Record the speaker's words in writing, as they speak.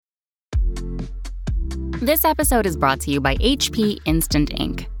This episode is brought to you by HP Instant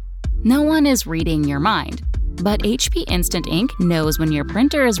Ink. No one is reading your mind, but HP Instant Ink knows when your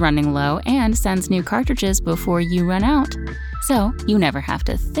printer is running low and sends new cartridges before you run out. So you never have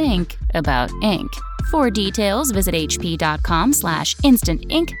to think about ink. For details, visit hp.com/instant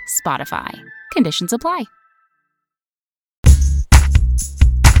ink Spotify. Conditions apply.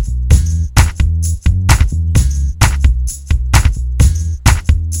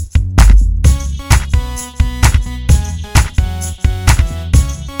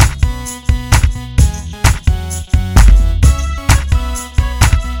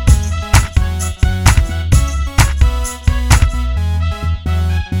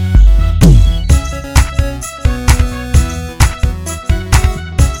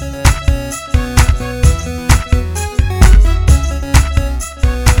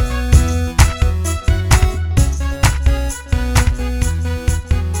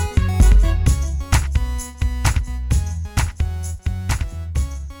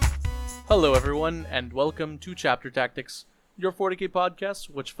 Hello everyone, and welcome to Chapter Tactics, your 40k podcast,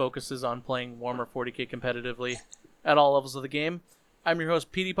 which focuses on playing Warhammer 40k competitively at all levels of the game. I'm your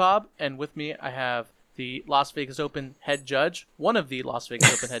host, Petey Bob, and with me I have the Las Vegas Open head judge, one of the Las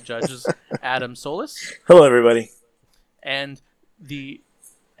Vegas Open head judges, Adam Solis. Hello everybody. And the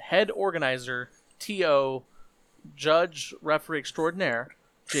head organizer, TO, judge, referee extraordinaire,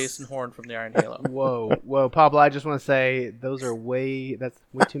 Jason Horn from the Iron Halo. Whoa, Pablo, I just want to say that's way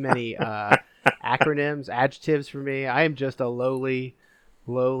too many acronyms, adjectives for me. I am just a lowly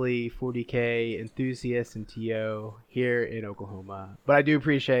 40K enthusiast and TO here in Oklahoma. But I do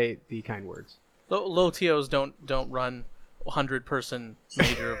appreciate the kind words. Low TOs don't run 100-person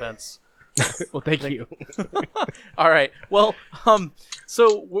major events. Well, thank you. All right. Well,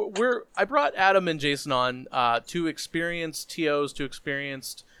 so I brought Adam and Jason on, two experienced TOs, two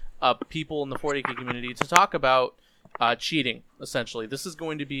experienced people in the 40K community to talk about cheating. Essentially, this is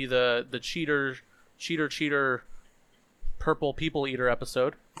going to be the cheater purple people eater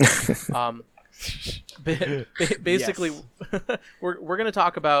episode. Basically, yes. we're going to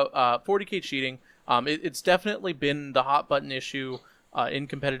talk about 40K cheating. It's definitely been the hot button issue in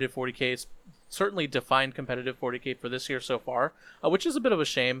competitive 40K. It's certainly defined competitive 40K for this year so far, which is a bit of a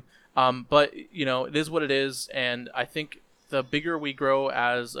shame. But it is what it is, and I think the bigger we grow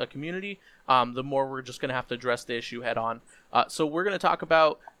as a community, the more we're just going to have to address the issue head on. So we're going to talk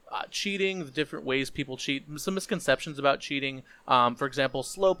about cheating, the different ways people cheat, some misconceptions about cheating. For example,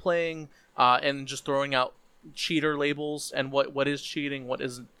 slow playing, and just throwing out cheater labels and what is cheating, what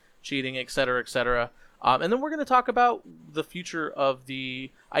isn't cheating, etc., etc. And then we're going to talk about the future of the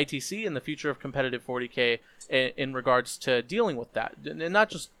ITC and the future of competitive 40K in regards to dealing with that. And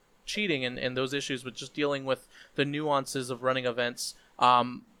not just cheating and those issues, but just dealing with the nuances of running events.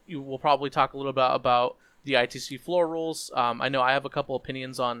 You will probably talk a little bit about the ITC floor rules. I know I have a couple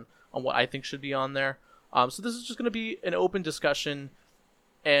opinions on what I think should be on there. So this is just going to be an open discussion,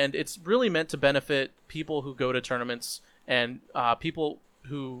 and it's really meant to benefit people who go to tournaments and people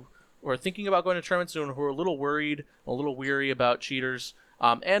who are thinking about going to tournaments and who are a little worried, a little weary about cheaters,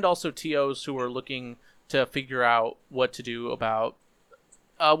 and also TOs who are looking to figure out what to do about,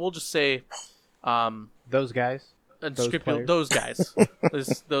 we'll just say... those guys? Those guys.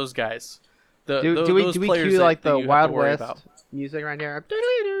 Those guys. Do we cue like the Wild West music right here?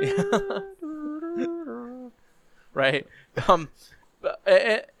 Right. And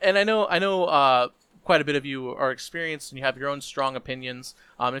I know quite a bit of you are experienced and you have your own strong opinions.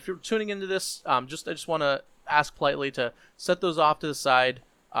 If you're tuning into this, I just want to ask politely to set those off to the side.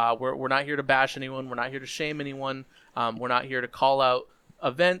 We're not here to bash anyone. We're not here to shame anyone. We're not here to call out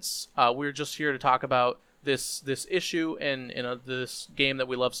events. We're just here to talk about this issue and this game that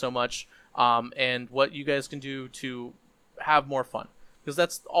we love so much, and what you guys can do to have more fun. Because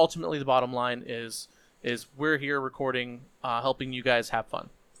that's ultimately the bottom line is we're here recording, helping you guys have fun.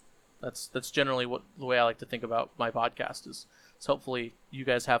 That's generally the way I like to think about my podcast is hopefully you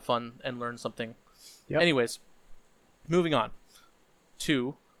guys have fun and learn something. Yep. Anyways, moving on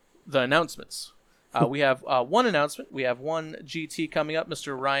to the announcements. We have one announcement. We have one GT coming up.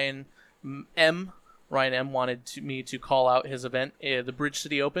 Mr. Ryan M. wanted me to call out his event, the Bridge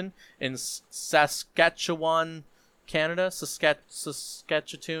City Open in Saskatchewan, Canada.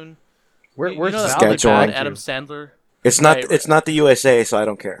 Saskatchewan. Where's Saskatchewan? Adam Sandler. It's not. Right. It's not the USA, so I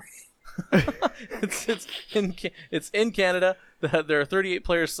don't care. It's in Canada. There are 38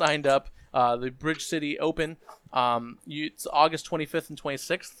 players signed up. The Bridge City Open. It's August 25th and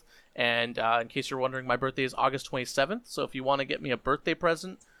 26th. And in case you're wondering, my birthday is August 27th. So if you want to get me a birthday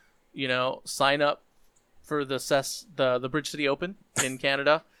present, sign up for the Bridge City Open in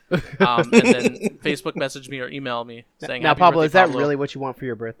Canada. and then Facebook message me or email me saying, now, Happy Pablo, birthday, is that Pablo. really what you want for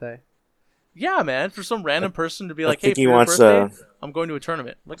your birthday? Yeah, man. For some random person to be like, hey, think for he your wants, birthday, I'm going to a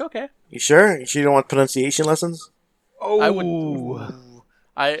tournament. I'm like, okay. You sure? You sure you don't want pronunciation lessons? Oh, I would.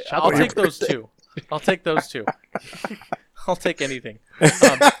 I'll out. take those two. I'll take those two. I'll take anything.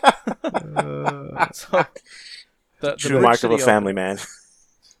 So the True Brick mark of City a family man.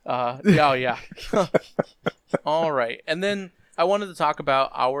 yeah. All right, and then I wanted to talk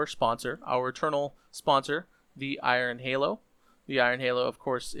about our sponsor, our eternal sponsor, the Iron Halo. The Iron Halo, of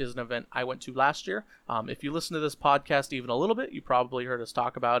course, is an event I went to last year. If you listen to this podcast even a little bit, you probably heard us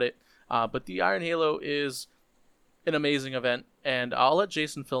talk about it. But the Iron Halo is an amazing event, and I'll let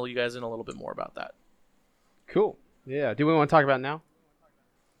Jason fill you guys in a little bit more about that. Cool. Yeah. Do we want to talk about it now?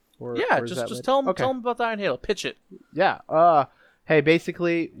 Or is that just later? tell them Okay. about the Iron Halo. Pitch it. Yeah. Hey,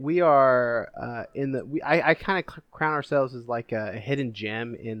 basically, we are in the. I kind of crown ourselves as like a hidden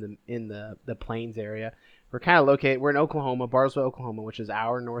gem in the Plains area. We're kind of located. We're in Oklahoma, Bartlesville, Oklahoma, which is an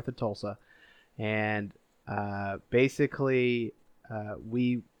hour north of Tulsa, and basically,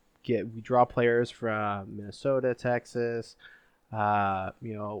 we draw players from Minnesota, Texas,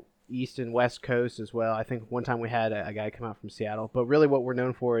 East and West Coast as well. I think one time we had a guy come out from Seattle, but really what we're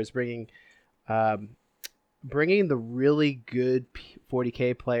known for is bringing the really good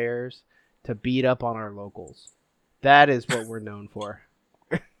 40K players to beat up on our locals. That is what we're known for.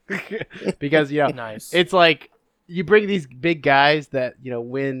 Because Nice. it's like you bring these big guys that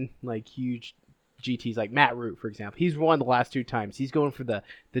win like huge GTs, like Matt Root, for example. He's won the last 2 times. He's going for the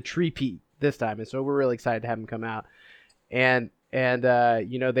three-peat this time, and so we're really excited to have him come out. And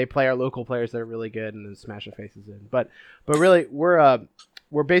they play our local players that are really good and then smash their faces in. But really,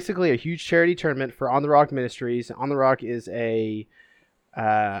 we're basically a huge charity tournament for On the Rock Ministries. On the Rock is a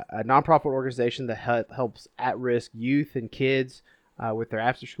nonprofit organization that helps at-risk youth and kids with their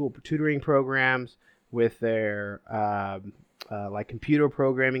after-school tutoring programs, with their like computer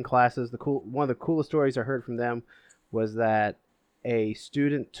programming classes. One of the coolest stories I heard from them was that a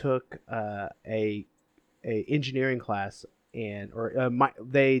student took a engineering class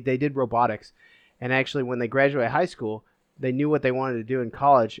they did robotics, and actually when they graduated high school, they knew what they wanted to do in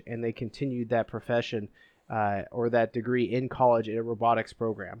college, and they continued that profession or that degree in college in a robotics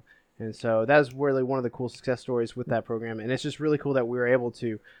program. And so that's really one of the cool success stories with that program. And it's just really cool that we were able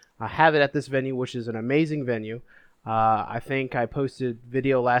to have it at this venue, which is an amazing venue. I think I posted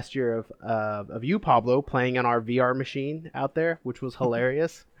video last year of you, Pablo, playing on our VR machine out there, which was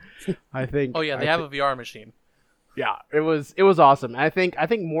hilarious. I think. Oh yeah, they have a VR machine. Yeah, it was awesome. I think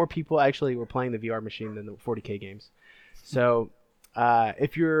more people actually were playing the VR machine than the 40K games. So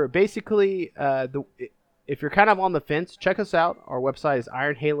if you're basically if you're kind of on the fence, check us out. Our website is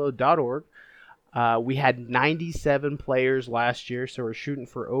ironhalo.org. We had 97 players last year, so we're shooting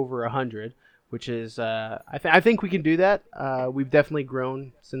for over 100, which is I think we can do that. We've definitely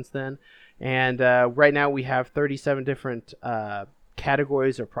grown since then, and right now we have 37 different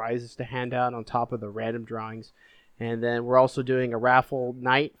categories or prizes to hand out on top of the random drawings, and then we're also doing a raffle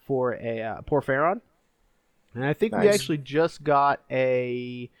night for a Porphyron, and I think we actually just got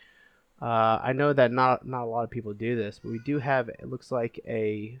a. I know that not a lot of people do this, but we do have, it looks like,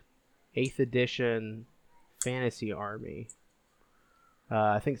 a 8th edition fantasy army.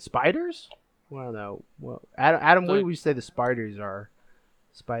 I think spiders? Well, I don't know. Well, Adam, what would you say the spiders are?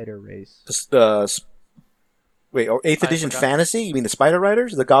 Spider race. Wait, 8th edition fantasy? You mean the Spider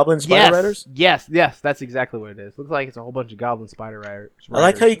Riders? The Goblin Spider Riders? Yes, that's exactly what it is. Looks like it's a whole bunch of Goblin Spider Riders. I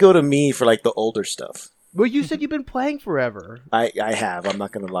like how you go to me for like the older stuff. Well, you said you've been playing forever. I have. I'm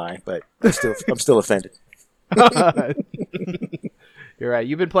not going to lie, but I'm still offended. You're right.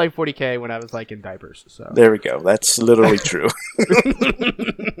 You've been playing 40K when I was like in diapers. So there we go. That's literally true.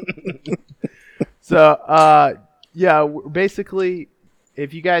 So, basically,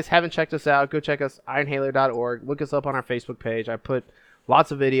 if you guys haven't checked us out, go check us ironhalo.org. Look us up on our Facebook page. I put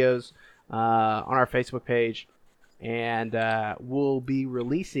lots of videos on our Facebook page, and we'll be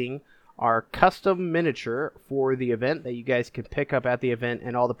releasing our custom miniature for the event that you guys can pick up at the event,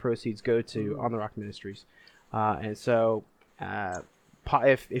 and all the proceeds go to On the Rock Ministries. And so,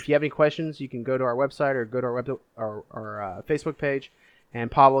 if you have any questions, you can go to our website or go to our Facebook page, and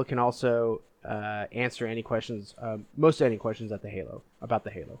Pablo can also answer any questions, most any questions about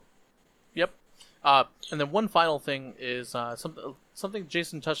the Halo. Yep. And then one final thing is something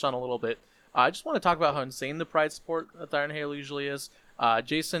Jason touched on a little bit. I just want to talk about how insane the prize support at the Iron Halo usually is.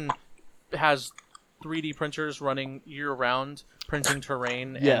 Jason has 3D printers running year-round, printing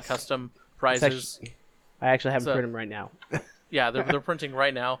terrain and custom prizes. I actually have them print them right now. Yeah, they're printing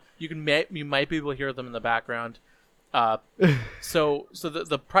right now. You might be able to hear them in the background. So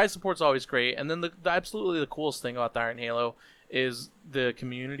the prize support's always great, and then the absolutely the coolest thing about the Iron Halo is the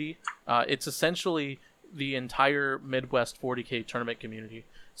community. It's essentially the entire Midwest 40K tournament community.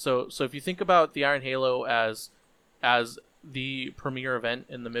 So if you think about the Iron Halo as the premier event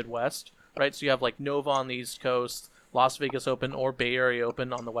in the Midwest, right? So you have like Nova on the East Coast, Las Vegas Open, or Bay Area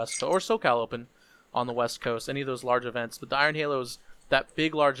Open on the West Coast, or SoCal Open on the West Coast, any of those large events. But the Iron Halo is that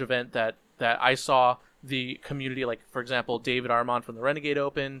big, large event that I saw the community, like, for example, David Armand from the Renegade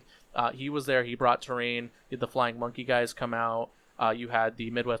Open, he was there, he brought terrain, you had the Flying Monkey guys come out, you had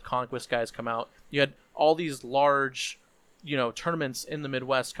the Midwest Conquest guys come out, you had all these large, tournaments in the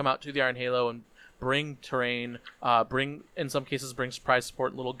Midwest come out to the Iron Halo and bring terrain, in some cases, bring surprise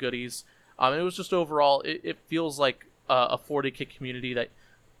support and little goodies. And it was just overall, it feels like a 40K community that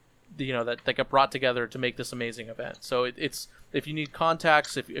got brought together to make this amazing event. So it's if you need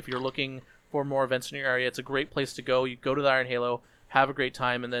contacts, if you're looking for more events in your area, it's a great place to go. You go to the Iron Halo, have a great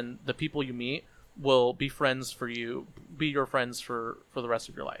time, and then the people you meet will be friends for you, be your friends for the rest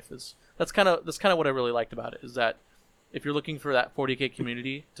of your life. That's kind of what I really liked about it, is that if you're looking for that 40K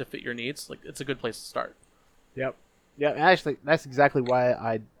community to fit your needs, like, it's a good place to start. Yep. Yeah, actually, that's exactly why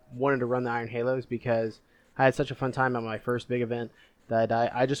I wanted to run the Iron Halos, because I had such a fun time at my first big event that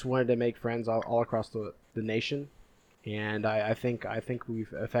I just wanted to make friends all across the nation, and I think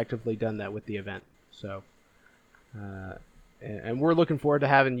we've effectively done that with the event. So, and we're looking forward to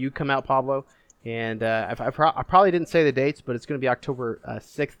having you come out, Pablo. And I probably didn't say the dates, but it's going to be October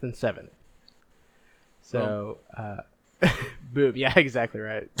 6th and 7th. So, boom. Yeah, exactly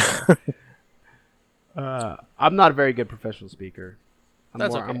right. I'm not a very good professional speaker.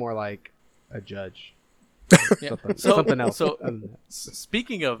 I'm more like a judge. Yeah. Something else. So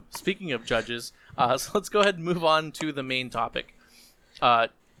speaking of judges, so let's go ahead and move on to the main topic.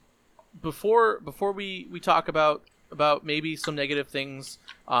 Before we talk about maybe some negative things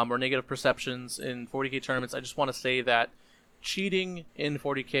or negative perceptions in 40K tournaments, I just want to say that cheating in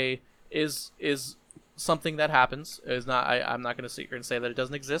 40K is something that happens. Is not. I'm not going to sit here and say that it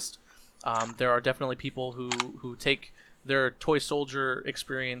doesn't exist. There are definitely people who take their toy soldier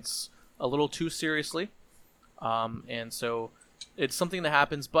experience a little too seriously. And so it's something that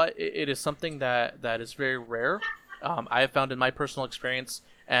happens, but it is something that is very rare. I have found in my personal experience,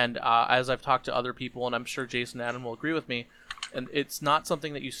 and as I've talked to other people, and I'm sure Jason and Adam will agree with me, and it's not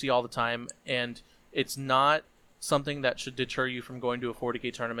something that you see all the time, and it's not something that should deter you from going to a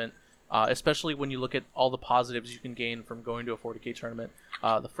 40K tournament, especially when you look at all the positives you can gain from going to a 40K tournament.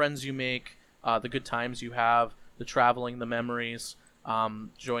 The friends you make, the good times you have, the traveling, the memories,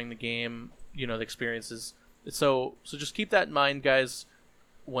 enjoying the game, the experiences. So just keep that in mind, guys,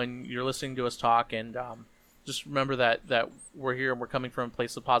 when you're listening to us talk, and just remember that we're here and we're coming from a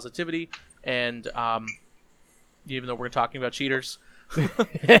place of positivity, and even though we're talking about cheaters.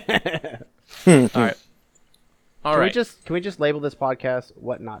 All right. Can we just label this podcast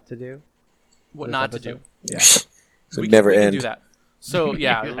 "What Not to Do"? What not to do? Yeah. So never end. Can do that. So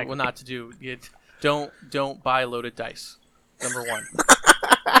yeah, what not to do? Don't buy loaded dice. Number one.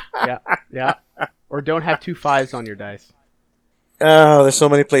 Yeah. Or don't have 2 5s on your dice. Oh, there's so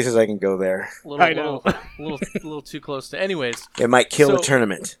many places I can go there. I know. A little too close to. Anyways, It might kill a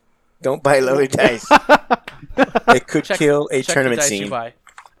tournament. Don't buy loaded dice. It could kill a check tournament the dice scene. you buy.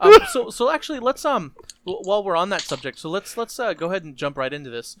 So actually, let's while we're on that subject, so let's go ahead and jump right into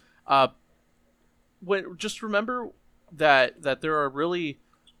this. Just remember that there are really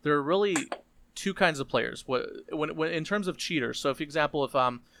 2 kinds of players. When in terms of cheaters. So, for example, if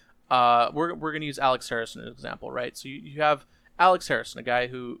we're going to use Alex Harrison as an example, right? So you have Alex Harrison, a guy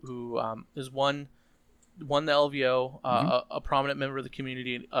who has won the LVO, a prominent member of the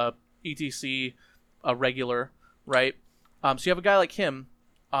community, ETC, a regular, right? So you have a guy like him,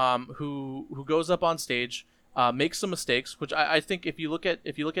 who goes up on stage, makes some mistakes, which I think if you look at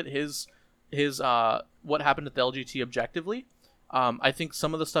his what happened at the LGT objectively, I think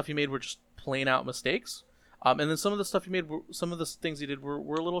some of the stuff he made were just plain out mistakes. And then some of the stuff he made, some of the things he did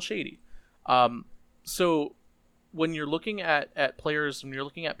were a little shady. So when you're looking at players, when you're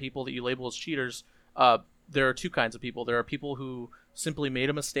looking at people that you label as cheaters, there are 2 kinds of people. There are people who simply made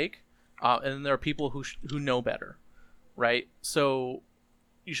a mistake, and then there are people who know better, right? So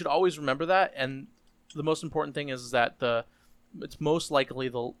you should always remember that. And the most important thing is that it's most likely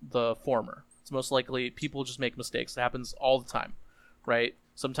the former. It's most likely people just make mistakes. It happens all the time, right?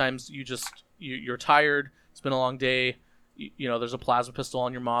 Sometimes you're tired. It's been a long day. There's a plasma pistol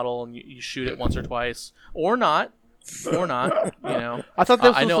on your model, and you shoot it once or twice, or not. I thought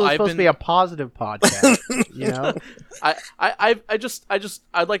this was supposed to be a positive podcast.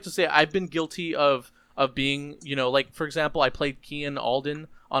 I'd like to say I've been guilty of of being, like, for example, I played Kian Alden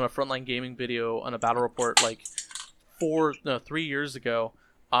on a Frontline Gaming video on a battle report like 3 years ago,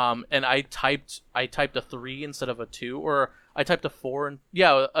 and I typed a 3 instead of a 2, or I typed a 4 and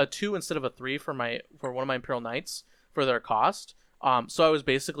a 2 instead of a 3 for one of my Imperial Knights for their cost. So I was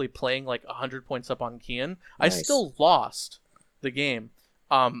basically playing like 100 points up on Kian. Nice. I still lost the game.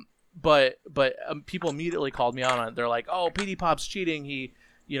 But people immediately called me out on it. They're like, "Oh, PD Pop's cheating. He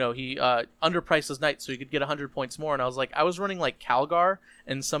underpriced his knight so he could get 100 points more." And I was like, I was running like Calgar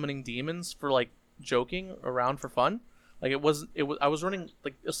and summoning demons for like joking around for fun. Like I was running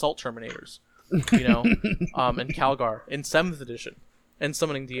like Assault Terminators, and Calgar in 7th edition and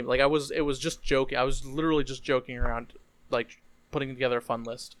summoning demons. Like it was just joking. I was literally just joking around, like putting together a fun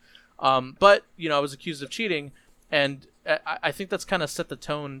list. But I was accused of cheating, and I think that's kind of set the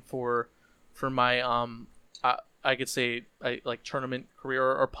tone for my I could say like tournament career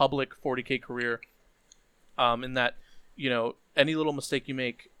or public 40K career, in that any little mistake you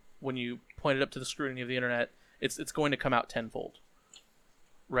make when you point it up to the scrutiny of the internet, it's going to come out tenfold,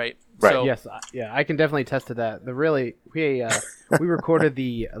 right? So, yes, I can definitely attest to that. We recorded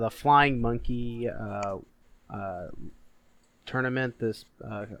the Flying Monkey tournament this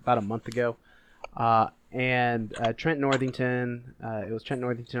about a month ago. And Trent Northington, it was Trent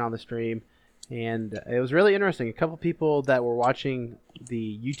Northington on the stream, and it was really interesting. A couple people that were watching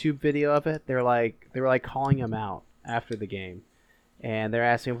the YouTube video of it, they were like calling him out after the game, and they're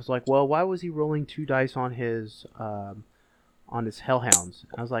asking, was like, well, why was he rolling 2 dice on his Hellhounds?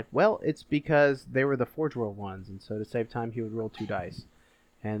 I was like, well, it's because they were the Forge World ones, and so to save time, he would roll 2 dice.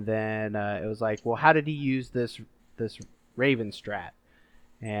 And then it was like, well, how did he use this Raven strat?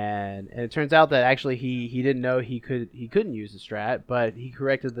 And it turns out that actually he didn't know he couldn't use the strat, but he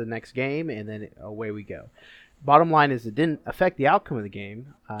corrected the next game, and then away we go. Bottom line is it didn't affect the outcome of the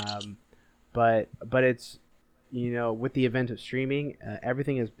game, but it's with the event of streaming,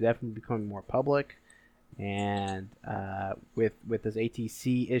 everything is definitely becoming more public, and with this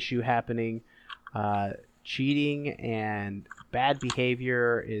ATC issue happening, cheating and bad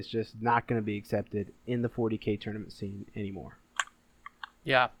behavior is just not going to be accepted in the 40K tournament scene anymore.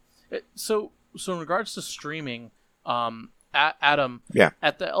 Yeah. So in regards to streaming, Adam,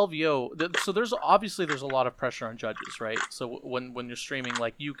 at the LVO, so there's a lot of pressure on judges, right? So when you're streaming,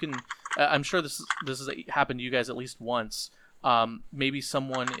 like you can, I'm sure this has happened to you guys at least once. Maybe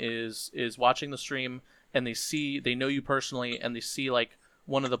someone is watching the stream and they know you personally, and they see like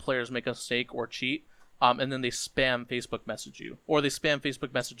one of the players make a mistake or cheat, and then they spam Facebook message you, or they spam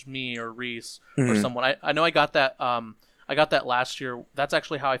Facebook message me or Reese or someone. I know I got that. I got that last year. That's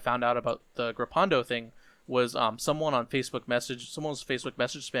actually how I found out about the Grappando thing. Was someone was Facebook message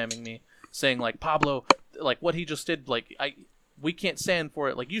spamming me saying like, Pablo, like what he just did, like we can't stand for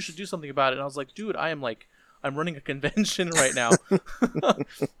it. Like you should do something about it. And I was like, dude, I'm running a convention right now.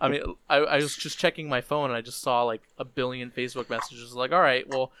 I mean, I was just checking my phone and I just saw like a billion Facebook messages. Like, all right,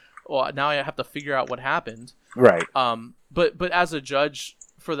 well, now I have to figure out what happened. Right. But as a judge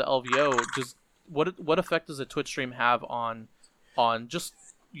for the LVO, what effect does a Twitch stream have on just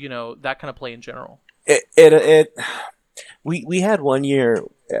that kind of play in general? We had one year.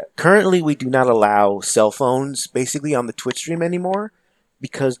 Currently, we do not allow cell phones basically on the Twitch stream anymore,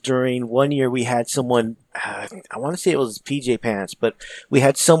 because during one year we had someone. I want to say it was PJ Pants, but we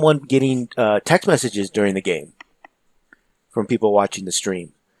had someone getting text messages during the game from people watching the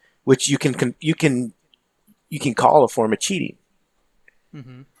stream, which you can call a form of cheating.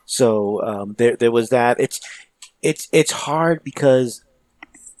 Mm-hmm. So there was that. It's hard because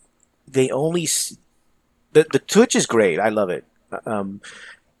they only the Twitch is great. I love it.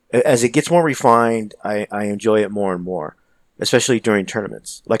 As it gets more refined, I enjoy it more and more, especially during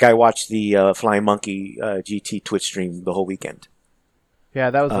tournaments. Like I watched the Flying Monkey GT Twitch stream the whole weekend. Yeah,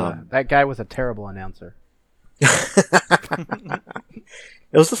 that was that guy was a terrible announcer. It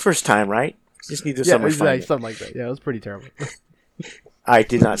was the first time, right? Just needed some refinement. Something like that. Yeah, it was pretty terrible. I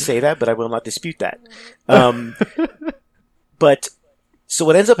did not say that, but I will not dispute that. But so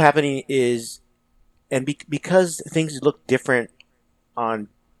what ends up happening is, and because things look different on,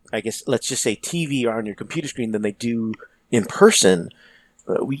 I guess, let's just say TV or on your computer screen than they do in person,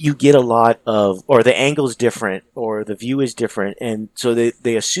 you get a lot of, or the angle is different, or the view is different, and so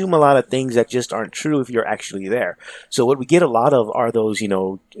they assume a lot of things that just aren't true if you're actually there. So what we get a lot of are those,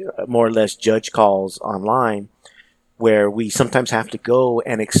 more or less judge calls online, where we sometimes have to go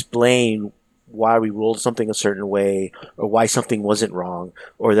and explain why we rolled something a certain way, or why something wasn't wrong,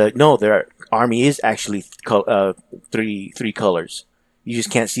 or that their army is actually three colors. You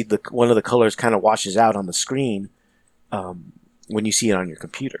just can't see one of the colors kind of washes out on the screen when you see it on your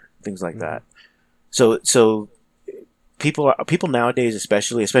computer, things like that. So people nowadays,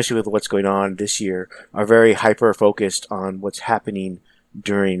 especially with what's going on this year, are very hyper focused on what's happening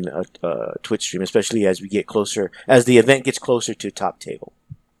during a Twitch stream, especially as the event gets closer to top table.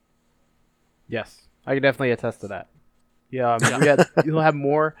 Yes, I can definitely attest to that. Yeah, you'll have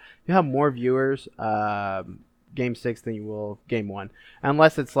more viewers game 6 than you will game 1,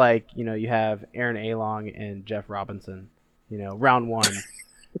 unless it's like you have Aaron Along and Jeff Robinson, round 1.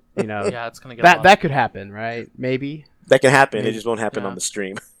 Yeah, it's gonna get that could happen, right? Maybe that can happen. It just won't happen on the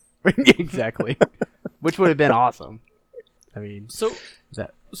stream. Exactly, which would have been awesome. I mean,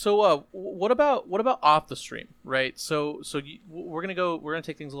 what about off the stream, right? We're gonna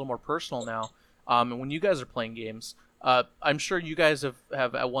take things a little more personal now. And when you guys are playing games, I'm sure you guys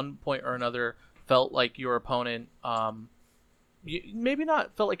have at one point or another felt like your opponent, maybe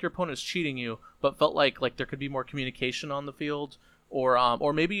not felt like your opponent is cheating you, but felt like there could be more communication on the field,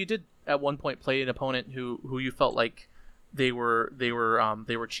 or maybe you did at one point play an opponent who you felt like they were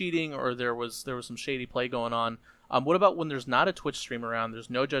cheating, or there was some shady play going on. What about when there's not a Twitch stream around, there's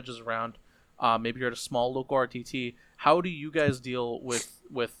no judges around, maybe you're at a small local RTT? How do you guys deal with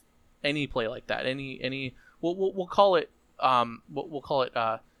any play like that? We'll call it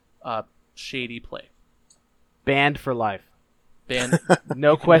shady play. Banned for life. Banned.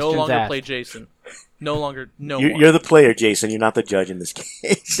 No questions No longer asked. play Jason. No longer. No. You're the player, Jason. You're not the judge in this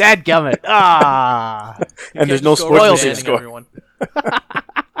case. Dadgummit. Ah. And there's no sportsmanship score. Everyone.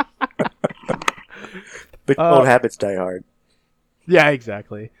 But old habits die hard. Yeah,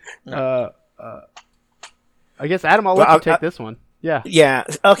 exactly. I guess Adam, I'll let you take this one. Yeah. Yeah.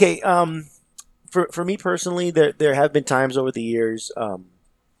 Okay. For me personally, there have been times over the years,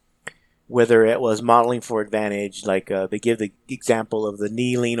 whether it was modeling for advantage, like they give the example of the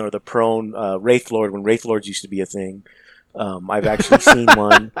kneeling or the prone Wraith Lord when Wraith Lords used to be a thing. I've actually seen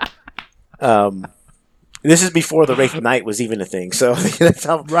one. This is before the Wraith Knight was even a thing, so that's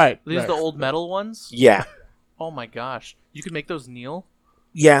how. Right. These are the old metal ones. Yeah. Oh my gosh! You could make those kneel.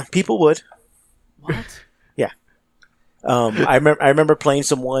 Yeah, people would. What? Yeah. I remember playing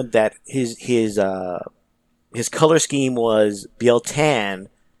someone that his color scheme was Biel-Tan,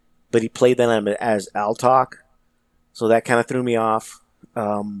 but he played them as Altok, so that kind of threw me off.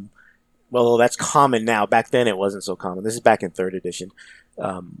 Well, that's common now. Back then, it wasn't so common. This is back in 3rd edition.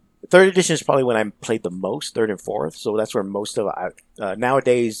 3rd edition is probably when I played the most, 3rd and 4th. So that's where most of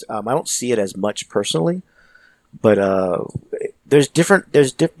nowadays. I don't see it as much personally, but there's different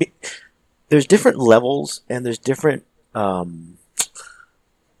levels, and there's different I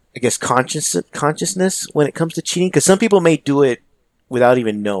guess consciousness when it comes to cheating, because some people may do it without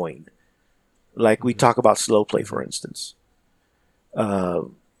even knowing. Like we talk about slow play, for instance.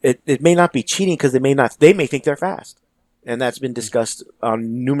 It may not be cheating because they may think they're fast, and that's been discussed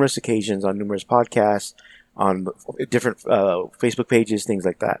on numerous occasions, on numerous podcasts, on different Facebook pages, things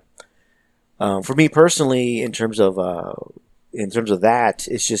like that. For me personally, in terms of that,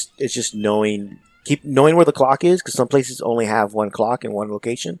 it's just knowing where the clock is, because some places only have one clock in one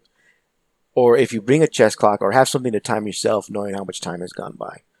location. Or if you bring a chess clock or have something to time yourself, knowing how much time has gone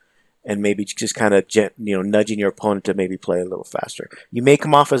by, and maybe just kind of nudging your opponent to maybe play a little faster. You may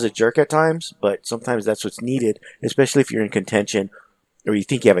come off as a jerk at times, but sometimes that's what's needed, especially if you're in contention or you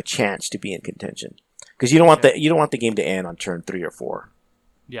think you have a chance to be in contention, because you don't want the game to end on turn 3 or 4.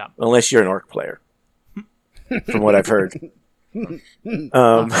 Yeah. Unless you're an orc player, from what I've heard. And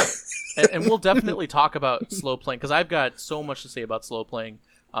we'll definitely talk about slow playing, because I've got so much to say about slow playing.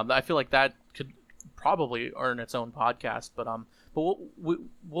 I feel like that could probably earn its own podcast, but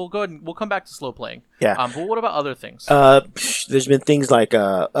we'll go ahead and we'll come back to slow playing. Yeah. But what about other things? There's been things like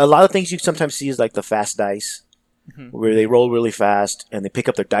a lot of things you sometimes see is like the fast dice, where they roll really fast and they pick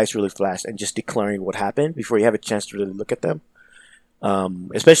up their dice really fast and just declaring what happened before you have a chance to really look at them.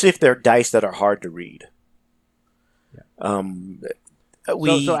 Especially if they're dice that are hard to read. Yeah.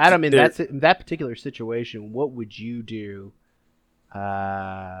 So Adam, in that particular situation, what would you do?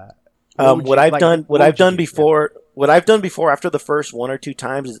 What I've done before after the first 1 or 2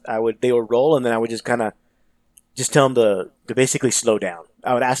 times is they would roll, and then I would just kind of tell them to basically slow down.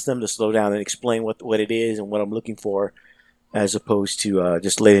 I would ask them to slow down and explain what it is and what I'm looking for, as opposed to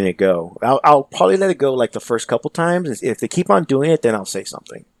just letting it go. I'll probably let it go like the first couple times. If they keep on doing it, then I'll say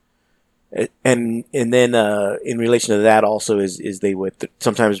something. And then in relation to that also is they would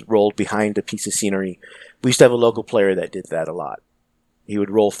sometimes roll behind a piece of scenery. We used to have a local player that did that a lot. He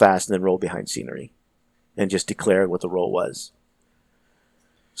would roll fast and then roll behind scenery and just declare what the roll was.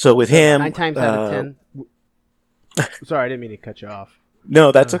 So with him... 9 times out of 10... Sorry, I didn't mean to cut you off.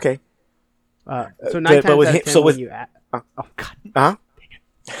 No, that's okay. So 9 times out of 10 when you... Oh, God. Uh-huh.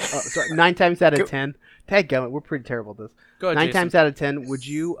 Sorry, 9 times out of 10. Dadgummit, we're pretty terrible at this. Go ahead, 9 Jason. times out of 10, would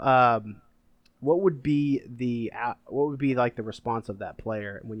you what would be like the response of that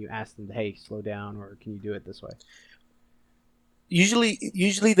player when you ask them, "Hey, slow down," or "Can you do it this way?" Usually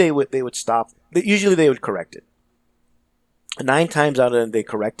they would stop. Usually they would correct it. 9 times out of 10 they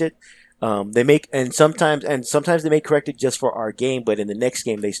correct it. Sometimes they may correct it just for our game, but in the next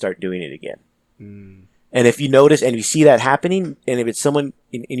game they start doing it again. And if you notice and you see that happening, and if it's someone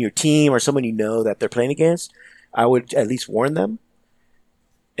in your team or someone you know that they're playing against, I would at least warn them,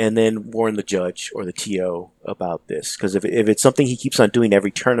 and then warn the judge or the TO about this. Because if it's something he keeps on doing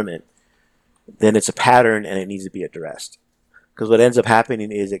every tournament, then it's a pattern and it needs to be addressed. Because what ends up happening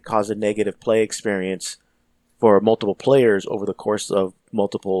is it causes a negative play experience for multiple players over the course of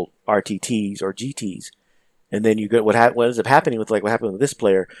multiple RTTs or GTs. And then you get what ends up happening with what happened with this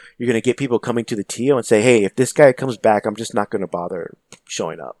player. You're going to get people coming to the TO and say, "Hey, if this guy comes back, I'm just not going to bother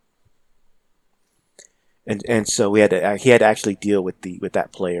showing up." And so he had to actually deal with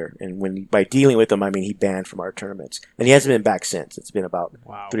that player. And by dealing with him, I mean he banned from our tournaments, and he hasn't been back since. It's been about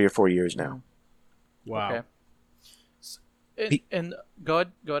 3 or 4 years now. Wow. Okay. And go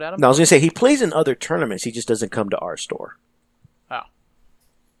ahead, Adam. No, I was going to say he plays in other tournaments. He just doesn't come to our store. Oh.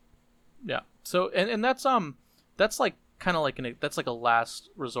 Yeah. So and that's like kind of like that's like a last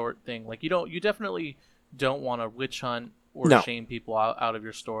resort thing. Like you definitely don't want to witch hunt or shame people out of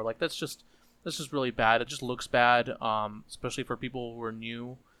your store. Like that's just really bad. It just looks bad, especially for people who are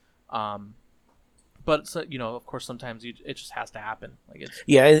new. But of course, sometimes it just has to happen. Like it's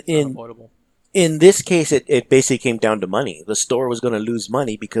unavoidable. In this case, it basically came down to money. The store was going to lose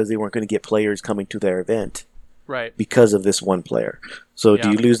money because they weren't going to get players coming to their event. Right. Because of this one player. So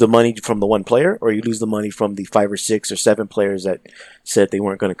do you lose the money from the one player, or you lose the money from the 5 or 6 or 7 players that said they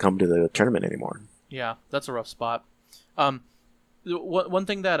weren't going to come to the tournament anymore? Yeah, that's a rough spot. One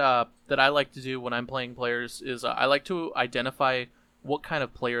thing that I like to do when I'm playing players is I like to identify what kind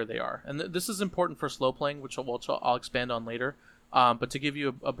of player they are, and this is important for slow playing, which I'll expand on later. But to give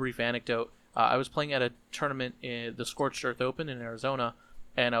you a brief anecdote, I was playing at a tournament in the Scorched Earth Open in Arizona,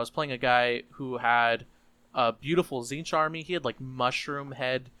 and I was playing a guy who had a beautiful Tzeentch army. He had like mushroom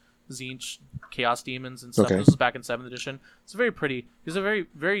head Tzeentch Chaos Demons and stuff. Okay. This was back in 7th edition. It's very pretty. He's a very,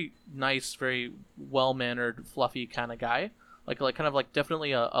 very nice, very well-mannered, fluffy kind of guy. Like kind of like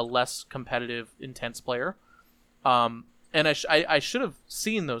definitely a less competitive, intense player. And I should have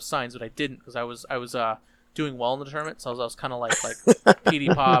seen those signs, but I didn't because I was doing well in the tournament. So I was kind of like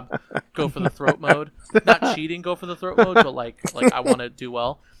PD Pob, go for the throat mode. Not cheating, go for the throat mode, but like I want to do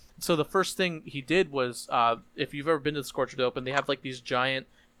well. So the first thing he did was, if you've ever been to the Scorched Open, they have like these giant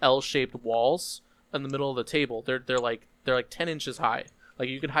L-shaped walls in the middle of the table. They're like 10 inches high. Like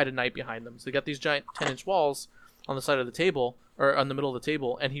you can hide a knight behind them. So they got these giant 10-inch walls on the side of the table, or on the middle of the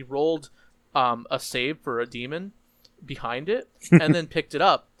table, and he rolled a save for a demon behind it, and then picked it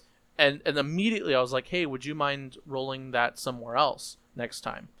up. And immediately I was like, "Hey, would you mind rolling that somewhere else next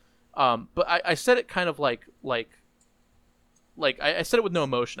time?" But I said it kind of like I said it with no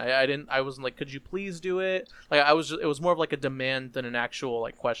emotion. I wasn't like, "Could you please do it?" Like it was more of like a demand than an actual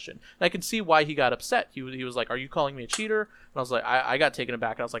like question. And I can see why he got upset. He was like, "Are you calling me a cheater?" And I was like, I got taken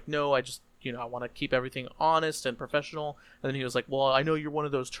aback. And I was like, "No, I just I want to keep everything honest and professional." And then he was like, "Well, I know you're one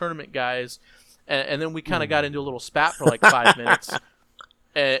of those tournament guys." And then we kind of got into a little spat for like 5 minutes.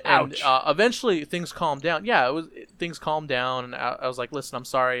 And eventually things calmed down. Yeah, things calmed down, and I was like, "Listen, I'm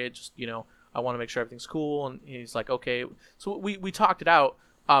sorry. It just I want to make sure everything's cool." And he's like, "Okay." So we talked it out.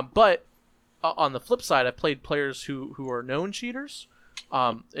 But on the flip side, I played players who are known cheaters,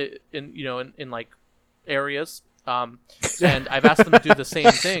 in like areas. And I've asked them to do the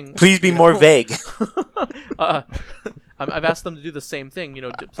same thing. Please be more vague. I've asked them to do the same thing.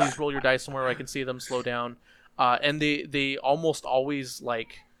 Please roll your dice somewhere where I can see them, slow down. And they almost always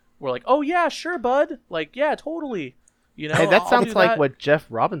were like, "Oh yeah, sure, bud. Like, yeah, totally." Hey, that sounds like what Jeff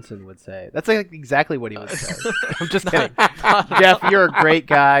Robinson would say. That's like exactly what he would say. I'm just kidding. Jeff, you're a great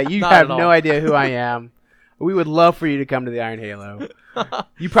guy. You have no idea who I am. We would love for you to come to the Iron Halo.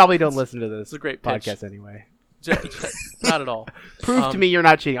 You probably don't listen to this podcast anyway. Not at all. Prove to me you're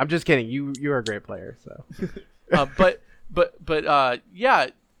not cheating. I'm just kidding. You're a great player. So. But yeah,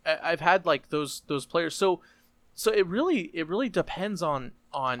 I've had like those players. So it really depends on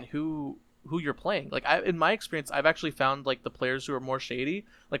who you're playing. Like in my experience, I've actually found like the players who are more shady,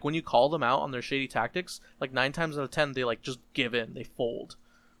 like when you call them out on their shady tactics, like 9 times out of 10 they like just give in, they fold,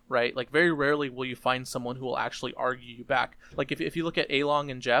 right? Like very rarely will you find someone who will actually argue you back. Like if you look at Along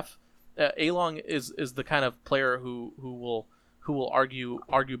and Jeff, Along is the kind of player who will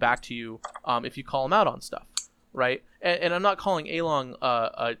argue back to you if you call him out on stuff. right? And I'm not calling Along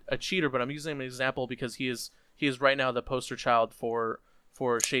a cheater, but I'm using him as an example because he is right now the poster child for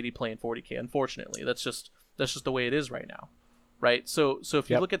shady play in 40K. Unfortunately, that's just the way it is right now, right? So if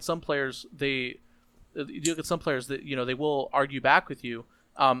you look at some players, you look at some players that they will argue back with you.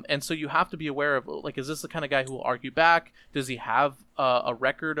 And so you have to be aware of, like, is this the kind of guy who will argue back? Does he have a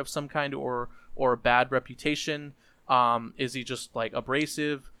record of some kind or a bad reputation? Is he just like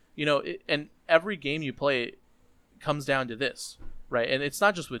abrasive? And every game you play comes down to this, right? And it's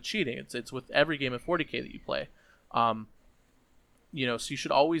not just with cheating; it's with every game of 40K that you play. So you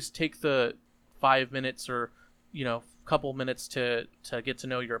should always take the 5 minutes or couple minutes to get to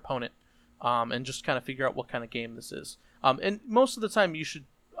know your opponent, and just kind of figure out what kind of game this is. And most of the time, you should.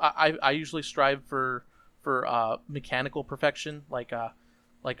 I usually strive for mechanical perfection,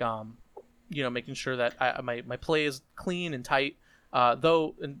 making sure that my play is clean and tight.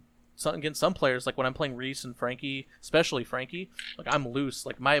 Though, against some players, like when I'm playing Reese and Frankie, especially Frankie, like I'm loose.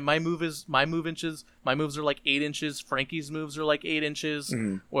 Like my moves are like 8 inches. Frankie's moves are like 8 inches.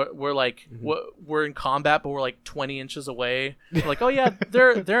 We're in combat, but we're like 20 inches away. We're like, oh yeah,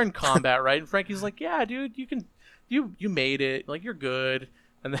 they're in combat, right? And Frankie's like, yeah, dude, you made it. Like, you're good.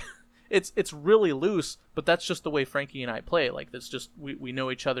 And then it's really loose, but that's just the way Frankie and I play. Like, that's just we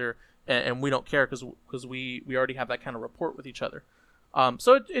know each other, and we don't care because we already have that kind of rapport with each other.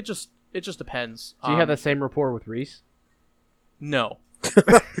 So it just depends. Do you have the same rapport with Reese? No.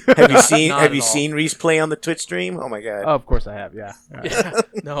 Have you seen Reese play on the Twitch stream? Oh my god! Oh, of course I have. Yeah. Yeah.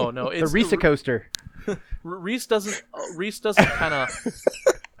 No. It's the Reese coaster. Reese doesn't kind of.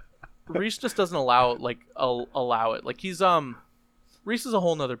 Reese just doesn't allow it. Like, he's Reese is a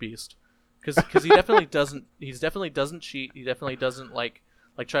whole nother beast, because he definitely doesn't cheat. He definitely doesn't like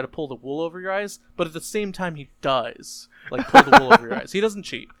try to pull the wool over your eyes, but at the same time he does like pull the wool over your eyes. He doesn't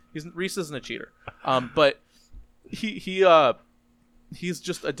cheat. Reese isn't a cheater. But he's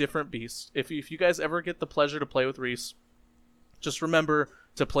just a different beast. If you guys ever get the pleasure to play with Reese, just remember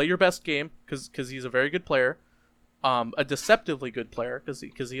to play your best game, because he's a very good player. A deceptively good player,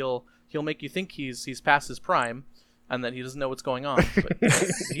 because he'll make you think he's past his prime, and then he doesn't know what's going on. But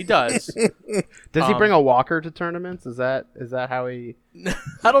he does. Does he bring a walker to tournaments? Is that how he?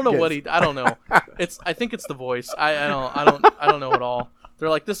 I don't know I don't know. I think it's the voice. I don't know at all. They're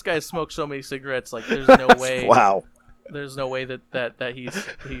like, this guy smoked so many cigarettes. Like, there's no way. Wow. There's no way that he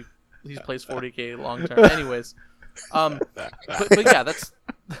plays 40K long term. Anyways, but yeah, that's.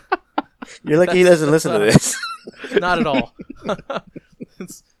 You're lucky he doesn't listen to this. Not at all.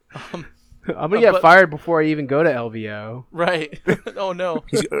 I'm gonna get fired before I even go to LVO. Right. Oh no.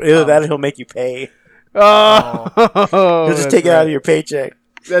 Either that or he'll make you pay. Oh, He'll just take it out of your paycheck.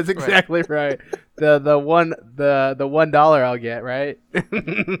 That's exactly right. The $1 I'll get, right?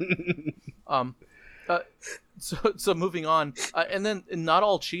 So moving on, and then not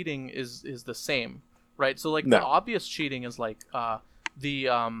all cheating is the same, right? So like the obvious cheating is like the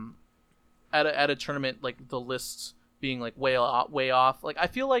at a tournament, like the lists being like way off. Like, I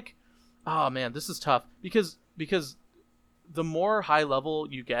feel like, oh man, this is tough because the more high level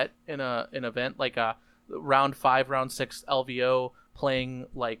you get in an event like a round 5, round 6 LVO playing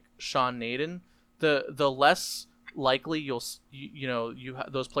like Sean Naden, the less likely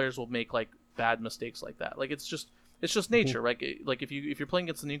those players will make like bad mistakes like that. Like, it's just nature. Like if you're playing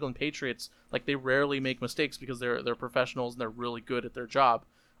against the New England Patriots, like, they rarely make mistakes because they're professionals and they're really good at their job.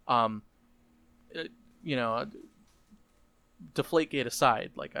 Deflategate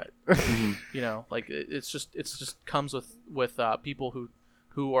aside, like it's just comes with people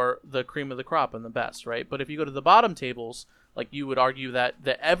who are the cream of the crop and the best, right? But if you go to the bottom tables, like, you would argue that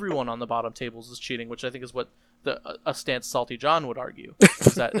everyone on the bottom tables is cheating, which I think is what a stance Salty John would argue,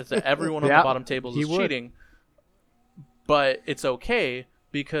 is that everyone on the bottom tables is cheating, but it's okay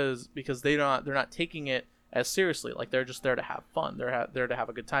because they're not taking it as seriously. Like, they're just there to have fun. They're there to have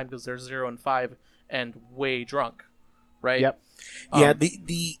a good time because they're 0-5 and way drunk, right? Yep. Yeah.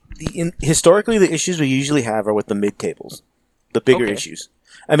 Historically, the issues we usually have are with the mid tables, the bigger issues.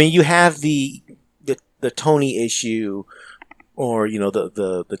 I mean, you have the Tony issue, or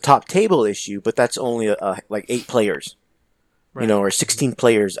the top table issue, but that's only like 8 players, right? Or 16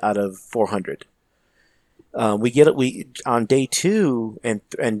 players out of 400. We on day 2 and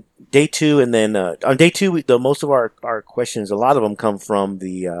day 2, and then on day 2, most of our questions, a lot of them come from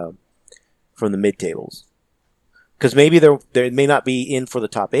the mid tables, because maybe they may not be in for the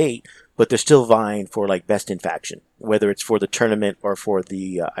top 8, but they're still vying for like best in faction, whether it's for the tournament or for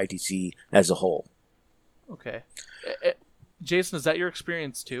the ITC as a whole. Okay. Jason, is that your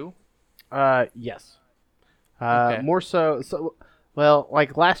experience too? Yes. Okay. More so. Well,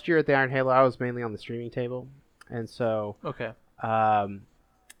 like last year at the Iron Halo, I was mainly on the streaming table, and so Okay.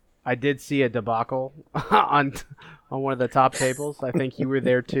 I did see a debacle on one of the top tables. I think you were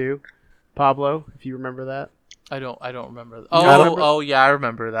there too, Pablo, if you remember that. I don't remember. Remember? Yeah, I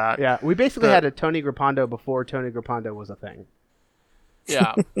remember that. Yeah, we basically had a Tony Grappando before Tony Grappando was a thing.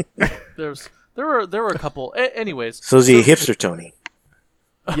 Yeah. there were a couple. Anyways. So is he a hipster Tony?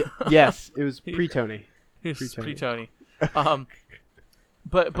 Yes, it was pre-Tony. Pre-Tony.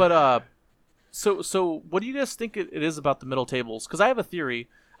 So what do you guys think it is about the middle tables? Because I have a theory.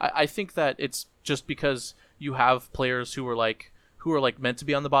 I think that it's just because you have players who are like meant to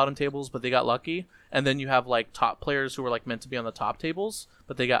be on the bottom tables, but they got lucky, and then you have like top players who are like meant to be on the top tables,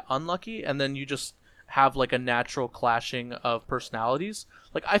 but they got unlucky, and then you just have like a natural clashing of personalities.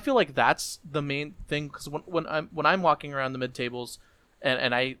 Like I feel like that's the main thing, because when I'm walking around the mid tables,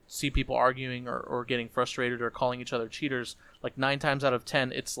 and I see people arguing or getting frustrated or calling each other cheaters, like 9 times out of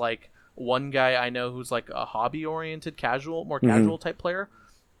 10, it's like one guy I know who's like a hobby oriented, more casual type player.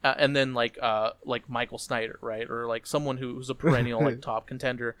 And then like Michael Snyder, right? Or like someone who's a perennial like top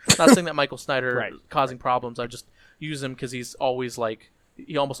contender. Not saying that Michael Snyder is causing problems. I just use him because he's always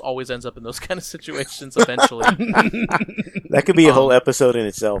he almost always ends up in those kind of situations eventually. That could be a whole episode in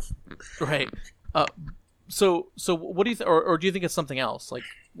itself. Right. So what do you or do you think it's something else? Like,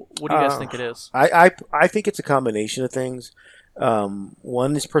 what do you guys think it is? I think it's a combination of things.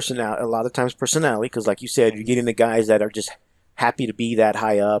 One is personality. A lot of times personality, because like you said, you're getting the guys that are just happy to be that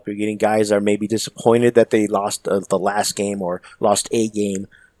high up. You're getting guys that are maybe disappointed that they lost the last game or lost a game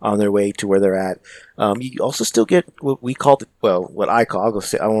on their way to where they're at. You also still get what we call what I call,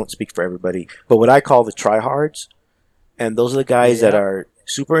 I won't speak for everybody, but what I call the tryhards. And those are the guys that are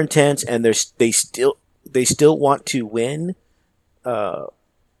super intense, and they still want to win.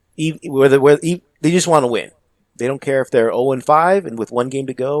 They just want to win. They don't care if they're 0-5 and with one game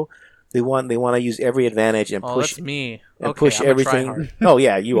to go. They want to use every advantage and push. That's me. And push everything. Oh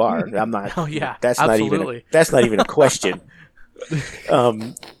yeah, you are. I'm not. Oh yeah, that's absolutely. That's not even a question.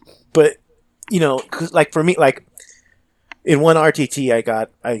 But cause like for me, like in one RTT,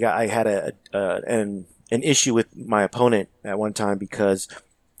 I had an issue with my opponent at one time because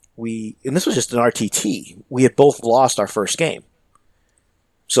and this was just an RTT. We had both lost our first game.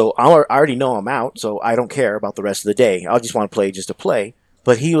 So I already know I'm out, so I don't care about the rest of the day. I just want to play just to play.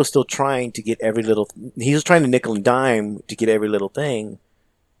 But he was still trying to get he was trying to nickel and dime to get every little thing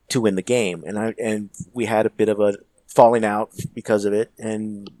to win the game. And we had a bit of a falling out because of it.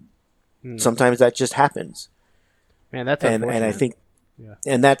 And sometimes that just happens. Man, that's and I think,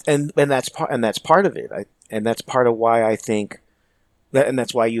 and that's part of it. And that's part of why I think that, and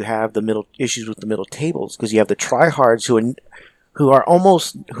that's why you have the middle issues with the middle tables, because you have the tryhards who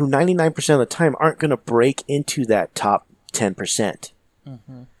 99% of the time aren't going to break into that top 10%.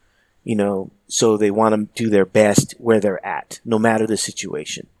 Mm-hmm. So they want to do their best where they're at, no matter the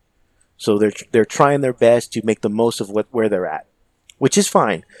situation. So they're trying their best to make the most of where they're at, which is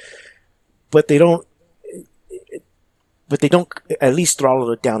fine. But they don't at least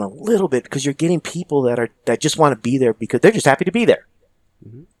throttle it down a little bit, because you're getting people that just want to be there because they're just happy to be there.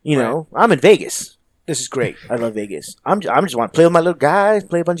 Mm-hmm. I'm in Vegas. This is great. I love Vegas. I'm just want to play with my little guys,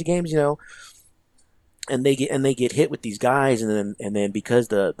 play a bunch of games, and they get hit with these guys, and then because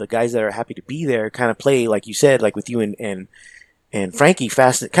the guys that are happy to be there kind of play like you said, like with you and Frankie,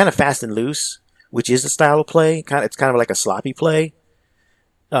 fast and loose, which is the style of play. It's kind of like a sloppy play,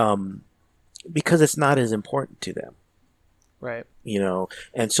 because it's not as important to them, right?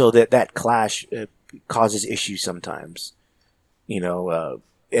 And so that clash causes issues sometimes,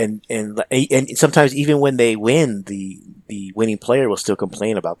 and sometimes even when they win, the winning player will still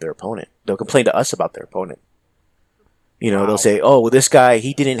complain about their opponent. They'll complain to us about their opponent. Wow. They'll say, "Oh, well, this guy,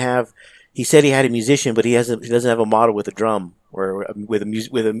 he said he had a musician, but he doesn't have a model with a drum or with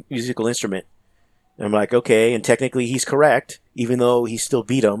a musical instrument." And I'm like, okay, and technically he's correct, even though he still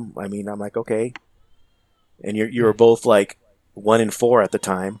beat him. I mean, I'm like, okay, and you were both like 1-4 at the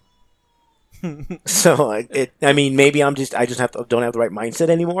time. So maybe I just don't have the right mindset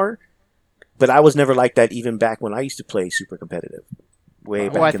anymore. But I was never like that even back when I used to play super competitive.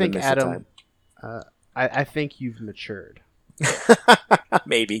 Back in the midst of time. I think you've matured.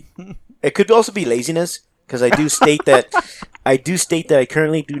 Maybe. It could also be laziness, because I do state that I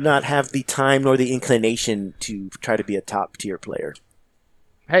currently do not have the time nor the inclination to try to be a top tier player.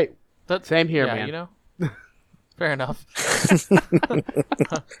 Hey, same here, man. Fair enough.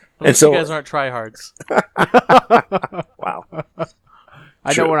 And so you guys aren't tryhards. Wow.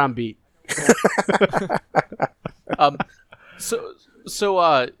 I know where I'm beat.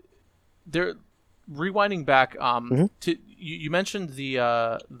 They're rewinding back. To you mentioned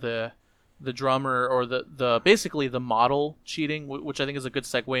the the drummer or the basically the model cheating, which I think is a good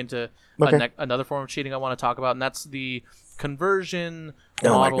segue into another form of cheating I want to talk about, and that's the conversion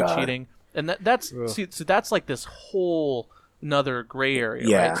model cheating. And that's like this whole another gray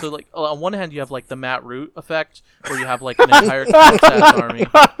area, right? So like on one hand you have like the Matt Root effect, where you have like an entire Kansas army.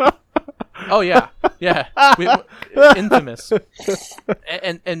 Oh yeah, infamous.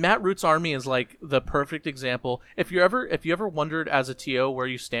 And Matt Root's army is like the perfect example. If you ever wondered as a TO where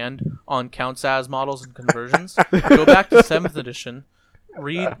you stand on Count Saz models and conversions, go back to 7th edition.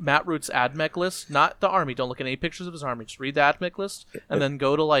 Read Matt Root's AdMech list, not the army. Don't look at any pictures of his army. Just read the AdMech list, and then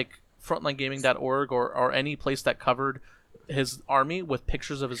go to like frontlinegaming.org or any place that covered his army with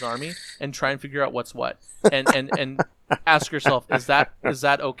pictures of his army, and try and figure out what's what, and ask yourself, is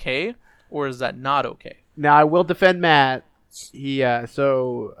that okay or is that not okay? Now I will defend Matt. He in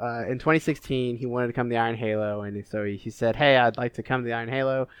 2016 he wanted to come to the Iron Halo, and so he said, "Hey, I'd like to come to the Iron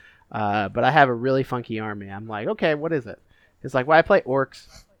Halo, but I have a really funky army." I'm like, "Okay, what is it?" It's like, "Well, I play orcs,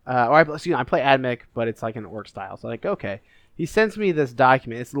 I play AdMech, but it's like an orc style." So like, okay. He sends me this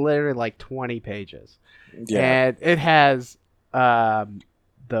document. It's literally like 20 pages. Yeah. And it has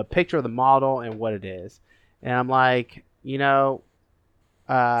the picture of the model and what it is. And I'm like,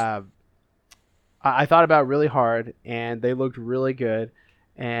 I thought about it really hard, and they looked really good.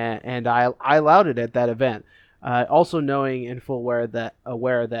 And I allowed it at that event. Also knowing in full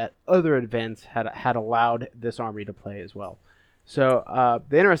aware that other events had allowed this army to play as well. So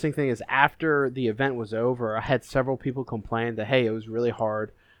the interesting thing is, after the event was over, I had several people complain that, hey, it was really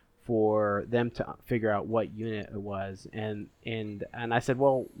hard for them to figure out what unit it was, and I said,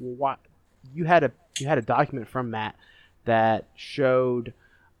 well, what you had a document from Matt that showed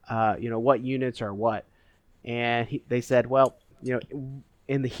what units are what, and they said, well,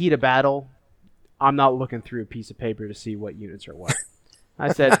 in the heat of battle, I'm not looking through a piece of paper to see what units are what.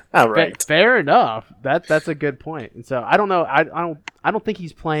 I said, right. Fair enough. That's a good point. And so I don't know. I don't think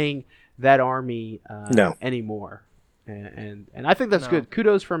he's playing that army anymore. And I think that's good.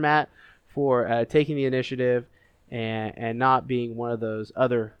 Kudos for Matt for taking the initiative and not being one of those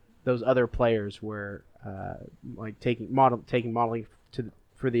other players where like taking modeling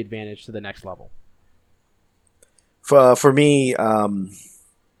for the advantage to the next level. For me, I'm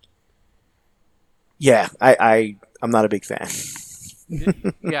not a big fan.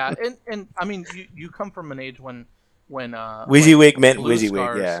 Yeah, and I mean, you come from an age when WYSIWYG meant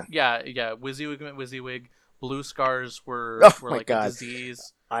WYSIWYG, yeah, WYSIWYG meant WYSIWYG. Blue scars were like a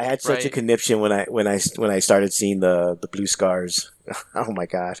disease. I had such a conniption when I started seeing the blue scars. Oh my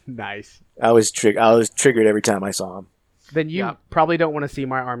god! Nice. I was triggered every time I saw them. Then you probably don't want to see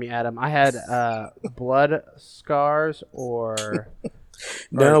my army, Adam. I had blood scars or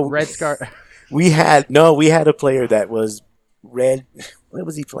red scar. We had a player that was red. What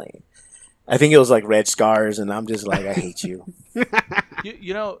was he playing? I think it was like red scars, and I'm just like, I hate you.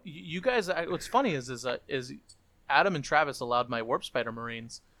 You guys. What's funny is Adam and Travis allowed my Warp Spider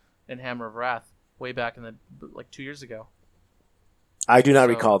Marines in Hammer of Wrath way back in 2 years ago. I do not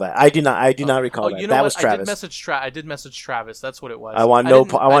recall that. I do not recall that. That was Travis. I did message Travis. That's what it was. I want no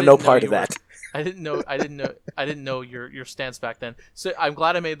part of that. I didn't know your stance back then. So I'm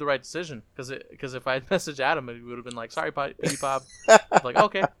glad I made the right decision, because if I had messaged Adam, it would have been like, sorry, Petey Bob. Like,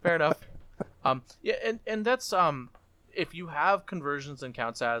 okay, fair enough. And that's if you have conversions and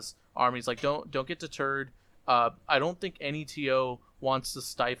counts as armies, like don't get deterred. I don't think any TO wants to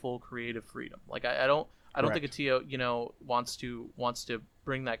stifle creative freedom. Like I don't think a TO wants to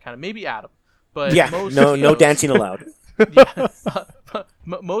bring that kind of, maybe Adam, but no dancing allowed.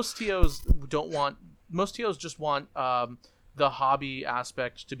 Most TOs don't want. Most TOs just want the hobby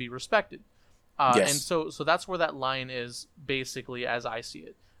aspect to be respected, and so that's where that line is, basically, as I see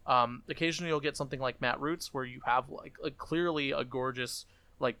it. Occasionally you'll get something like Matt Roots, where you have like clearly a gorgeous,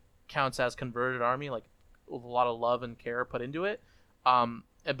 like, counts as converted army, like with a lot of love and care put into it.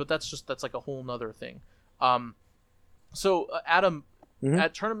 But that's like a whole nother thing. So Adam,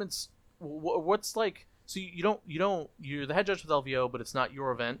 at tournaments, what's like? So you're the head judge with LVO, but it's not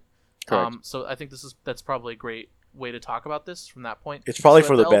your event. Correct. So I think that's probably a great way to talk about this from that point. It's probably so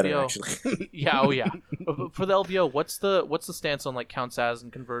for the LVO, better, actually. Yeah. Oh yeah. For the LVO, what's the stance on like counts as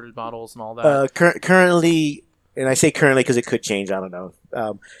and converted models and all that? Currently, and I say currently because it could change. I don't know.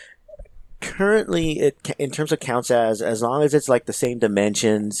 Currently, in terms of counts as long as it's like the same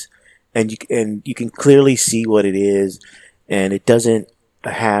dimensions, and you can clearly see what it is, and it doesn't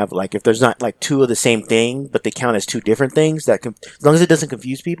have, like, if there's not like two of the same thing, but they count as two different things, as long as it doesn't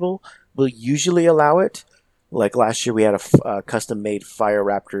confuse people, we'll usually allow it. Like last year, we had a custom-made Fire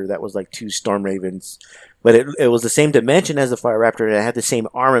Raptor that was like 2 Storm Ravens, but it was the same dimension as the Fire Raptor, and it had the same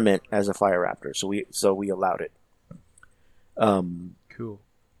armament as a Fire Raptor, so we allowed it. Cool.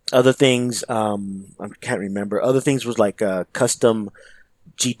 Other things, I can't remember. Other things was like custom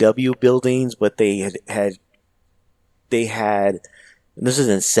GW buildings, but they had. And this is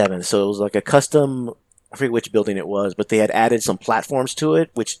in 7, so it was like a custom. I forget which building it was, but they had added some platforms to it,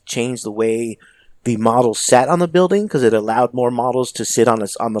 which changed the way the models sat on the building because it allowed more models to sit on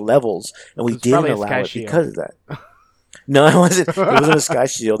the levels, and we didn't allow it because of that. No, it wasn't. It wasn't a Sky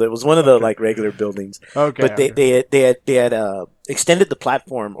Shield. It was one of the like regular buildings. Okay. But they had extended the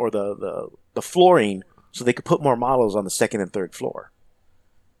platform or the flooring so they could put more models on the 2nd and 3rd floor,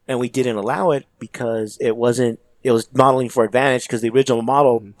 and we didn't allow it because it wasn't. It was modeling for advantage because the original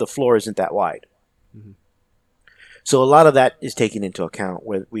model, the floor isn't that wide. Mm-hmm. So a lot of that is taken into account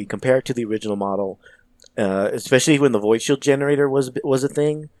when we compare it to the original model, especially when the Void Shield generator was a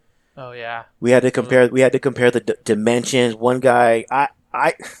thing. Oh yeah. We had to compare. We had to compare the dimensions. One guy,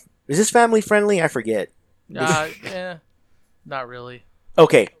 is this family friendly? I forget. Yeah, not really.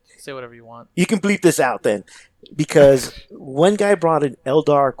 Okay. Say whatever you want. You can bleep this out then, because one guy brought an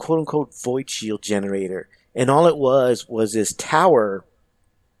Eldar quote unquote Void Shield generator, and all it was this tower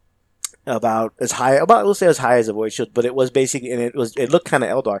about as high, let's say as high as a Void Shield, but it was basically, and it looked kind of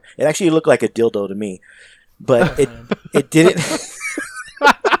Eldar. It actually looked like a dildo to me, but it didn't.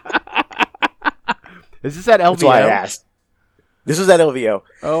 Is this at LVO? That's why I asked. This was at LVO.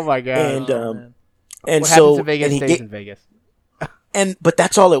 Oh my god! And what so happens in Vegas stays in Vegas. But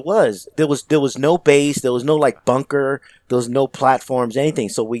that's all it was. There was no base. There was no like bunker. There was no platforms, anything.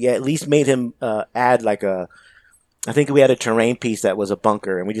 So we at least made him add like I think we had a terrain piece that was a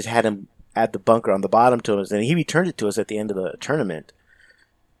bunker, and we just had him add the bunker on the bottom to us, and he returned it to us at the end of the tournament.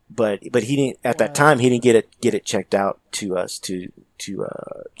 But he didn't at that time. He didn't get it checked out to us to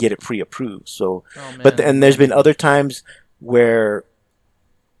get it pre-approved. So, and there's been other times where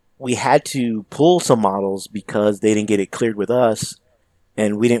we had to pull some models because they didn't get it cleared with us,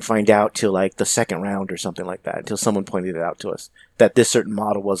 and we didn't find out till like the 2nd round or something like that, until someone pointed it out to us that this certain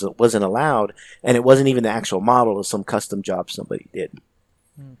model wasn't allowed, and it wasn't even the actual model. It was some custom job somebody did.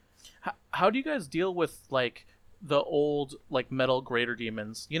 How do you guys deal with like the old like metal greater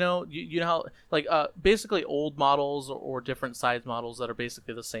demons? You know how like basically old models or different size models that are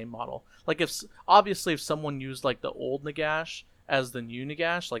basically the same model. Like if someone used like the old Nagash as the new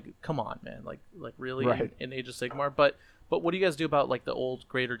Nagash, like come on man, like really right. in Age of Sigmar. But what do you guys do about like the old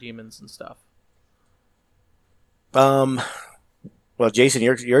greater demons and stuff? Well, Jason,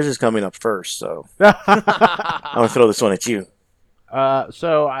 yours is coming up first, so I'm gonna throw this one at you.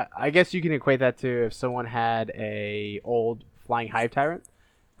 So I guess you can equate that to if someone had a old Flying Hive Tyrant.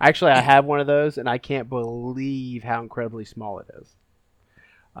 Actually, I have one of those, and I can't believe how incredibly small it is.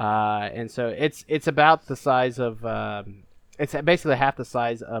 And so it's about the size of it's basically half the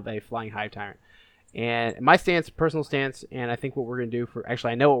size of a Flying Hive Tyrant. And my personal stance, and I think what we're gonna do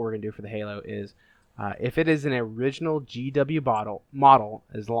I know what we're gonna do for the Halo is, if it is an original GW model,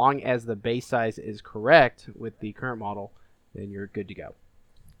 as long as the base size is correct with the current model, then you're good to go.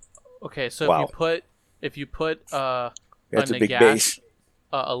 Okay, so wow. if you put that's a Nagash, big base.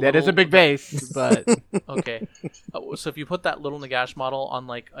 That is a big base, but okay. So if you put that little Nagash model on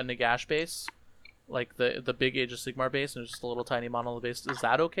like a Nagash base, like the big Age of Sigmar base, and just a little tiny model on the base, is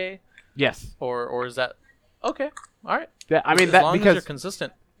that okay? Yes. Or is that okay? All right. Yeah, I mean as that long because as you're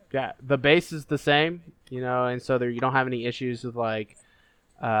consistent. Yeah, the base is the same, and so you don't have any issues with like,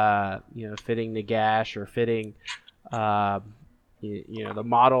 fitting Nagash or fitting, the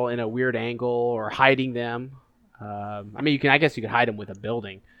model in a weird angle or hiding them. I mean, I guess you could hide them with a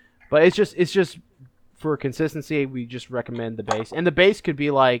building, but it's just for consistency. We just recommend the base, and the base could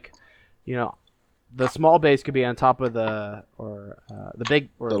be like, the small base could be on top of the big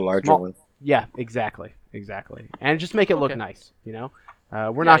or the larger small, one. Yeah, exactly, and just make it look nice.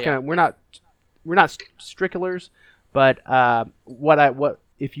 We're not stricklers, but what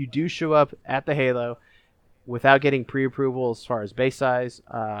if you do show up at the Halo without getting pre-approval as far as base size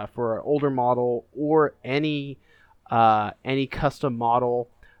for an older model or any custom model,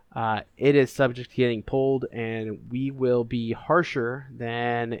 it is subject to getting pulled, and we will be harsher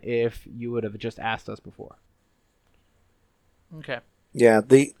than if you would have just asked us before. Okay. Yeah,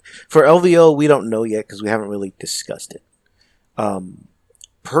 for LVO we don't know yet because we haven't really discussed it.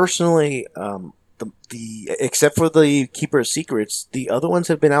 Personally, the except for the Keeper of Secrets, the other ones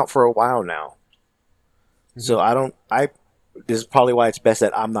have been out for a while now. Mm-hmm. So this is probably why it's best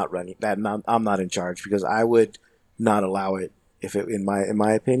that I'm not running, that I'm not in charge, because I would not allow it in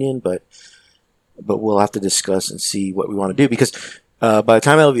my opinion. But but we'll have to discuss and see what we want to do because by the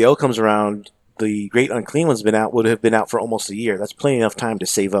time LVO comes around, the Great Unclean One's would have been out for almost a year. That's plenty enough time to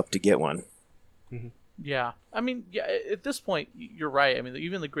save up to get one. Yeah, I mean, yeah. At this point, you're right. I mean,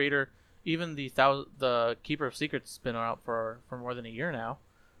 even the Keeper of Secrets has been out for more than a year now.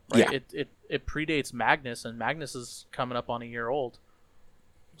 Right? Yeah. It predates Magnus, and Magnus is coming up on a year old.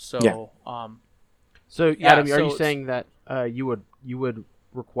 So, So Yeah, Adam, are so you saying that you would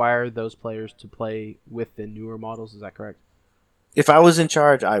require those players to play with the newer models? Is that correct? If I was in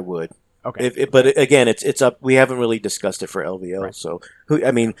charge, I would. Okay. But again, it's up. We haven't really discussed it for LVO, Right. so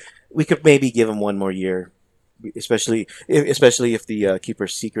we could maybe give them one more year, especially if the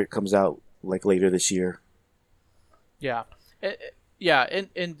Keeper's Secret comes out like later this year. yeah, yeah,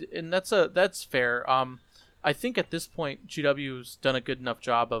 and that's fair. I think at this point, GW's done a good enough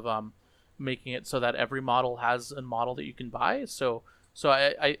job of making it so that every model has a model that you can buy. So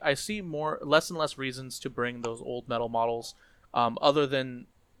I see less and less reasons to bring those old metal models, other than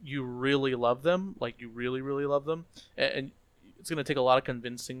you really love them, like you really really love them, and it's gonna take a lot of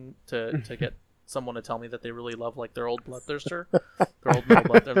convincing to get someone to tell me that they really love like their old Bloodthirster, their old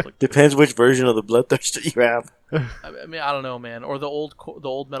metal Bloodthirster. Like, Depends which version of the Bloodthirster you have. I mean, I don't know, man. Or the old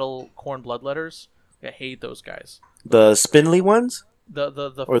metal Khorne Bloodletters. I hate those guys. The spindly ones The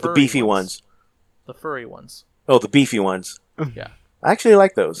or the furry beefy ones? The furry ones. Oh, the beefy ones. Yeah. I actually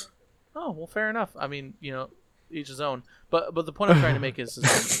like those. Oh well, fair enough. I mean, each his own. But the point I'm trying to make is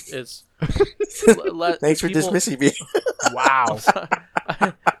Thanks for dismissing me. Wow.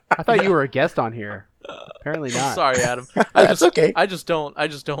 I thought you were a guest on here. Apparently not. Sorry, Adam. That's okay. I just don't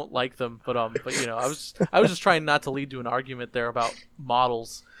like them. But I was just trying not to lead to an argument there about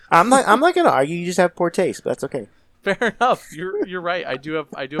models. I'm not gonna argue. You just have poor taste, but that's okay. Fair enough. You're right. I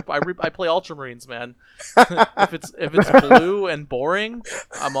play Ultramarines, man. if it's blue and boring,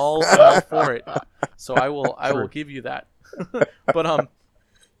 I'm all for it. So I will give you that. But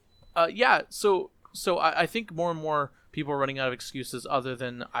yeah. So I think more and more people are running out of excuses other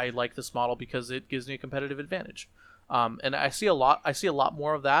than I like this model because it gives me a competitive advantage. And I see a lot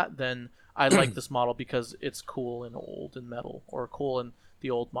more of that than I like this model because it's cool and old and metal, or cool in the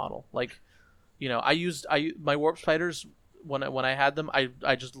old model. Like, my Warp Spiders when I had them,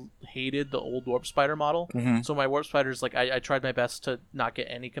 I just hated the old Warp Spider model. Mm-hmm. So my Warp Spiders, like, I tried my best to not get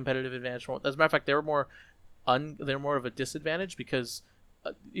any competitive advantage from it. As a matter of fact, they were more of a disadvantage because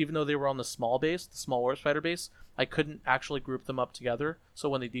even though they were on the small Warp Spider base, I couldn't actually group them up together. So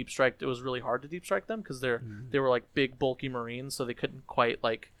when they deep striked, it was really hard to deep strike them because they were like big bulky Marines, so they couldn't quite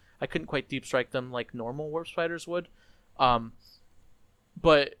I couldn't quite deep strike them like normal Warp Spiders would.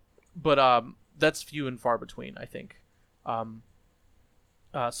 But that's few and far between, I think.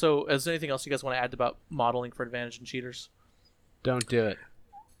 So is there anything else you guys want to add about modeling for advantage and cheaters? Don't do it.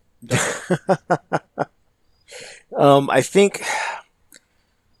 I think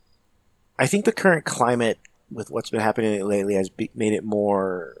the current climate with what's been happening lately has made it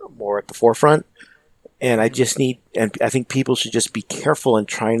more at the forefront. And I think people should just be careful and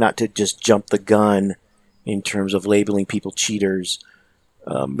try not to just jump the gun in terms of labeling people cheaters.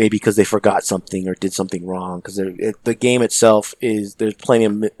 Maybe because they forgot something or did something wrong. Because the game itself there's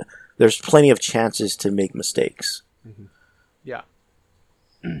plenty of chances to make mistakes. Mm-hmm. Yeah,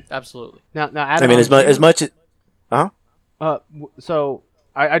 absolutely. Now, Adam, I mean, as much as, so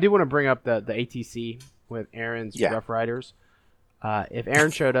I do want to bring up the ATC with Aaron's Yeah. Rough Riders. If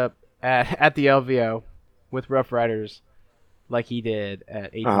Aaron showed up at the LVO with Rough Riders like he did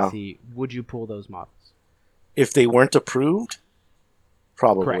at ATC, would you pull those models? if they weren't approved,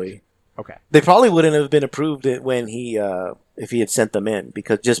 probably. Correct. Okay. They probably wouldn't have been approved when if he had sent them in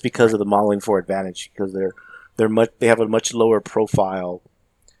because of the modeling for advantage, because they have a much lower profile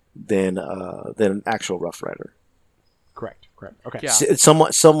than an actual Rough Rider. Correct. Okay. Yeah.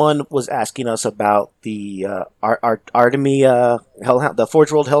 Someone was asking us about the Artemia Hellhound, the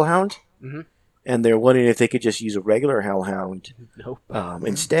Forge World Hellhound, Mhm. and they're wondering if they could just use a regular Hellhound Nope.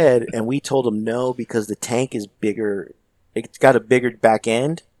 instead. And we told them no, because the tank is bigger. It's got a bigger back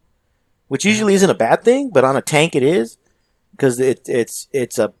end, which usually isn't a bad thing, but on a tank it is, because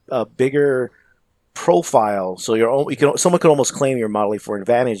it's a bigger profile. So someone could almost claim you're modeling for an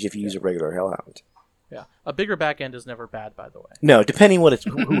advantage if you use a regular Hellhound. Yeah, a bigger back end is never bad, by the way. No, depending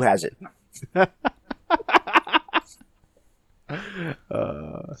who has it.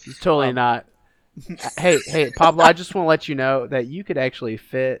 It's totally not. Hey, Pablo! I just want to let you know that you could actually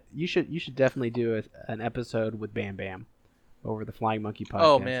fit. You should definitely do an episode with Bam Bam over the Flying Monkey podcast.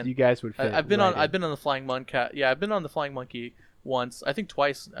 Oh man, you guys would fit. I've been on the Flying Monkey. Yeah, I've been on the Flying Monkey once. I think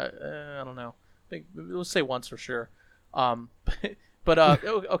twice. I don't know. Let's say once for sure. But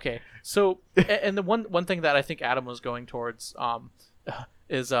okay. So and the one thing that I think Adam was going towards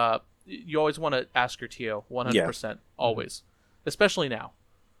is you always want to ask your TO 100% always, especially now,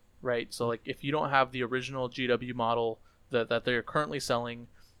 right? So like if you don't have the original GW model that they're currently selling,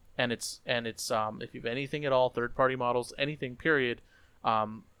 and it's if you have anything at all, third party models, anything period,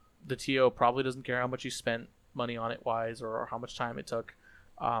 the TO probably doesn't care how much you spent money on it wise or how much time it took.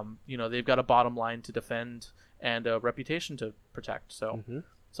 They've got a bottom line to defend and a reputation to protect. So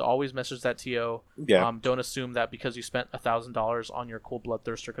so always message that TO. Yeah. Don't assume that because you spent $1,000 on your cool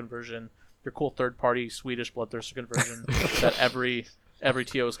Bloodthirster conversion, your cool third party Swedish Bloodthirster conversion, that every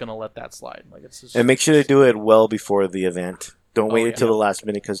TO is going to let that slide. Like it's just, and make sure to do it well before the event. Don't wait until the last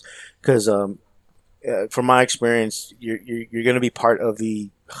minute because from my experience, you're going to be part of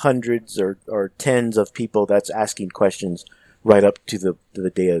the hundreds or tens of people that's asking questions right up to the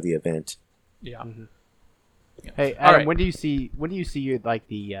day of the event. Yeah. Hey, Adam, when do you see like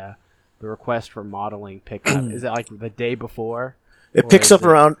the request for modeling pick up? Is it like the day before? It picks up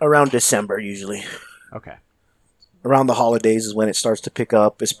around December usually. Okay. Around the holidays is when it starts to pick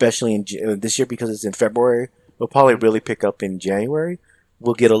up, especially in this year because it's in February. It'll probably really pick up in January.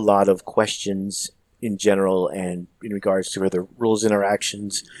 We'll get a lot of questions in general and in regards to whether rules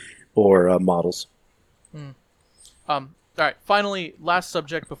interactions or models. All right. Finally, last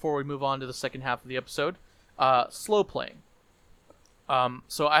subject before we move on to the second half of the episode. Slow playing.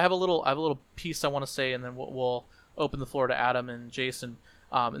 So I have a little piece I want to say, and then we'll open the floor to Adam and Jason.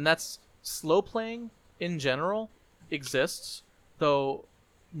 And that's slow playing in general exists, though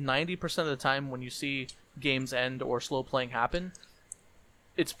 90% of the time when you see games end or slow playing happen,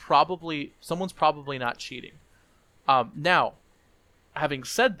 someone's probably not cheating. Now, having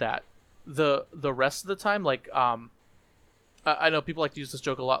said that, the rest of the time, like I know people like to use this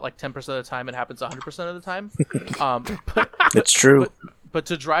joke a lot, like 10% of the time it happens 100% of the time. It's true. But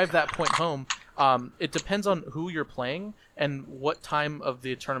to drive that point home, it depends on who you're playing and what time of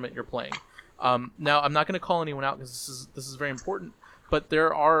the tournament you're playing. Now, I'm not going to call anyone out because this is very important, but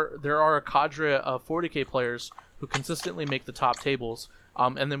there are a cadre of 40K players who consistently make the top tables.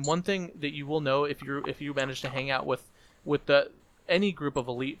 And then one thing that you will know if you manage to hang out with any group of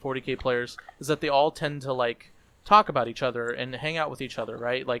elite 40K players is that they all tend to like talk about each other and hang out with each other,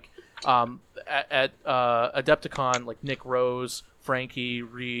 right? Like at Adepticon, like Nick Rose, Frankie,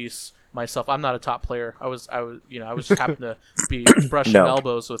 Reese, myself. I'm not a top player. I was just happened to be brushing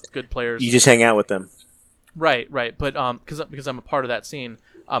elbows with good players. You just hang out with them. Right. But because I'm a part of that scene.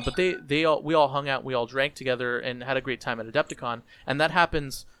 But we all hung out, we all drank together and had a great time at Adepticon, and that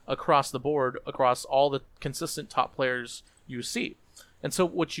happens across the board, across all the consistent top players you see. And so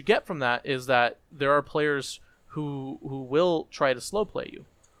what you get from that is that there are players who will try to slow play you.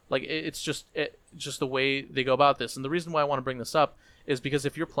 Like it's just the way they go about this. And the reason why I want to bring this up is because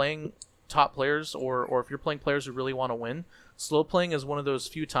if you're playing top players or if you're playing players who really want to win, slow playing is one of those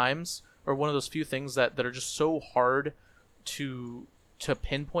few times or one of those few things that are just so hard to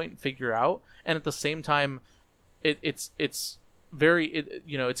pinpoint and figure out. And at the same time, it's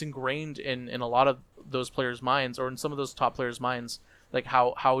ingrained in a lot of those players' minds, or in some of those top players' minds, like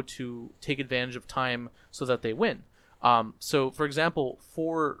how to take advantage of time so that they win. So for example,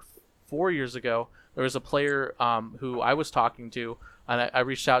 four years ago, there was a player who I was talking to, and I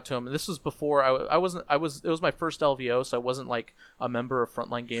reached out to him. And this was before it was my first LVO, so I wasn't like a member of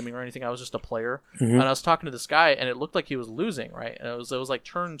Frontline Gaming or anything. I was just a player, and I was talking to this guy, and it looked like he was losing, right? And it was like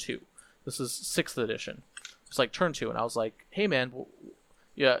turn 2. This is 6th edition. It's like turn 2, and I was like, "Hey man,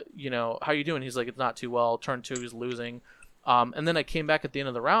 yeah, how you doing?" He's like, "It's not too well. Turn 2, he's losing." And then I came back at the end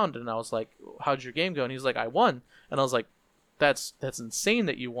of the round, and I was like, "How'd your game go?" And he's like, "I won." And I was like, "That's insane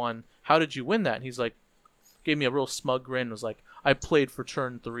that you won. How did you win that?" And he's like, gave me a real smug grin. Was like, "I played for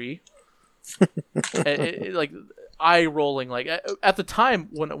turn 3." Like eye rolling. Like at the time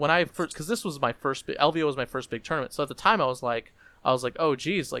when I first, because this was my first LVO was my first big tournament. So at the time I was like, oh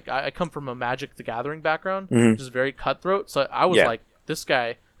geez, like I come from a Magic the Gathering background, which is very cutthroat. So I was like, this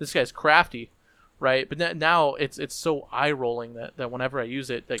guy's crafty, right? But now it's so eye rolling that whenever I use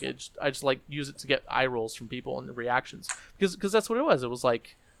it, like I just like use it to get eye rolls from people and the reactions, because that's what it was. It was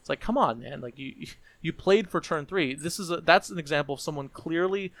like, it's like, come on, man, like you played for turn 3. That's an example of someone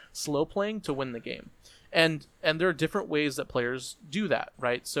clearly slow playing to win the game, and there are different ways that players do that,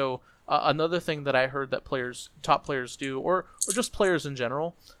 right? So another thing that I heard that top players do, or just players in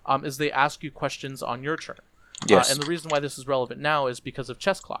general, is they ask you questions on your turn. Yes. And the reason why this is relevant now is because of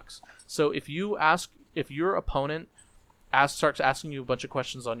chess clocks. So if your opponent starts asking you a bunch of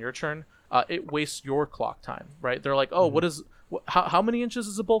questions on your turn, it wastes your clock time, right? They're like, oh, how many inches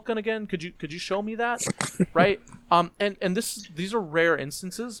is a bolt gun again? Could you show me that, right? And these are rare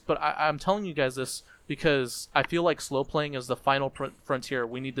instances, but I'm telling you guys this because I feel like slow playing is the final frontier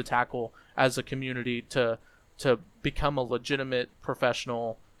we need to tackle as a community to become a legitimate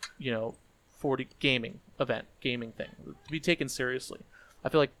professional, 40 gaming thing to be taken seriously. I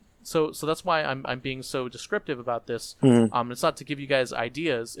feel like so that's why I'm being so descriptive about this. It's not to give you guys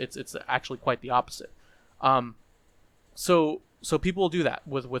ideas. It's actually quite the opposite. So people will do that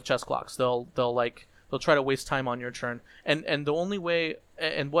with chess clocks. They'll try to waste time on your turn, and the only way,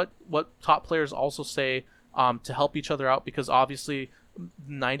 and what top players also say to help each other out, because obviously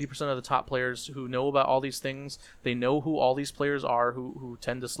 90% of the top players who know about all these things, they know who all these players are who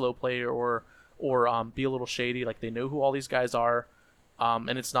tend to slow play or be a little shady. Like, they know who all these guys are,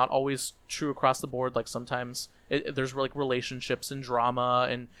 and it's not always true across the board. Like, sometimes there's like relationships and drama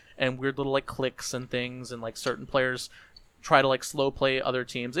and weird little like cliques and things, and like certain players try to like slow play other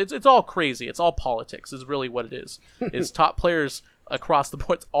teams. It's all crazy. It's all politics is really what it is. It's top players across the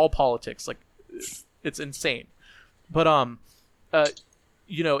board. It's all politics. Like, it's insane. But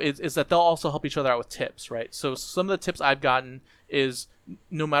is that they'll also help each other out with tips, right? So some of the tips I've gotten is,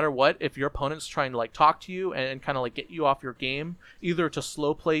 no matter what, if your opponent's trying to like talk to you and kind of like get you off your game, either to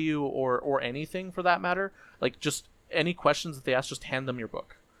slow play you or anything for that matter, like just any questions that they ask, just hand them your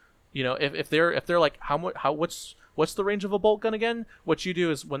book. If they're like, what's the range of a bolt gun again? What you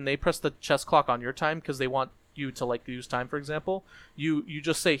do is, when they press the chess clock on your time because they want you to like use time, for example, you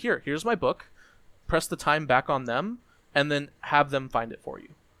just say, here's my book, press the time back on them, and then have them find it for you.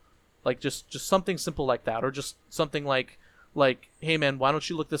 Like just something simple like that, or just something like, hey man, why don't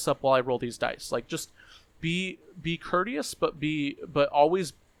you look this up while I roll these dice? Like, just be courteous, but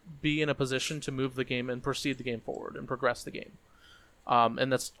always be in a position to move the game and proceed the game forward and progress the game.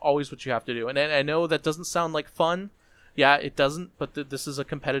 And that's always what you have to do. And I know that doesn't sound like fun. Yeah, it doesn't, but this is a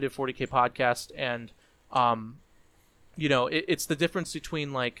competitive 40K podcast, and it's the difference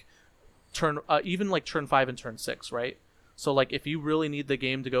between like turn 5 and turn 6, right? So like, if you really need the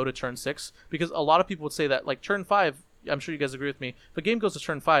game to go to turn 6, because a lot of people would say that like turn 5, I'm sure you guys agree with me, if a game goes to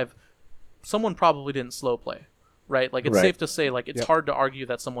turn 5, someone probably didn't slow play, right? Like, it's safe to say, like, it's hard to argue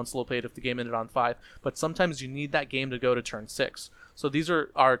that someone slow played if the game ended on 5, but sometimes you need that game to go to turn 6. So these are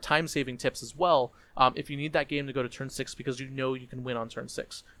our time-saving tips as well. If you need that game to go to turn 6 because you know you can win on turn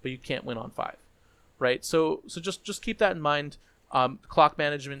 6, but you can't win on 5, right? So just keep that in mind. Clock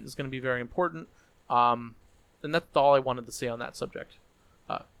management is going to be very important. And that's all I wanted to say on that subject.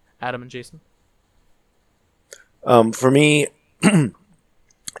 Adam and Jason? For me,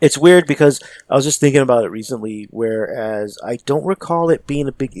 it's weird because I was just thinking about it recently, whereas I don't recall it being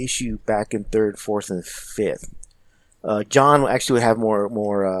a big issue back in 3rd, 4th, and 5th. John actually would have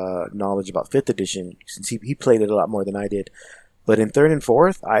more knowledge about 5th edition, since he played it a lot more than I did. But in 3rd and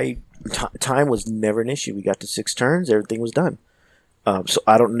 4th, time was never an issue. We got to 6 turns, everything was done. So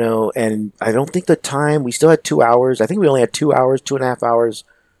I don't know, and I don't think the time, we still had 2 hours. I think we only had 2 hours, 2.5 hours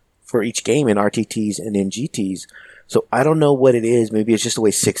for each game in RTTs and in GTs. So I don't know what it is. Maybe it's just the way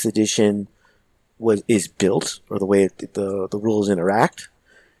 6th edition is built, or the way the rules interact.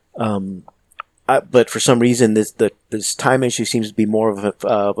 But for some reason, this time issue seems to be more of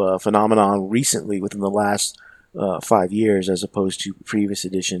a phenomenon recently, within the last 5 years, as opposed to previous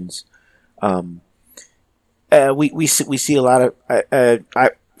editions. We see a lot of.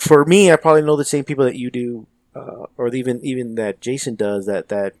 For me, I probably know the same people that you do, or even that Jason does,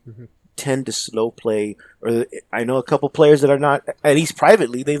 that tend to slow play. Or I know a couple players that are not, at least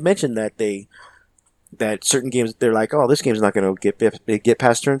privately, they've mentioned that certain games, they're like, oh, this game's not going to get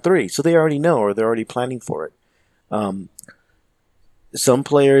past turn 3, so they already know, or they're already planning for it. Some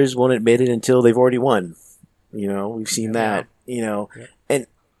players won't admit it until they've already won. We've seen that.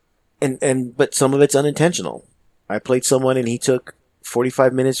 But some of it's unintentional. I played someone and he took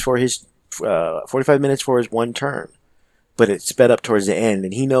 45 minutes for his 1 turn, but it sped up towards the end,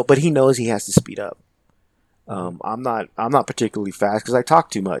 and he knows he has to speed up. I'm not particularly fast because I talk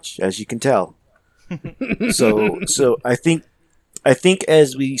too much, as you can tell. So I think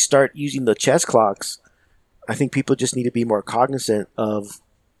as we start using the chess clocks, I think people just need to be more cognizant of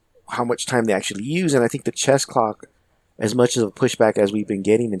how much time they actually use, and I think the chess clock, as much of a pushback as we've been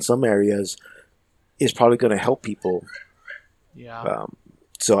getting in some areas, is probably going to help people. Yeah.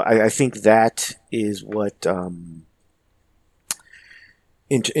 So I think that is what,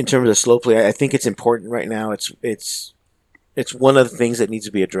 in terms of slow play, I think it's important right now. It's one of the things that needs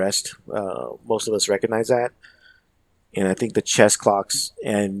to be addressed. Most of us recognize that. And I think the chess clocks,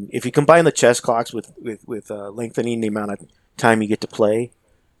 and if you combine the chess clocks with lengthening the amount of time you get to play,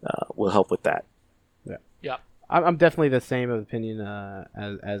 will help with that. Yeah. I'm definitely the same opinion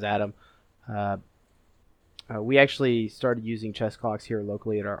as Adam. We actually started using chess clocks here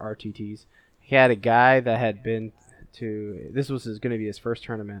locally at our RTTs. He had a guy that had been to, this was going to be his first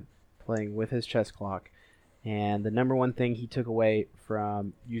tournament, playing with his chess clock. And the number one thing he took away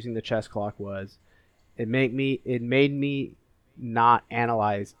from using the chess clock was it made me not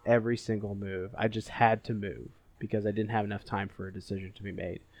analyze every single move. I just had to move because I didn't have enough time for a decision to be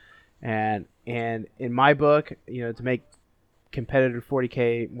made. And in my book, to make competitive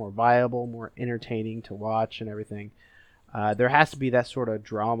 40K more viable, more entertaining to watch and everything, there has to be that sort of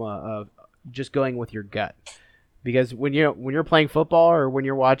drama of just going with your gut. Because when you're playing football or when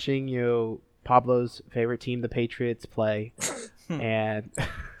you're watching Pablo's favorite team, the Patriots, play, and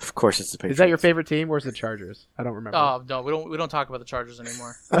of course it's the Patriots. Is that your favorite team or is it the Chargers? I don't remember. Oh no, we don't talk about the Chargers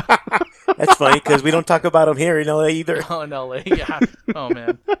anymore. That's funny because we don't talk about them here in LA either. Oh, in LA, yeah. Oh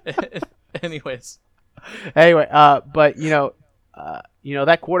man. Anyways. Anyway, but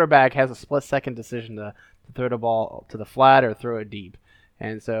that quarterback has a split-second decision to throw the ball to the flat or throw it deep.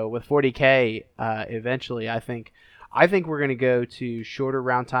 And so with 40K, eventually I think we're going to go to shorter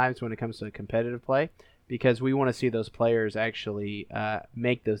round times when it comes to competitive play because we want to see those players actually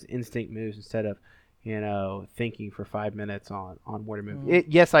make those instinct moves instead of thinking for 5 minutes on where to move.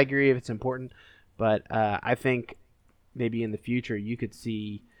 Yes, I agree if it's important, but I think maybe in the future you could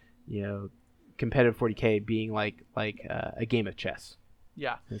see competitive 40K being like a game of chess.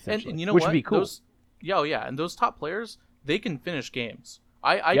 Yeah, and you know which what? Would be cool. And those top players, they can finish games.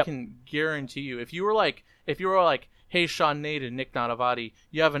 I can guarantee you, if you were like, hey, Sean Nate and Nick Nanavati,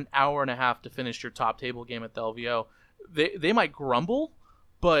 you have an hour and a half to finish your top table game at the LVO. They might grumble,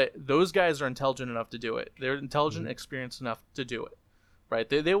 but those guys are intelligent enough to do it. They're intelligent and experienced enough to do it, right?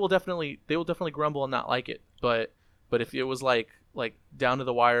 They will definitely grumble and not like it, but if it was like down to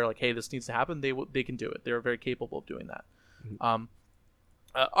the wire, like, hey, this needs to happen, they can do it. They're very capable of doing that.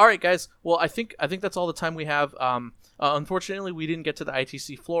 All right, guys. Well, I think that's all the time we have. Unfortunately, we didn't get to the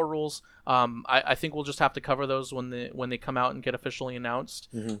ITC floor rules. I think we'll just have to cover those when they come out and get officially announced.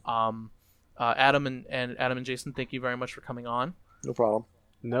 Adam and Jason, thank you very much for coming on. No problem.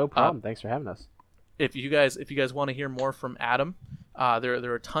 No problem. Thanks for having us. If you guys want to hear more from Adam,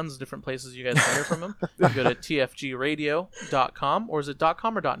 there are tons of different places you guys can hear from him. You go to tfgradio.com, or is it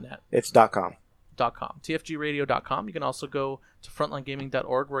 .com or .net? It's .com. tfgradio.com. You can also go to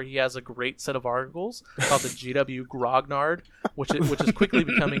frontlinegaming.org, where he has a great set of articles called the GW Grognard, which is quickly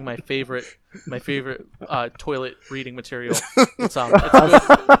becoming my favorite toilet reading material. It's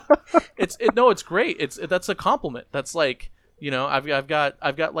good. It's great. That's a compliment. That's like, I've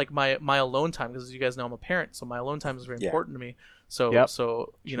got like my alone time, because as you guys know, I'm a parent, so my alone time is very important to me. So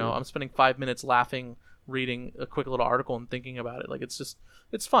I'm spending 5 minutes laughing, reading a quick little article and thinking about it. Like,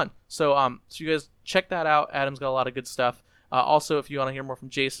 it's fun. So you guys check that out. Adam's got a lot of good stuff. Also, if you want to hear more from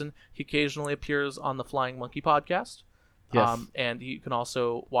Jason, he occasionally appears on the Flying Monkey podcast. Yes. And you can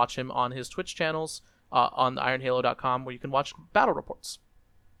also watch him on his Twitch channels on ironhalo.com, where you can watch battle reports.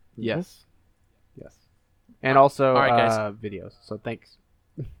 Yes. Yes. And also all right, guys. Videos. So thanks.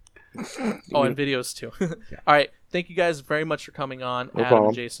 And videos too. Yeah. All right. Thank you guys very much for coming on, No Adam problem.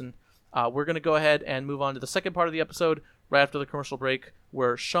 and Jason. We're going to go ahead and move on to the second part of the episode right after the commercial break,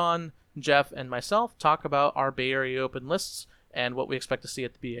 where Sean, Jeff, and myself talk about our Bay Area Open lists and what we expect to see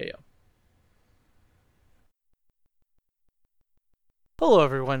at the BAO. Hello,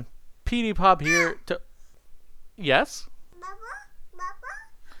 everyone. PD Pop here to... Yes?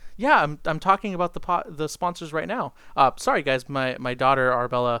 Yeah, I'm talking about the sponsors right now. Sorry, guys. My daughter,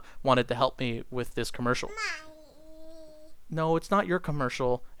 Arbella, wanted to help me with this commercial. No, it's not your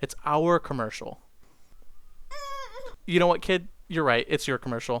commercial. It's our commercial. You know what, kid? You're right. It's your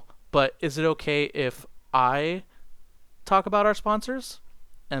commercial. But is it okay if I talk about our sponsors?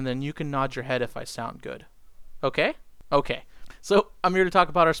 And then you can nod your head if I sound good. Okay? Okay. So I'm here to talk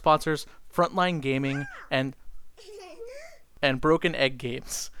about our sponsors, Frontline Gaming and Broken Egg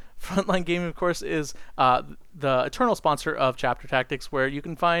Games. Frontline Gaming, of course, is the eternal sponsor of Chapter Tactics, where you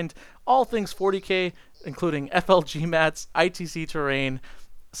can find all things 40K, including FLG mats, ITC terrain,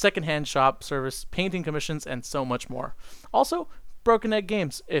 secondhand shop service, painting commissions, and so much more. Also, Broken Egg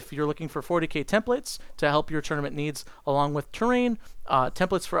Games, if you're looking for 40K templates to help your tournament needs, along with terrain,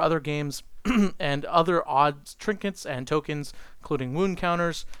 templates for other games, and other odds, trinkets, and tokens, including wound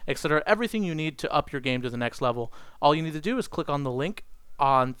counters, etc. Everything you need to up your game to the next level. All you need to do is click on the link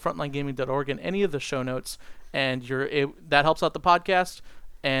on frontlinegaming.org in any of the show notes, and that helps out the podcast,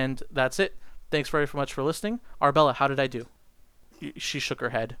 and that's it. thanks very much for listening. Arbella, how did I do? She shook her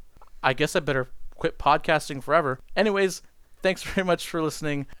head. I guess I better quit podcasting forever. Anyways, thanks very much for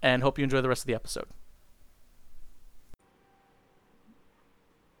listening, and hope you enjoy the rest of the episode.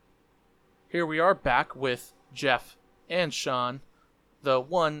 Here we are back with Jeff and Sean, the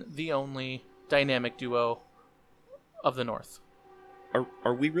one, the only dynamic duo of the North.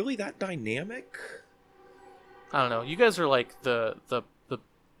 Are we really that dynamic? I don't know. You guys are like the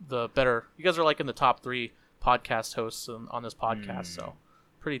better. You guys are like in the top 3 podcast hosts on this podcast, so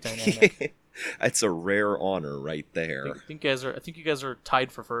pretty dynamic. That's a rare honor right there. I think you guys are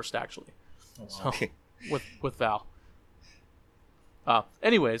tied for first, actually. Oh, wow. So, with Val.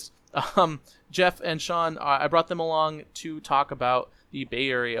 Anyways, Jeff and Sean, I brought them along to talk about the Bay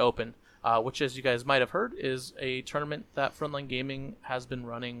Area Open, which, as you guys might have heard, is a tournament that Frontline Gaming has been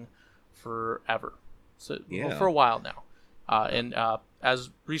running forever. So well, for a while now. And as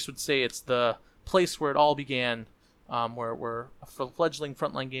Reese would say, it's the place where it all began, where fledgling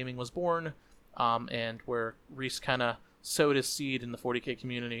Frontline Gaming was born, and where Reese kind of sowed his seed in the 40K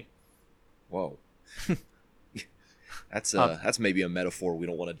community. Whoa. That's maybe a metaphor we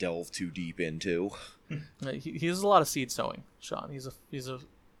don't want to delve too deep into. He has a lot of seed sowing, Sean. He's a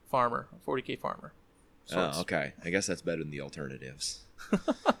farmer, a 40K farmer. Oh, okay. I guess that's better than the alternatives.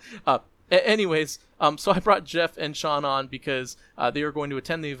 Anyways, so I brought Jeff and Sean on because they are going to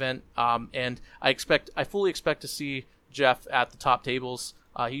attend the event, and I fully expect to see Jeff at the top tables.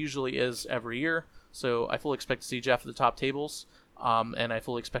 He usually is every year, so I fully expect to see Jeff at the top tables, and I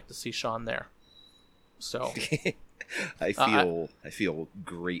fully expect to see Sean there. So I feel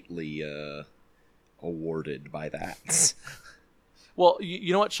greatly awarded by that. Well,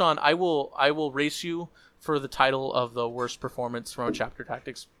 you know what, Sean? I will race you for the title of the worst performance from a Chapter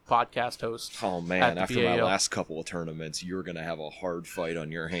Tactics podcast host. Oh man, after BAO. my last couple of tournaments, you're gonna have a hard fight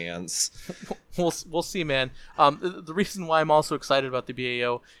on your hands. We'll see, man. The reason why I'm also excited about the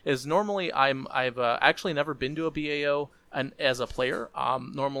BAO is normally I've actually never been to a BAO as a player.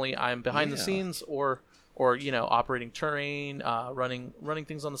 Normally I'm behind the scenes or operating terrain, running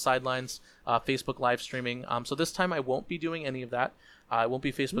things on the sidelines, Facebook live streaming. So this time I won't be doing any of that. I won't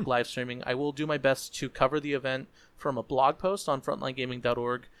be Facebook live streaming. I will do my best to cover the event from a blog post on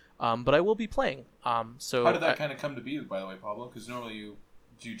frontlinegaming.org, but I will be playing. So how did that kind of come to be, by the way, Pablo? Because normally you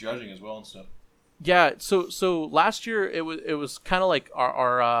do judging as well and stuff. Yeah. So last year it was kind of like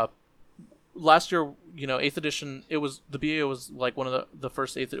our last year, 8th edition. It was the BAO was like one of the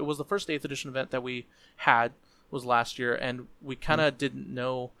first 8th. It was the first 8th edition event that we had was last year, and we kind of didn't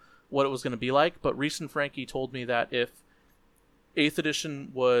know what it was going to be like. But Reese and Frankie told me that if 8th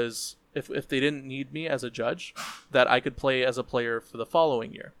edition was if they didn't need me as a judge, that I could play as a player for the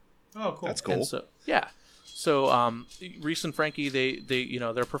following year. Oh, cool. That's cool. And so Reese and Frankie, they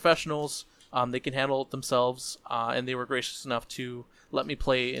they're professionals. They can handle it themselves, and they were gracious enough to let me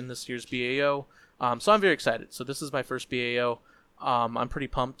play in this year's BAO. So I'm very excited. So this is my first BAO. I'm pretty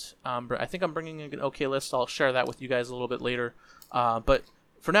pumped. I think I'm bringing an okay list. I'll share that with you guys a little bit later. But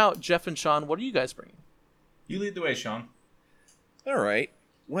for now, Jeff and Sean, what are you guys bringing? You lead the way, Sean. All right.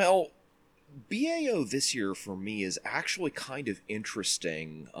 Well, BAO this year for me is actually kind of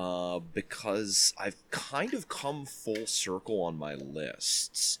interesting because I've kind of come full circle on my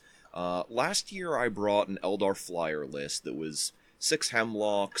lists. Last year I brought an Eldar Flyer list that was 6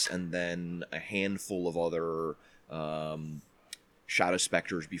 Hemlocks and then a handful of other Shadow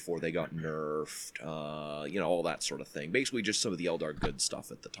Specters before they got nerfed, all that sort of thing. Basically just some of the Eldar good stuff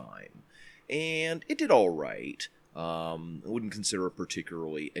at the time. And it did alright. I wouldn't consider a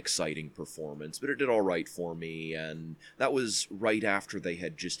particularly exciting performance, but it did alright for me, and that was right after they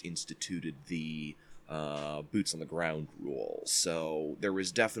had just instituted the boots on the ground rule. So there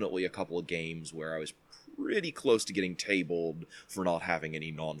was definitely a couple of games where I was pretty close to getting tabled for not having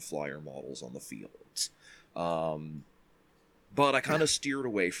any non-flyer models on the fields. But I kind of steered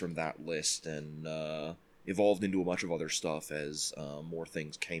away from that list and evolved into a bunch of other stuff as more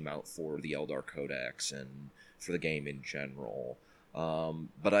things came out for the Eldar Codex and for the game in general.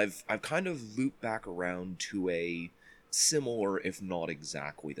 But I've kind of looped back around to a similar, if not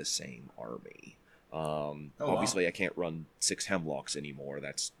exactly the same, army. Obviously, I can't run 6 Hemlocks anymore.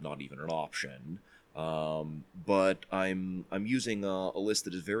 That's not even an option. But I'm using a list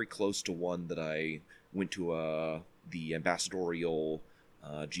that is very close to one that I went to the ambassadorial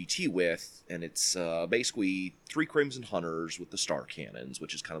GT with, and it's basically 3 Crimson Hunters with the Star Cannons,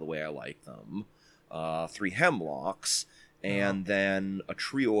 which is kind of the way I like them. 3 Hemlocks, and then a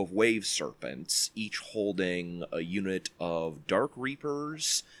trio of Wave Serpents, each holding a unit of Dark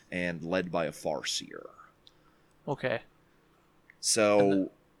Reapers and led by a Farseer. Okay. So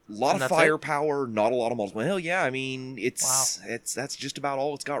lot And of that's firepower, not a lot of models. Well, yeah, I mean, Wow. that's just about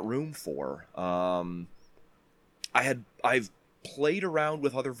all it's got room for. I've played around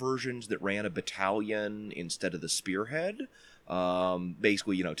with other versions that ran a battalion instead of the spearhead.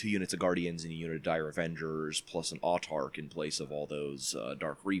 Basically, 2 units of Guardians and a unit of Dire Avengers, plus an Autarch in place of all those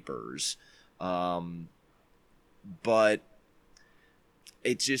Dark Reapers. But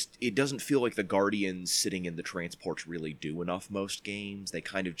it doesn't feel like the Guardians sitting in the transports really do enough most games. They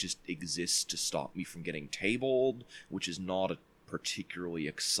kind of just exist to stop me from getting tabled, which is not a particularly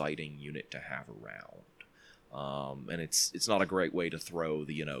exciting unit to have around. And it's not a great way to throw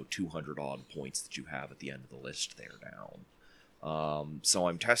the 200 odd points that you have at the end of the list there down. So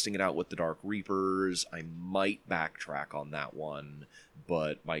I'm testing it out with the Dark Reapers. I might backtrack on that one,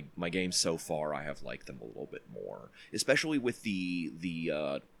 but my games so far, I have liked them a little bit more, especially with the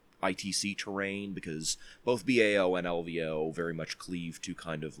ITC terrain, because both BAO and LVO very much cleave to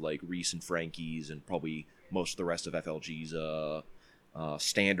kind of like Reese and Frankie's and probably most of the rest of FLG's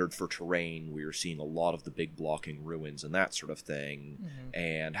standard for terrain. We're seeing a lot of the big blocking ruins and that sort of thing,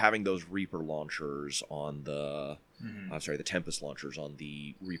 and having those Reaper launchers on the the Tempest launchers on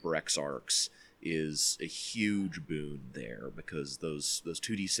the Reaper Exarchs is a huge boon there, because those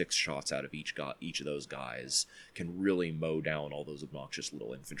 2d6 shots out of each of those guys can really mow down all those obnoxious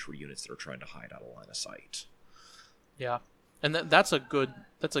little infantry units that are trying to hide out of line of sight. Yeah, and that's a good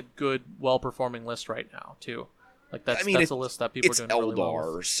well-performing list right now too. Like that's a list that people are doing really well with.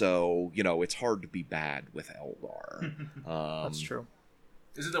 Eldar, so it's hard to be bad with Eldar. That's true.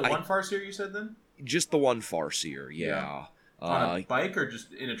 Is it the one Farseer you said then? Just the one Farseer, yeah. On a bike or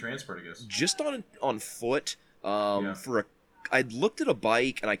just in a transport, I guess? Just on foot. I'd looked at a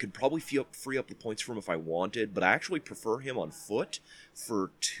bike, and I could probably free up the points for him if I wanted, but I actually prefer him on foot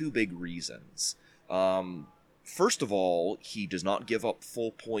for 2 big reasons. First of all, he does not give up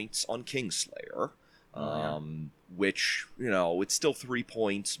full points on Kingslayer, which, it's still 3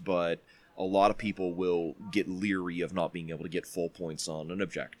 points, but a lot of people will get leery of not being able to get full points on an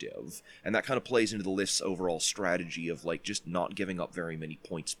objective. And that kind of plays into the list's overall strategy of, just not giving up very many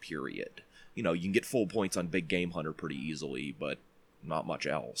points, period. You can get full points on Big Game Hunter pretty easily, but not much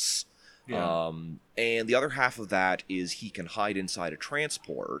else. Yeah. And the other half of that is he can hide inside a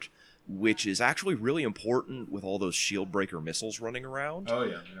transport, which is actually really important with all those shield breaker missiles running around. Oh,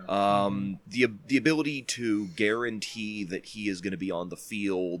 yeah. The ability to guarantee that he is going to be on the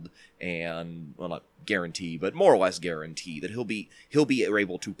field, and, well, not guarantee, but more or less guarantee that he'll be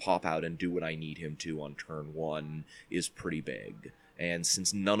able to pop out and do what I need him to on turn 1 is pretty big. And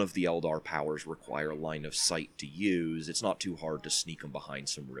since none of the Eldar powers require line of sight to use, it's not too hard to sneak them behind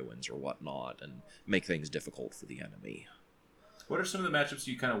some ruins or whatnot and make things difficult for the enemy. What are some of the matchups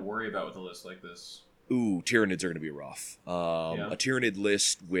you kind of worry about with a list like this? Ooh, Tyranids are going to be rough. A Tyranid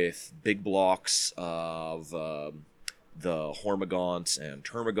list with big blocks of the Hormagaunts and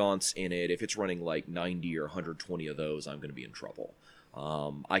Termagants in it, if it's running 90 or 120 of those, I'm going to be in trouble.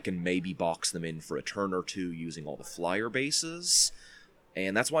 I can maybe box them in for a turn or two using all the flyer bases,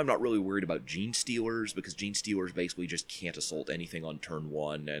 and that's why I'm not really worried about Gene Stealers, because Gene Stealers basically just can't assault anything on turn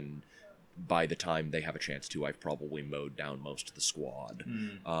 1, and by the time they have a chance to, I've probably mowed down most of the squad.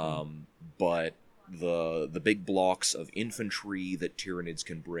 But the big blocks of infantry that Tyranids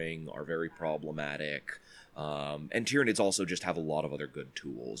can bring are very problematic. And Tyranids also just have a lot of other good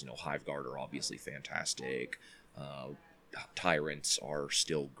tools. Hiveguard are obviously fantastic. Tyrants are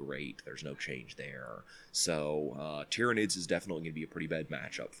still great. There's no change there. So Tyranids is definitely going to be a pretty bad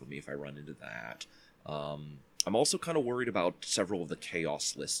matchup for me if I run into that. I'm also kind of worried about several of the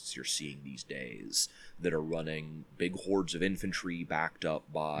Chaos lists you're seeing these days that are running big hordes of infantry backed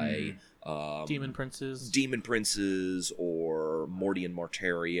up by Demon Princes, or Mordian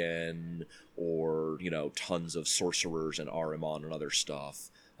Mortarion, or tons of sorcerers and Ahriman and other stuff.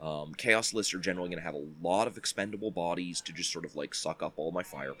 Chaos lists are generally going to have a lot of expendable bodies to just sort of suck up all my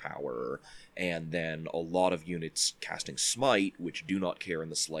firepower, and then a lot of units casting Smite, which do not care in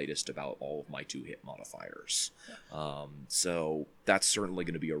the slightest about all of my 2-hit modifiers. So that's certainly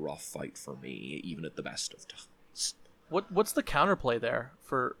going to be a rough fight for me, even at the best of times. What's the counterplay there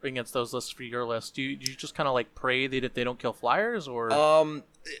for against those lists for your list? Do you just kind of pray that they don't kill flyers, or?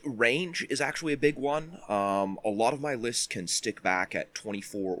 Range is actually a big one. A lot of my lists can stick back at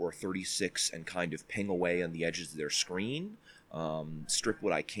 24 or 36 and kind of ping away on the edges of their screen, strip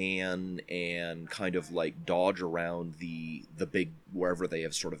what I can, and kind of dodge around the big, wherever they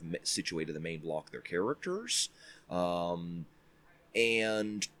have sort of situated the main block of their characters. And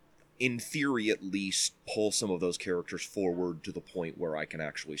in theory, at least, pull some of those characters forward to the point where I can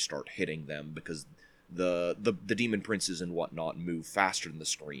actually start hitting them, because the demon princes and whatnot move faster than the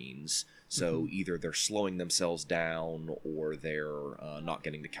screens, so either they're slowing themselves down or they're not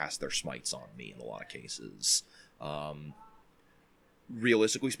getting to cast their smites on me in a lot of cases.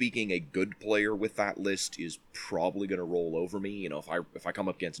 Realistically speaking, a good player with that list is probably going to roll over me. You know, if I come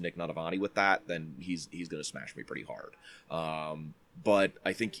up against Nick Nadavani with that, then he's going to smash me pretty hard. But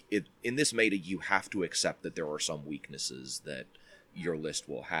I think in this meta, you have to accept that there are some weaknesses that your list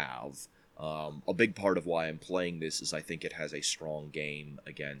will have. A big part of why I'm playing this is I think it has a strong game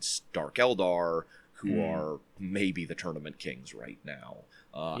against Dark Eldar, who are maybe the tournament kings right now.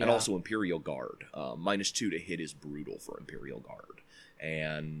 And also Imperial Guard. -2 to hit is brutal for Imperial Guard.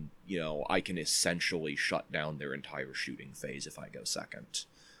 And, you know, I can essentially shut down their entire shooting phase if I go second.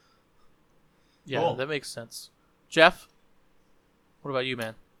 Yeah, Cool. that makes sense. Jeff, what about you,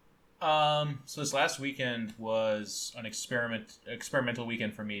 man? So this last weekend was an experimental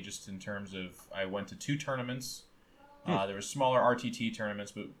weekend for me, just in terms of I went to 2 tournaments. There were smaller RTT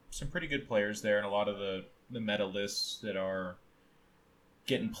tournaments, but some pretty good players there, and a lot of the meta lists that are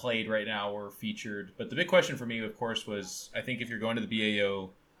getting played right now were featured. But the big question for me, of course, was I think if you're going to the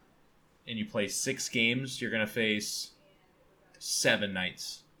BAO and you play 6 games, you're going to face 7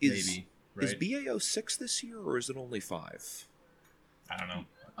 nights, maybe. Right? Is BAO 6 this year, or is it only 5? I don't know.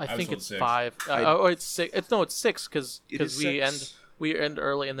 I was think told it's 6. 5. It's 6. It's 6 because It is we 6? end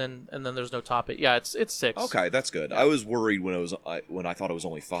early and then there's no top 8. Yeah, it's 6. Okay, that's good. I was worried when I thought it was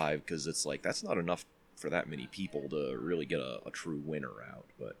only 5, because it's like that's not enough for that many people to really get a true winner out.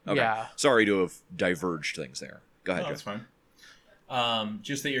 But okay. Yeah. Sorry to have diverged things there. Go ahead, No, Jeff. that's fine.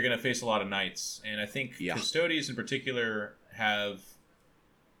 Just that you're going to face a lot of knights, and I think Custodes in particular have,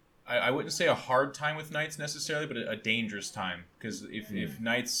 I wouldn't say a hard time with knights necessarily, but a dangerous time, because if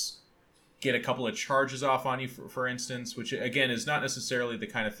knights get a couple of charges off on you, for instance, which again is not necessarily the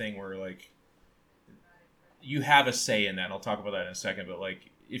kind of thing where like you have a say in that. I'll talk about that in a second, but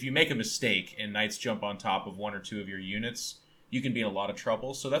like if you make a mistake and knights jump on top of 1 or 2 of your units, you can be in a lot of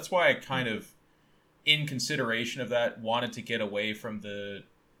trouble. So that's why I kind of, in consideration of that, wanted to get away from the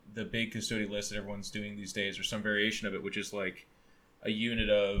big custody list that everyone's doing these days, or some variation of it, which is like a unit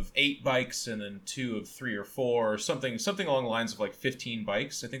of 8 bikes and then 2 of 3 or 4, or something along the lines of like 15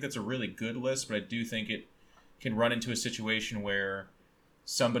 bikes. I think that's a really good list, but I do think it can run into a situation where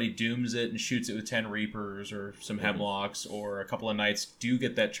somebody dooms it and shoots it with 10 Reapers or some Hemlocks, or a couple of Knights do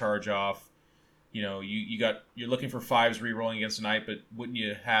get that charge off. You know, you're looking for 5s rerolling against a Knight, but wouldn't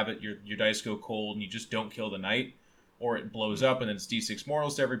you have it, your dice go cold and you just don't kill the Knight, or it blows up and then it's D6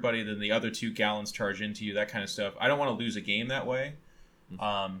 mortals to everybody, then the other 2 gallons charge into you, that kind of stuff. I don't want to lose a game that way. So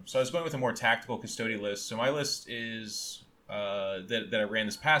I was going with a more tactical custody list. So my list is that I ran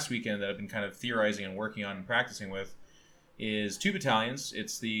this past weekend, that I've been kind of theorizing and working on and practicing with, is 2 battalions.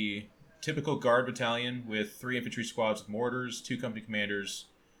 It's the typical guard battalion with 3 infantry squads with mortars, 2 company commanders,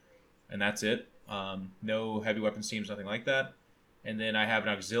 and that's it. No heavy weapons teams, nothing like that. And then I have an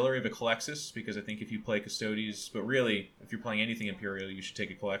auxiliary of a Calexis, because I think if you play Custodes, but really, if you're playing anything Imperial, you should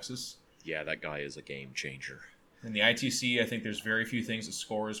take a Calexis. Yeah, that guy is a game changer. In the ITC, I think there's very few things that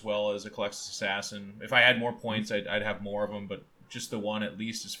score as well as a Calexis Assassin. If I had more points, I'd have more of them, but just the one at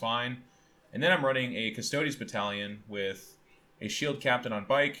least is fine. And then I'm running a Custodes battalion with a shield captain on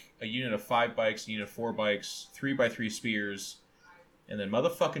bike, a unit of 5 bikes, a unit of 4 bikes, 3x3 spears, and then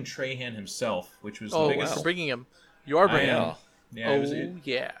motherfucking Trahan himself, which was the biggest. You're bringing him. You are bringing him. Yeah,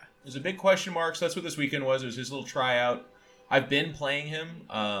 it was a big question mark. So that's what this weekend was. It was his little tryout. I've been playing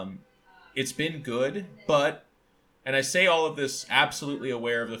him. It's been good, but, and I say all of this absolutely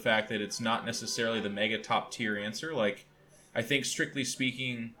aware of the fact that it's not necessarily the mega top tier answer. Like, I think strictly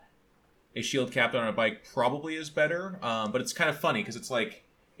speaking, a shield captain on a bike probably is better. But it's kind of funny because it's like,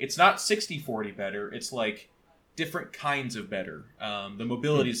 it's not 60-40 better. It's like different kinds of better. The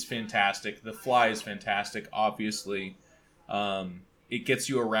mobility is fantastic. The fly is fantastic, obviously. It gets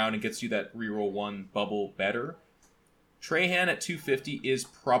you around and gets you that reroll 1 bubble better. Trahan at 250 is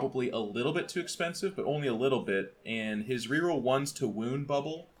probably a little bit too expensive, but only a little bit. And his reroll 1s to wound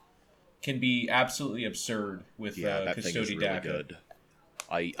bubble can be absolutely absurd with that thing is Custody really Daka. good.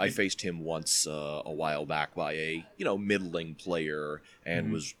 I faced him once a while back by a middling player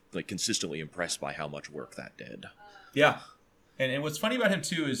and was like consistently impressed by how much work that did. Yeah, and what's funny about him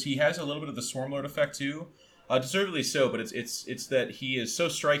too is he has a little bit of the Swarmlord effect too, deservedly so. But it's that he is so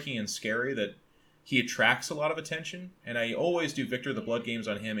striking and scary that he attracts a lot of attention. And I always do Victor the Blood games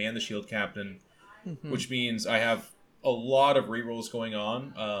on him and the Shield Captain, which means I have a lot of rerolls going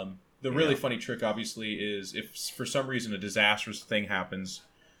on. The really funny trick, obviously, is if for some reason a disastrous thing happens,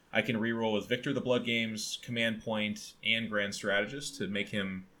 I can reroll with Victor the Blood Games, Command Point, and Grand Strategist to make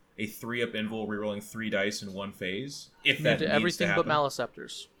him a 3-up invul rerolling 3 dice in one phase. If You that do needs everything to but happen.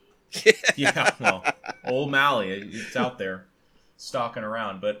 Maliceptors. Yeah, well, old Mally, it's out there, stalking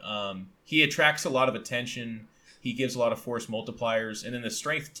around. But he attracts a lot of attention. He gives a lot of force multipliers. And then the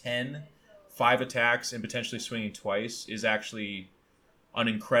strength 10, 5 attacks, and potentially swinging twice is actually an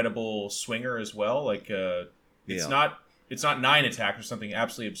incredible swinger as well. Like, it's not 9 attack or something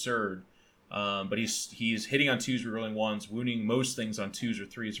absolutely absurd. But he's hitting on 2s, rerolling 1s, wounding most things on 2s or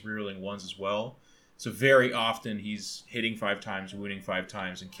 3s, rerolling 1s as well. So very often he's hitting 5 times, wounding 5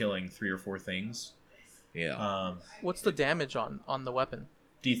 times, and killing 3 or 4 things. Yeah. What's the damage on the weapon?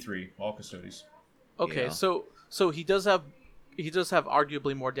 D3, all custodies. Okay, Yeah. so he does have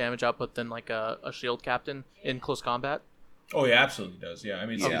arguably more damage output than like a shield captain in close combat. Oh yeah, absolutely does. Yeah, I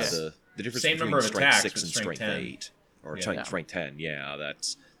mean, Yeah, it's the difference same between number of strength attacks, 6 but and strength strength 10. 8. Or Yeah. strength 10,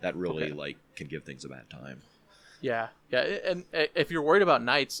 that really Okay. like can give things a bad time. Yeah, and if you're worried about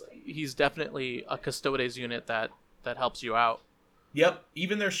knights, he's definitely a custodes unit that helps you out. Yep,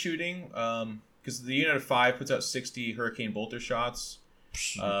 even their shooting, because the unit of 5 puts out 60 Hurricane Bolter shots.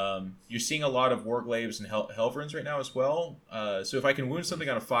 You're seeing a lot of Warglaves and Helverins right now as well. So if I can wound something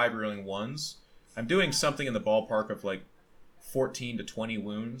on a 5 rerolling 1s, I'm doing something in the ballpark of like 14 to 20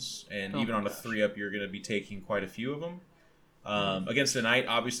 wounds, and even on a 3-up, you're going to be taking quite a few of them. Against a knight,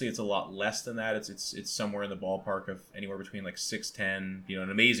 obviously, it's a lot less than that. It's somewhere in the ballpark of anywhere between like 6-10. An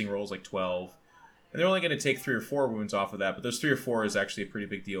amazing roll is like 12. And they're only going to take 3 or 4 wounds off of that, but those 3 or 4 is actually a pretty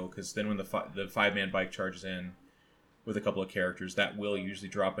big deal, because then when the 5-man bike charges in with a couple of characters, that will usually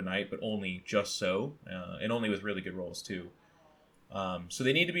drop a knight, but only just so, and only with really good rolls too. So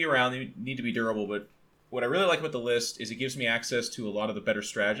they need to be around, they need to be durable, but what I really like about the list is it gives me access to a lot of the better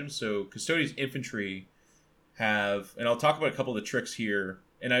stratagems. So Custodes Infantry have, and I'll talk about a couple of the tricks here,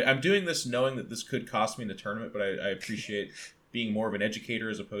 and I'm doing this knowing that this could cost me in the tournament, but I appreciate being more of an educator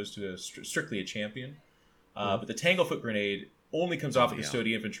as opposed to strictly a champion. But the Tanglefoot Grenade only comes off of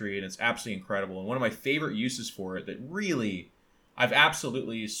Custodian Infantry, and it's absolutely incredible. And one of my favorite uses for it that really I've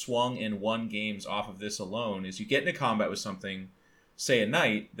absolutely swung and won games off of this alone is you get into combat with something, say a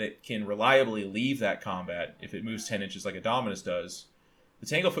knight, that can reliably leave that combat if it moves 10 inches like a Dominus does. The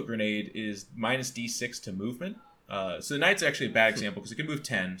Tanglefoot Grenade is minus D6 to movement. So the knight's actually a bad example because it can move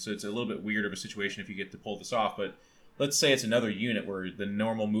 10, so it's a little bit weird of a situation if you get to pull this off, but let's say it's another unit where the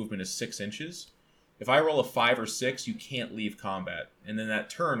normal movement is 6 inches. If I roll a 5 or 6, you can't leave combat. And then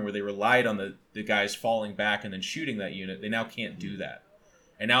that turn where they relied on the guys falling back and then shooting that unit, they now can't do that.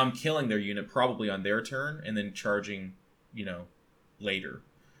 And now I'm killing their unit probably on their turn and then charging, later.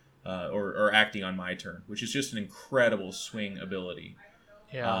 Or acting on my turn, which is just an incredible swing ability.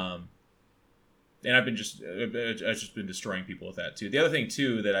 Yeah. And I've just been destroying people with that too. The other thing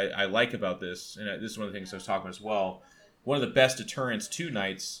too that I like about this, and this is one of the things I was talking about as well, one of the best deterrents to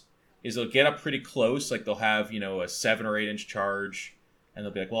knights is they'll get up pretty close, like they'll have, a 7 or 8 inch charge, and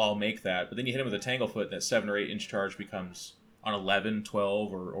they'll be like, well, I'll make that. But then you hit them with a Tanglefoot, and that 7 or 8 inch charge becomes on 11,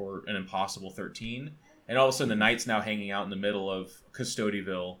 12, or an impossible 13. And all of a sudden the knight's now hanging out in the middle of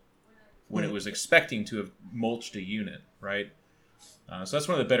Custodieville when it was expecting to have mulched a unit, right? So that's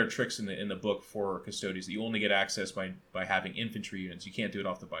one of the better tricks in the book for Custodes, that you only get access by having infantry units. You can't do it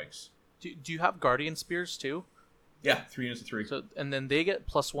off the bikes. Do you have Guardian Spears too? Yeah, 3 units of 3. So and then they get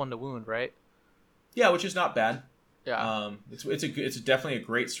 +1 to wound, right? Yeah, which is not bad. Yeah. It's definitely a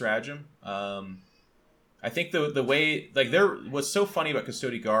great stratagem. I think the way, like, what's so funny about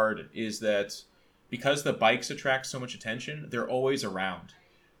Custody Guard is that because the bikes attract so much attention, they're always around.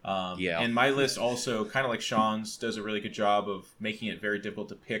 And my list also, kind of like Sean's, does a really good job of making it very difficult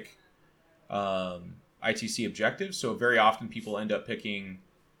to pick ITC objectives. So very often people end up picking.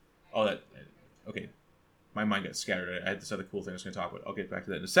 Okay, my mind got scattered. I had this other cool thing I was going to talk about. I'll get back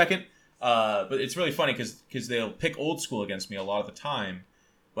to that in a second. But it's really funny because they'll pick old school against me a lot of the time.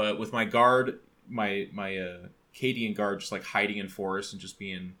 But with my guard, my Cadian guard just like hiding in forests and just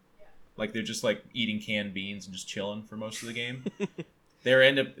being like, they're just like eating canned beans and just chilling for most of the game. They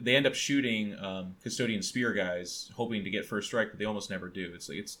end up shooting Custodian Spear guys, hoping to get first strike, but they almost never do.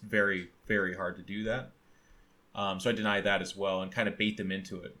 It's very, very hard to do that. So I deny that as well and kind of bait them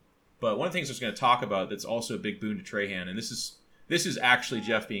into it. But one of the things I was going to talk about that's also a big boon to Trahan, and this is actually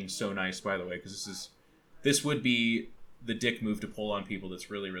Jeff being so nice, by the way, because this would be the dick move to pull on people. That's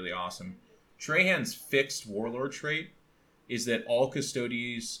really, really awesome. Trahan's fixed Warlord trait is that all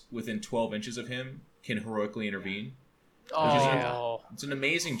Custodies within 12 inches of him can heroically intervene. It's an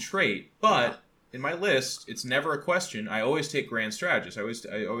amazing trait, but in my list, it's never a question. I always take Grand Strategist.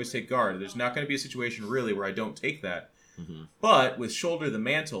 I always take Guard. There's not going to be a situation really where I don't take that. Mm-hmm. But with Shoulder the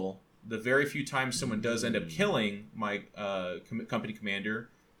Mantle, the very few times someone does end up killing my company commander,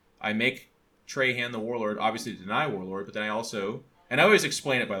 I make Trahan the Warlord, obviously to deny Warlord, but then I also, and I always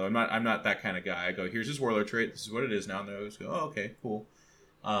explain it, by the way, I'm not that kind of guy. I go, here's his Warlord trait, this is what it is now, and they always go, oh, okay, cool.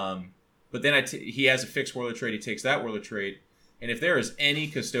 But then he has a fixed Warlord trait, he takes that Warlord trait, and if there is any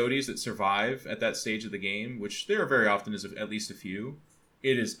Custodes that survive at that stage of the game, which there very often is at least a few,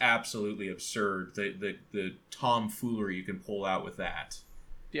 it is absolutely absurd, the tomfoolery you can pull out with that.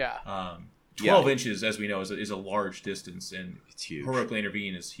 Yeah. 12 inches, as we know, is a large distance, and it's huge. Heroically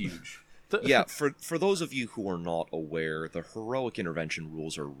Intervene is huge. Yeah, for those of you who are not aware, the heroic intervention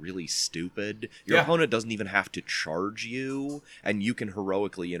rules are really stupid. Your opponent doesn't even have to charge you, and you can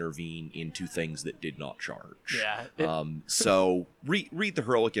heroically intervene into things that did not charge. Yeah. So read the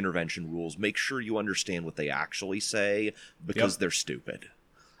heroic intervention rules. Make sure you understand what they actually say, because they're stupid.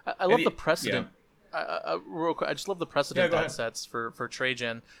 I love the precedent. Real quick, I just love the precedent that sets for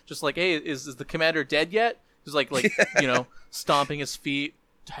Trajan. Just like, hey, is the commander dead yet? He's like stomping his feet,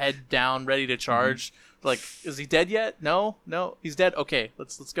 head down, ready to charge. Like, is he dead yet? No, he's dead. Okay,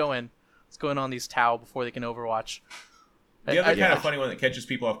 let's go in. Let's go in on these Tau before they can Overwatch. The other kind of funny one that catches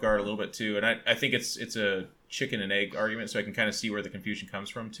people off guard a little bit too, and I think it's a chicken and egg argument, so I can kind of see where the confusion comes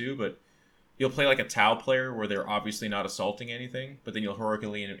from too. But you'll play like a Tau player where they're obviously not assaulting anything, but then you'll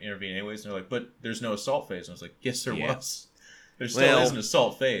heroically intervene anyways, and they're like, but there's no assault phase. And I was like, yes, there was. There still is an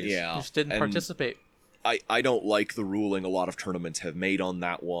assault phase. Yeah, you just didn't participate. I don't like the ruling a lot of tournaments have made on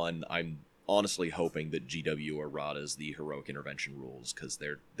that one. I'm honestly hoping that GW erratas the heroic intervention rules, because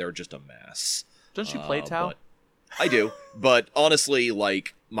they're just a mess. Don't you play Tau? I do, but honestly,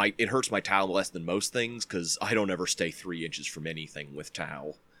 like, it hurts my Tau less than most things, because I don't ever stay 3 inches from anything with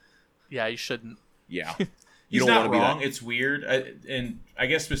Tau. Yeah, you shouldn't. Yeah. He's not wrong. It's weird, and I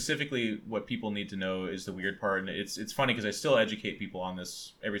guess specifically what people need to know is the weird part. And it's funny because I still educate people on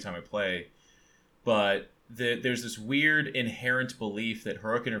this every time I play, but there's this weird inherent belief that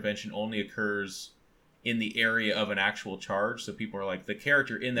heroic intervention only occurs in the area of an actual charge. So people are like, the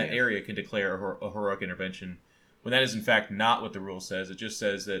character in that area can declare a heroic intervention, when that is in fact not what the rule says. It just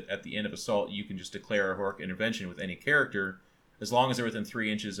says that at the end of assault, you can just declare a heroic intervention with any character, as long as they're within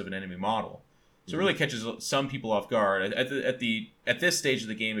 3 inches of an enemy model. So it really catches some people off guard. At this stage of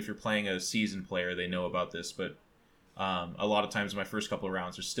the game, if you're playing a seasoned player, they know about this. But a lot of times in my first couple of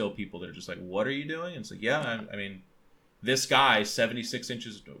rounds, there's still people that are just like, what are you doing? And it's like, yeah, I mean, this guy, 76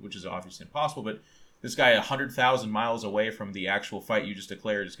 inches, which is obviously impossible, but this guy 100,000 miles away from the actual fight you just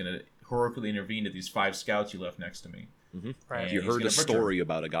declared is going to heroically intervene to these 5 scouts you left next to me. Mm-hmm. Right. You heard a story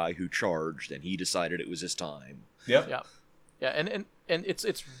about a guy who charged, and he decided it was his time. Yep. Yeah, and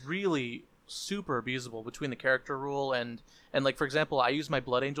it's really super abusable between the character rule and like, for example, I use my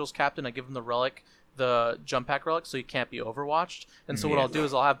Blood Angels captain, I give him the relic, the jump pack relic, so he can't be overwatched. And so what I'll do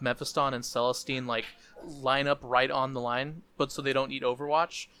is I'll have Mephiston and Celestine like line up right on the line, but so they don't need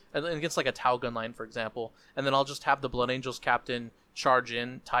Overwatch. And against like a Tau gun line, for example. And then I'll just have the Blood Angels captain charge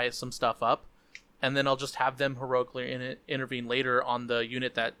in, tie some stuff up, and then I'll just have them heroically intervene later on the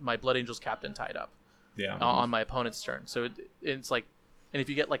unit that my Blood Angels captain tied up. Yeah. On my opponent's turn. So it's like, and if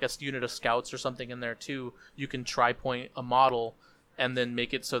you get like a unit of scouts or something in there too, you can tri-point a model and then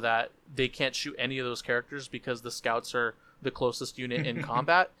make it so that they can't shoot any of those characters because the scouts are the closest unit in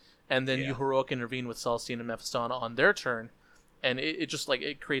combat. And then you heroic intervene with Celestine and Mephiston on their turn. And it just like,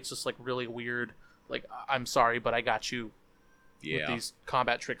 it creates this like really weird, like, I'm sorry, but I got you with these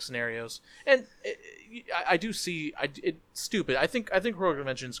combat trick scenarios. And I do see it's stupid. I think heroic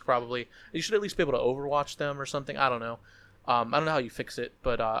interventions probably, you should at least be able to Overwatch them or something. I don't know. I don't know how you fix it,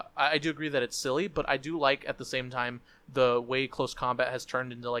 but I do agree that it's silly. But I do like at the same time the way close combat has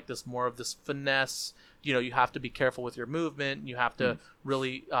turned into like this more of this finesse. You know, you have to be careful with your movement. You have to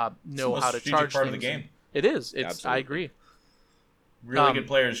really know how to charge part things. Of the game. It is. It's. Absolutely. I agree. Really good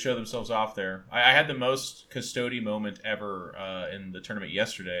players show themselves off there. I had the most Custody moment ever in the tournament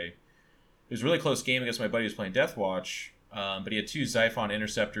yesterday. It was a really close game against my buddy who was playing Deathwatch, but he had 2 Xiphon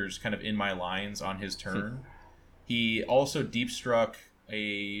Interceptors kind of in my lines on his turn. He also deep struck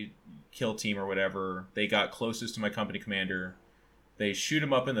a kill team or whatever. They got closest to my company commander. They shoot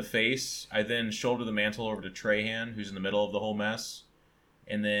him up in the face. I then shoulder the mantle over to Trahan, who's in the middle of the whole mess.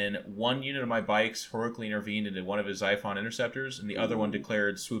 And then 1 unit of my bikes heroically intervened into one of his Xiphon Interceptors, and the other one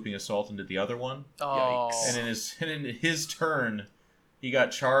declared swooping assault into the other one. Oh. And in his turn, he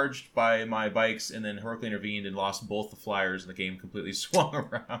got charged by my bikes and then heroically intervened and lost both the flyers, and the game completely swung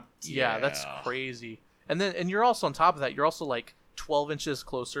around. Yeah, that's crazy. And you're also on top of that, you're also like 12 inches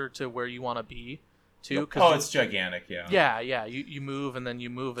closer to where you want to be, too. It's gigantic, yeah. Yeah. You move and then you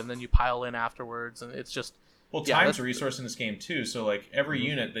move and then you pile in afterwards, and it's just Well, Yeah, time's a resource in this game too. So like every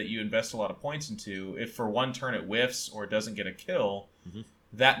unit that you invest a lot of points into, if for one turn it whiffs or doesn't get a kill,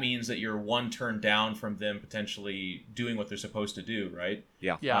 that means that you're one turn down from them potentially doing what they're supposed to do, right?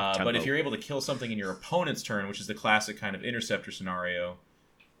 Yeah. But if you're able to kill something in your opponent's turn, which is the classic kind of interceptor scenario,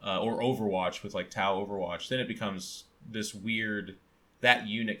 or Overwatch with like Tau Overwatch, then it becomes this weird. That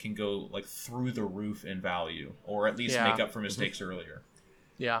unit can go like through the roof in value, or at least make up for mistakes earlier.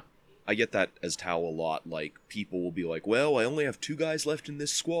 Yeah. I get that as Tau a lot. Like, people will be like, well, I only have 2 guys left in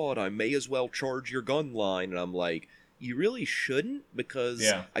this squad. I may as well charge your gun line. And I'm like, you really shouldn't, because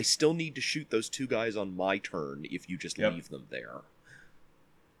I still need to shoot those 2 guys on my turn if you just leave them there.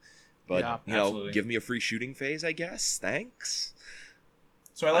 But, give me a free shooting phase, I guess. Thanks.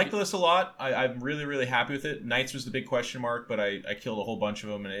 So I like the list a lot. I'm really, really happy with it. Knights was the big question mark, but I killed a whole bunch of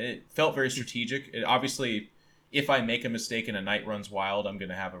them, and it felt very strategic. It, obviously, if I make a mistake and a knight runs wild, I'm going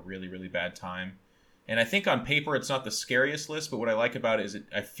to have a really, really bad time. And I think on paper it's not the scariest list, but what I like about it is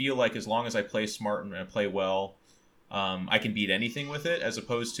I feel like as long as I play smart and I play well, I can beat anything with it, as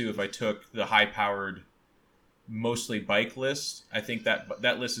opposed to if I took the high-powered, mostly bike list. I think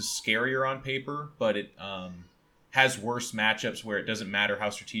that list is scarier on paper, but it has worse matchups where it doesn't matter how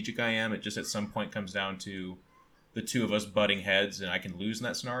strategic I am. It just at some point comes down to the 2 of us butting heads, and I can lose in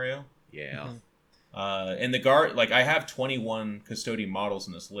that scenario. Yeah. And the guard, like, I have 21 custodian models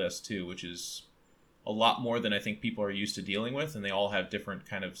in this list too, which is a lot more than I think people are used to dealing with, and they all have different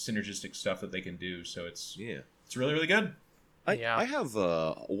kind of synergistic stuff that they can do. So it's really, really good. I have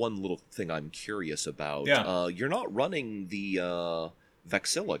one little thing I'm curious about. You're not running the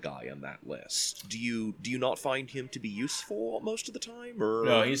Vexilla guy on that list. Do you not find him to be useful most of the time? Or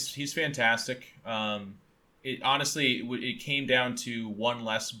no, he's fantastic. It honestly it came down to one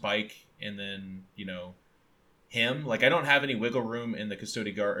less bike, and then him. Like, I don't have any wiggle room in the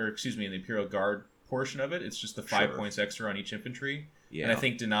Custodian Guard, or excuse me, in the Imperial Guard portion of it. It's just the 5 points extra on each infantry. Yeah. And I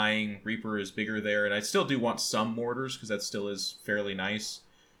think denying Reaper is bigger there, and I still do want some mortars because that still is fairly nice.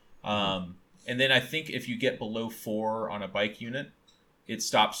 And then I think if you get below 4 on a bike unit, it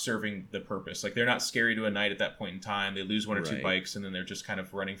stops serving the purpose. Like, they're not scary to a knight at that point in time. They lose 1 or 2 bikes, and then they're just kind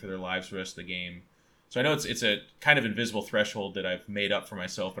of running for their lives for the rest of the game. So I know it's a kind of invisible threshold that I've made up for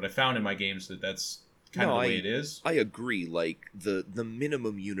myself, but I found in my games that's kind of the way it is. I agree. Like, the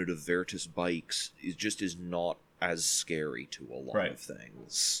minimum unit of Veritas bikes is not as scary to a lot of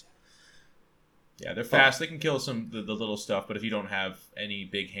things. Yeah, they're fast. They can kill the little stuff, but if you don't have any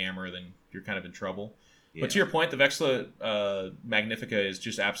big hammer, then you're kind of in trouble. Yeah. But to your point, the Vexilla Magnifica is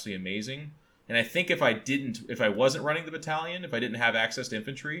just absolutely amazing. And I think if I wasn't running the battalion, if I didn't have access to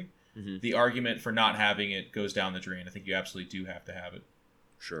infantry, the argument for not having it goes down the drain. I think you absolutely do have to have it.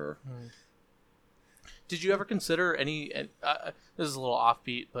 Sure. Did you ever consider any? This is a little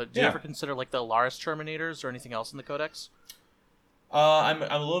offbeat, but did you ever consider like the Alaris Terminators or anything else in the Codex? I'm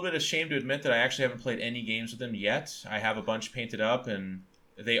a little bit ashamed to admit that I actually haven't played any games with them yet. I have a bunch painted up, and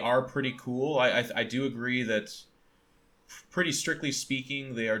they are pretty cool. I do agree that, pretty strictly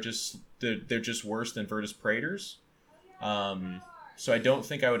speaking, they're just worse than Virtus Praetors. So I don't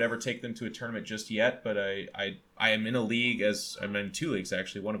think I would ever take them to a tournament just yet. But I am in a league, I'm in 2 leagues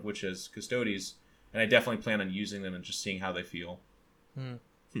actually, one of which is Custodes, and I definitely plan on using them and just seeing how they feel.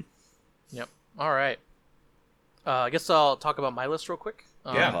 Yep. All right. I guess I'll talk about my list real quick.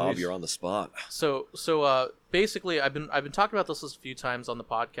 Bob, you're on the spot. So basically, I've been talking about this list a few times on the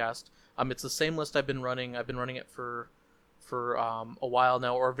podcast. It's the same list I've been running. I've been running it for a while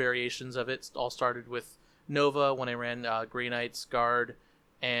now, or variations of it. It all started with Nova when I ran Grey Knights, Guard,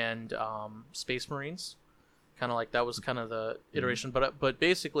 and Space Marines. Kind of like that was kind of the iteration. But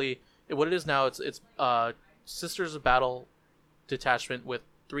basically, what it is now, it's Sisters of Battle detachment with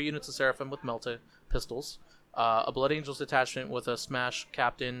 3 units of Seraphim with Melta pistols. A Blood Angels detachment with a Smash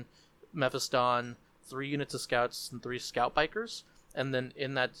Captain, Mephiston, 3 units of Scouts, and 3 Scout Bikers. And then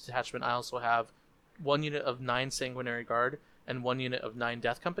in that detachment, I also have 1 unit of 9 Sanguinary Guard and 1 unit of 9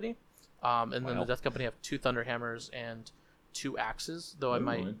 Death Company. And then the Death Company have 2 Thunderhammers and 2 Axes, though I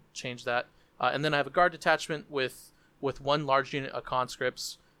might change that. And then I have a Guard detachment with 1 large unit of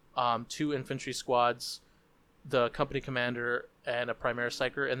Conscripts, 2 Infantry squads, the Company Commander, and a Primaris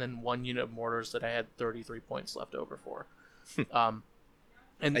Psyker, and then 1 unit of Mortars that I had 33 points left over for.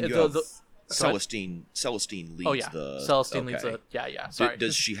 And you have Celestine leads the... Celestine leads the... Yeah, sorry.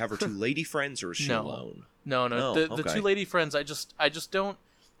 Does she have her 2 lady friends, or is she alone? No. The 2 lady friends, I just don't...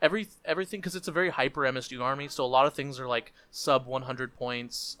 Everything, because it's a very hyper MSU army, so a lot of things are like sub 100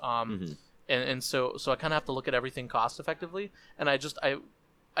 points, and so I kind of have to look at everything cost effectively, and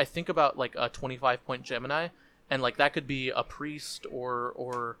I think about like a 25 point Gemini, and like that could be a priest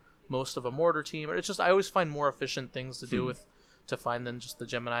or most of a mortar team. Or it's just I always find more efficient things to do with to find than just the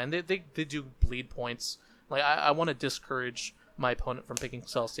Gemini, and they do bleed points. Like I want to discourage my opponent from picking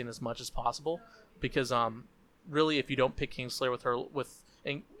Celestine as much as possible, because really if you don't pick Kingslayer with her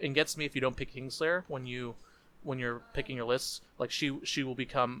and gets me if you don't pick Kingslayer when you're picking your lists, like she will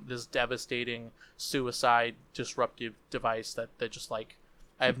become this devastating suicide disruptive device that just like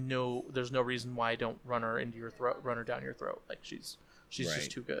there's no reason why I don't run her into your throat, run her down your throat. Like she's right.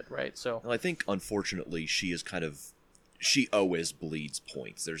 just too good, right? So well, I think unfortunately she always bleeds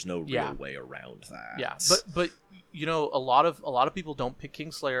points. There's no real way around that. Yeah, but you know, a lot of people don't pick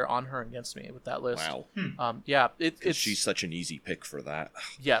Kingslayer on her against me with that list. Wow. Yeah, she's such an easy pick for that.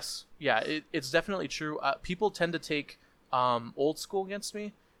 Yes, yeah, it's definitely true. People tend to take old school against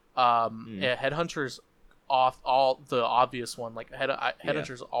me. Yeah, Headhunter's off all the obvious one. Like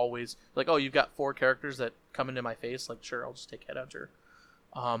Headhunter's always like, oh, you've got 4 characters that come into my face. Like, sure, I'll just take Headhunter.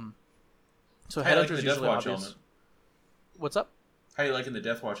 So Headhunter's usually obvious. Element. What's up? How are you liking the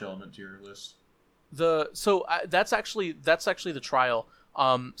Deathwatch element to your list? That's actually the trial.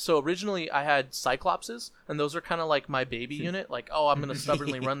 So originally I had Cyclopses, and those are kind of like my baby unit. Like, oh, I'm gonna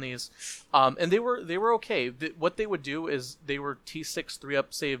stubbornly run these, and they were okay. What they would do is they were T6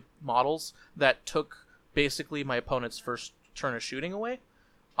 3-up save models that took basically my opponent's first turn of shooting away.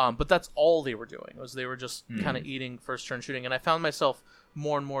 But that's all they were doing, was they were just kind of eating first turn shooting, and I found myself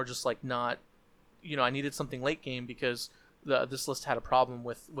more and more just like not, I needed something late game because this list had a problem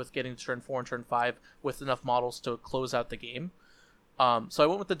with getting to turn 4 and turn 5 with enough models to close out the game. So I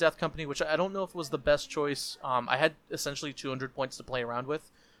went with the Death Company, which I don't know if it was the best choice. I had essentially 200 points to play around with.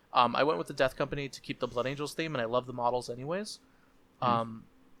 I went with the Death Company to keep the Blood Angels theme, and I love the models anyways.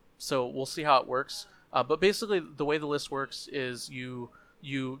 So we'll see how it works. But basically, the way the list works is you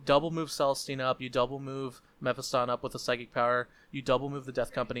double move Celestine up, you double move Mephiston up with a Psychic Power, you double move the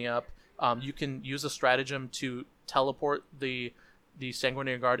Death Company up. You can use a stratagem to teleport the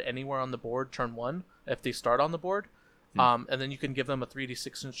Sanguinary Guard anywhere on the board turn 1 if they start on the board. And then you can give them a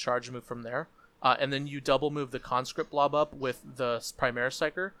 3d6 charge move from there. And then you double move the Conscript Blob up with the Primaris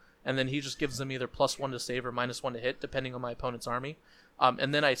Psyker, and then he just gives them either +1 to save or -1 to hit, depending on my opponent's army.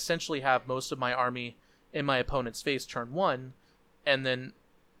 And then I essentially have most of my army in my opponent's face turn 1, and then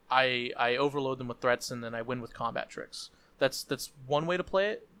I overload them with threats, and then I win with combat tricks. That's one way to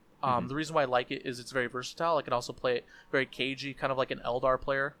play it. The reason why I like it is it's very versatile. I can also play it very cagey, kind of like an Eldar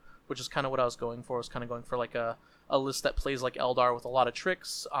player, which is kind of what I was going for. I was kind of going for like a list that plays like Eldar with a lot of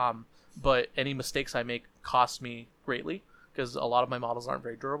tricks, but any mistakes I make cost me greatly because a lot of my models aren't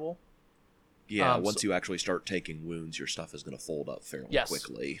very durable. Yeah, once you actually start taking wounds, your stuff is going to fold up fairly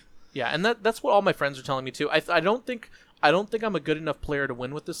quickly. Yeah, and that's what all my friends are telling me too. I don't think I'm a good enough player to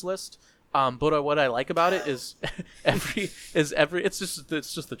win with this list. But what I like about it is it's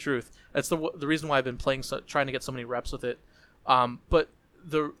just the truth. That's the reason why I've been trying to get so many reps with it. But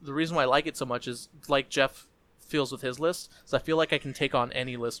the reason why I like it so much is like Jeff feels with his list, is I feel like I can take on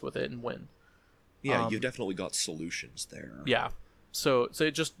any list with it and win. Yeah, you've definitely got solutions there. Yeah. So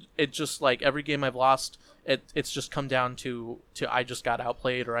it just like every game I've lost, it's just come down to I just got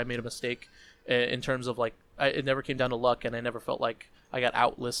outplayed or I made a mistake in terms of like it never came down to luck, and I never felt like I got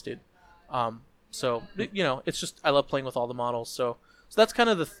outlisted. So it's just I love playing with all the models. So that's kind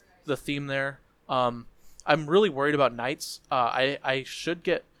of the theme there. I'm really worried about knights. I should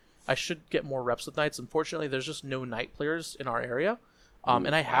get more reps with knights. Unfortunately, there's just no knight players in our area.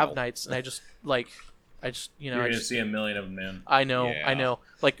 And I have knights, and I just you're gonna see a million of them, man. I know.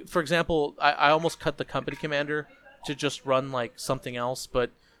 Like for example, I almost cut the company commander to just run like something else,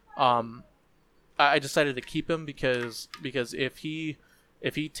 but I decided to keep him because if he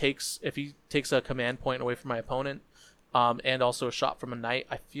takes a command point away from my opponent, and also a shot from a knight,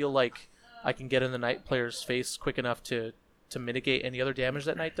 I feel like I can get in the knight player's face quick enough to mitigate any other damage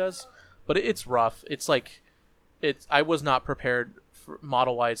that knight does. But it's rough. I was not prepared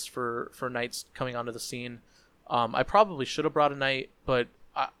model wise for knights coming onto the scene. I probably should have brought a knight, but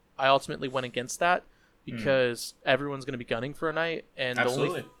I ultimately went against that because everyone's going to be gunning for a knight, and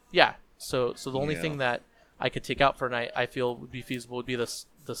absolutely. So the only thing that I could take out for a knight I feel would be feasible would be the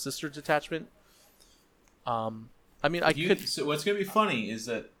sister detachment. So what's going to be funny is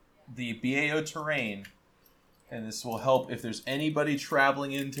that the BAO terrain, and this will help if there's anybody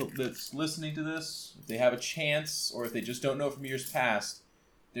traveling that's listening to this, if they have a chance or if they just don't know from years past,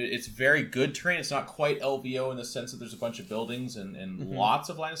 it's very good terrain. It's not quite LVO in the sense that there's a bunch of buildings and lots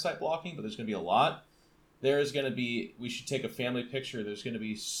of line of sight blocking, but there's going to be a lot. There is going to be, we should take a family picture, there's going to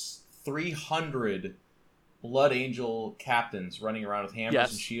be 300 Blood Angel captains running around with hammers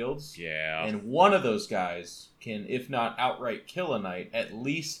Yes. and shields. Yeah. And one of those guys can, if not outright kill a knight, at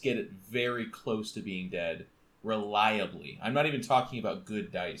least get it very close to being dead reliably. I'm not even talking about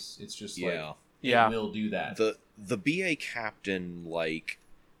good dice. It's just like it will do that. The BA captain, like,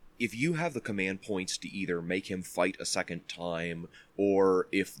 if you have the command points to either make him fight a second time, or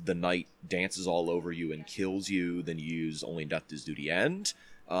if the knight dances all over you and kills you, then you use only death does duty end.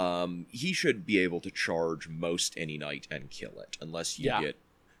 He should be able to charge most any knight and kill it, unless you get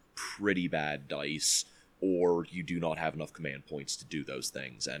pretty bad dice, or you do not have enough command points to do those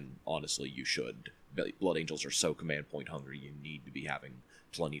things, and honestly, you should. Blood Angels are so command point hungry, you need to be having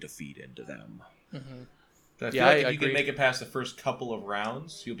plenty to feed into them. Mm-hmm. I feel like if you can make it past the first couple of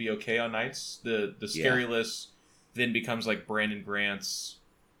rounds, you'll be okay on knights. The scary list then becomes like Brandon Grant's,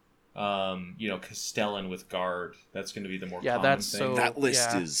 Castellan with guard. That's going to be the more common thing. So, that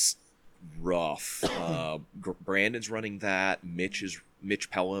list is rough. Brandon's running that.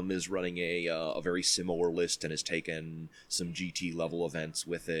 Mitch Pelham is running a very similar list and has taken some GT level events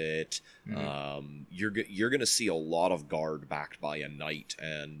with it. Mm-hmm. You're going to see a lot of guard backed by a knight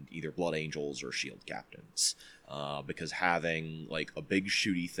and either Blood Angels or Shield Captains. Because having like a big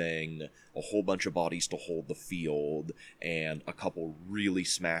shooty thing, a whole bunch of bodies to hold the field, and a couple really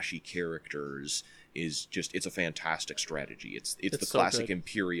smashy characters is just, it's a fantastic strategy. It's the so classic good.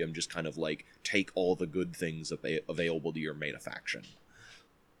 Imperium, just kind of like take all the good things available to your meta faction.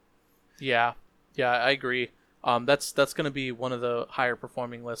 Yeah, I agree. That's going to be one of the higher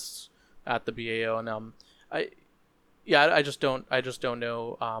performing lists at the BAO, and I just don't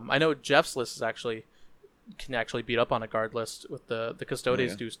know. I know Jeff's list can actually beat up on a guard list with the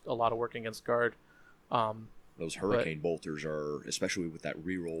Custodes do a lot of work against guard. Those Hurricane Bolters are, especially with that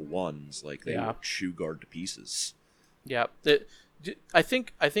reroll ones, like they will chew guard to pieces. Yeah, I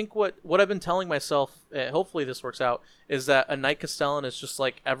think what I've been telling myself, hopefully this works out, is that a Knight Castellan is just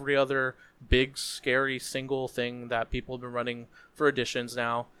like every other big scary single thing that people have been running for editions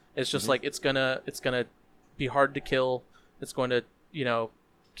now. It's just like it's gonna be hard to kill. It's going to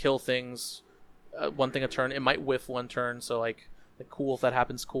kill things one thing a turn. It might whiff one turn, so like cool if that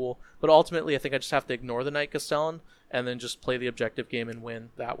happens, cool. But ultimately, I think I just have to ignore the Knight Castellan and then just play the objective game and win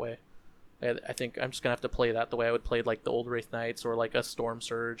that way. I think I'm just gonna have to play that the way I would play like the old Wraith Knights or like a Storm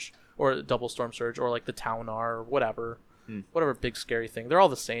Surge or a double Storm Surge or like the Taunar or whatever big scary thing. They're all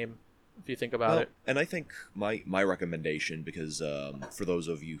the same if you think about it. And I think my recommendation, because for those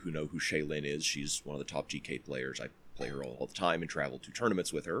of you who know who Shaylin is, she's one of the top GK players. I play her all the time and travel to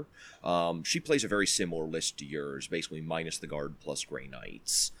tournaments with her. She plays a very similar list to yours, basically minus the guard plus Grey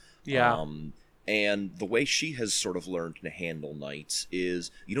Knights. Yeah. And the way she has sort of learned to handle knights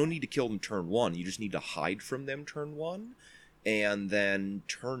is you don't need to kill them turn 1, you just need to hide from them turn 1, and then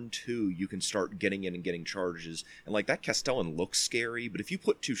turn 2 you can start getting in and getting charges. And like that Castellan looks scary, but if you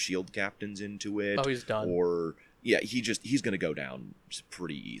put 2 shield captains into it, he's done. Or he's going to go down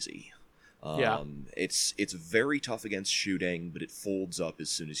pretty easy. It's very tough against shooting, but it folds up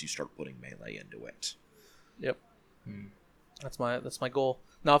as soon as you start putting melee into it. Yep. That's my goal.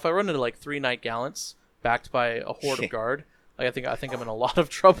 Now, if I run into like 3 Knight Gallants backed by a horde of guard, I think I'm in a lot of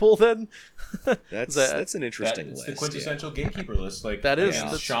trouble then. That's an interesting list. It's the quintessential gatekeeper list. Like that is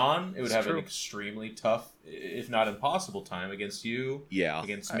Sean, it would have an extremely tough, if not impossible, time against you. Yeah,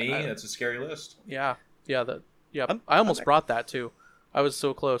 against me. That's a scary list. Yeah. I almost brought that too. I was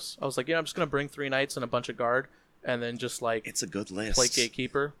so close. I was like, I'm just gonna bring 3 knights and a bunch of guard, and then just like it's a good list. Play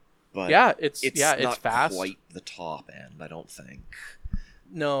gatekeeper. But it's not fast. Quite the top end, I don't think.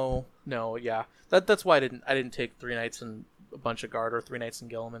 No, yeah. That's why I didn't take 3 knights and a bunch of guard or 3 knights and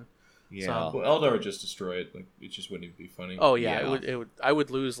Gilliman. Yeah. So, well, Eldar would just destroy it. Like it just wouldn't even be funny. Oh yeah, it would. I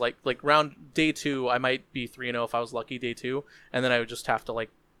would lose like round day 2. I might be 3-0 if I was lucky day 2, and then I would just have to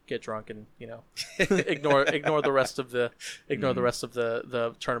like get drunk and ignore the rest of the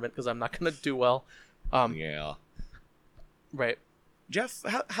the tournament because I'm not gonna do well. Right. Jeff,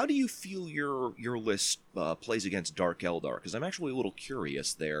 how do you feel your list plays against Dark Eldar? Because I'm actually a little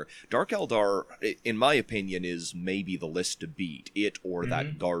curious there. Dark Eldar, in my opinion, is maybe the list to beat, it or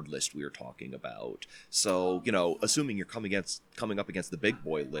that guard list we were talking about. So, assuming you're coming up against the big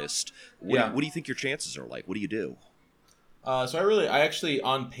boy list, what do you think your chances are like? What do you do? So I actually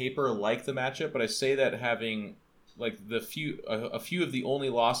on paper like the matchup, but I say that having like a few of the only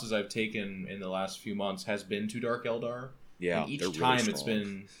losses I've taken in the last few months has been to Dark Eldar. Yeah, and each time it's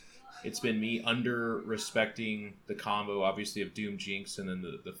been me under respecting the combo, obviously, of Doom Jinx and then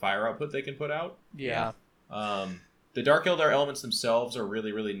the fire output they can put out. Yeah. the Dark Eldar elements themselves are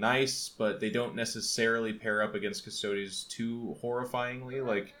really, really nice, but they don't necessarily pair up against Custodians too horrifyingly.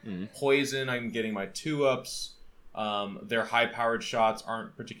 Like, Poison, I'm getting my 2-ups. Their high-powered shots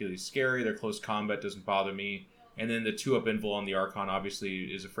aren't particularly scary. Their close combat doesn't bother me. And then the 2-up Invul on the Archon obviously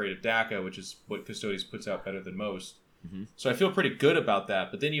is afraid of DACA, which is what Custodians puts out better than most. So I feel pretty good about that.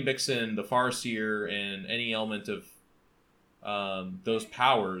 But then you mix in the Farseer and any element of those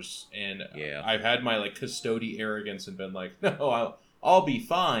powers, and I've had my like Custody arrogance and been like, no, I'll be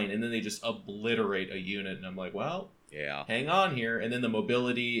fine. And then they just obliterate a unit, and I'm like, well, hang on here. And then the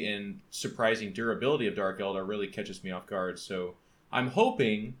mobility and surprising durability of Dark Eldar really catches me off guard. So I'm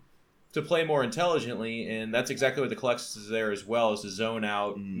hoping to play more intelligently, and that's exactly what the Colexus is there as well, is to zone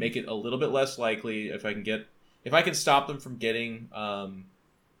out, make it a little bit less likely if I can stop them from getting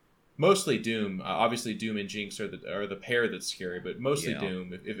mostly Doom. Obviously Doom and Jinx are the pair that's scary, but mostly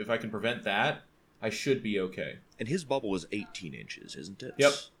Doom. If I can prevent that, I should be okay. And his bubble is 18 inches, isn't it?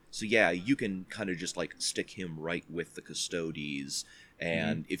 Yep. So yeah, you can kind of just like stick him right with the Custodes,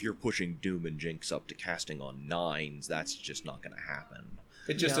 and if you're pushing Doom and Jinx up to casting on 9s, that's just not going to happen.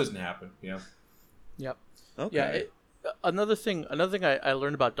 It just doesn't happen. Yeah. Yep. Okay. Yeah. Another thing I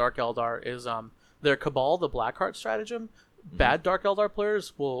learned about Dark Eldar is their Cabal, the Blackheart stratagem. Bad Dark Eldar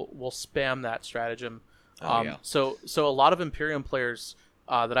players will spam that stratagem. So a lot of Imperium players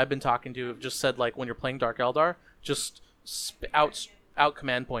that I've been talking to have just said, like, when you're playing Dark Eldar, just out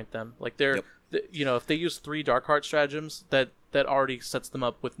command point them. Like if they use 3 Darkheart stratagems, that already sets them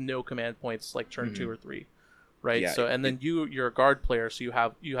up with no command points like turn 2 or 3. Right. Yeah, so and then you're a guard player, so you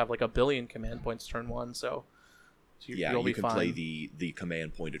have like 1 billion command points turn 1. So you'll be can fine. play the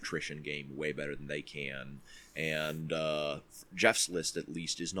command point attrition game way better than they can. And Jeff's list, at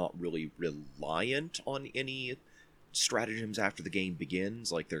least, is not really reliant on any stratagems after the game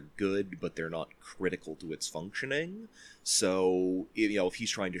begins. Like, they're good, but they're not critical to its functioning. So, if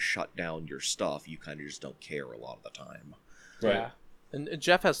he's trying to shut down your stuff, you kind of just don't care a lot of the time. Right. Yeah. And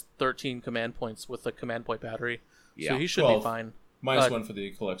Jeff has 13 command points with the command point battery, so he should 12. be fine. -1 for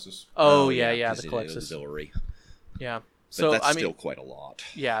the Colexus. The Colexus. Auxiliary. Yeah. But So that's I mean, still quite a lot.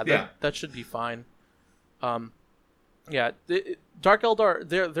 Yeah, that should be fine. Dark Eldar,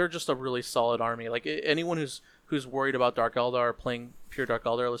 they're just a really solid army. Like, anyone who's worried about Dark Eldar playing pure Dark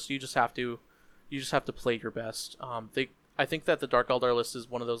Eldar list, you just have to play your best. I think that the Dark Eldar list is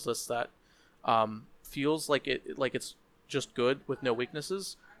one of those lists that feels like it's just good with no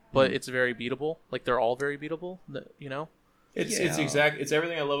weaknesses, but it's very beatable. Like, they're all very beatable. It's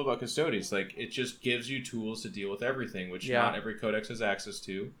everything I love about Custodes. Like, it just gives you tools to deal with everything, which not every codex has access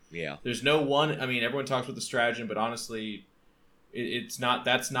to. Yeah. There's no one. I mean, everyone talks about the stratagem, but honestly, it's not.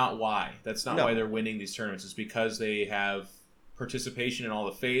 That's not why. That's not why they're winning these tournaments. It's because they have participation in all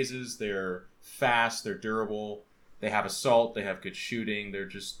the phases. They're fast. They're durable. They have assault. They have good shooting.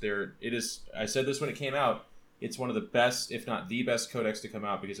 It is. I said this when it came out. It's one of the best, if not the best, codex to come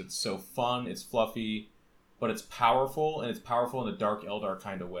out because it's so fun. It's fluffy. But it's powerful, and it's powerful in a Dark Eldar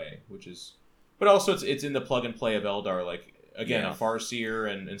kind of way, but also it's in the plug and play of Eldar. Like, again, a Farseer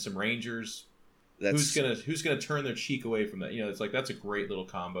and some Rangers. Who's gonna turn their cheek away from that? It's like, that's a great little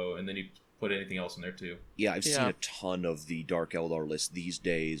combo, and then you put anything else in there too. Yeah, I've seen a ton of the Dark Eldar list these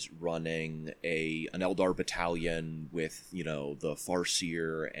days running an Eldar battalion with, the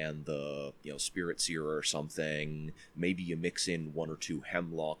Farseer and the, Spirit Seer or something. Maybe you mix in 1 or 2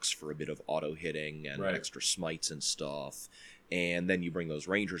 Hemlocks for a bit of auto-hitting and extra smites and stuff. And then you bring those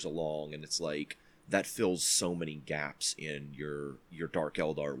Rangers along, and it's like, that fills so many gaps in your Dark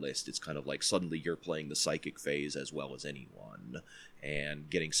Eldar list. It's kind of like suddenly you're playing the Psychic phase as well as anyone, and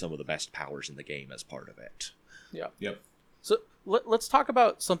getting some of the best powers in the game as part of it. Yeah. Yep. So let's talk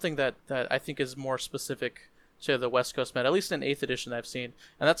about something that I think is more specific to the West Coast meta, at least in 8th edition I've seen,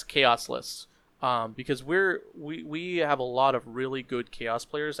 and that's Chaos lists. Because we have a lot of really good Chaos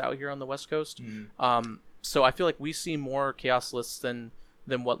players out here on the West Coast. So I feel like we see more Chaos lists than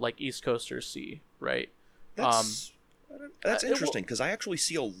what, like, East Coasters see, right? That's interesting, because I actually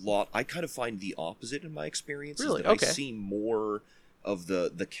see a lot. I kind of find the opposite in my experiences. Really? That Okay. I see more of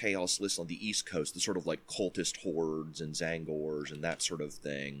the Chaos list on the East Coast, the sort of like cultist hordes and Zangors and that sort of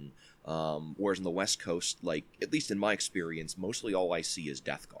thing. Whereas on the West Coast, like, at least in my experience, mostly all I see is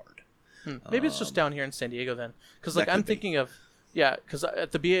Death Guard. Maybe it's just down here in San Diego then, because like I'm thinking of because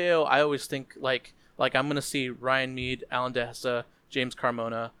at the BAO I always think like I'm gonna see Ryan Mead, Alan Dehesa, James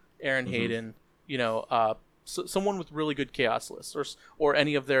Carmona, Aaron Hayden, someone with really good Chaos lists, or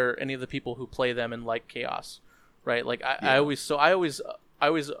any of the people who play them and like Chaos, right? Like I always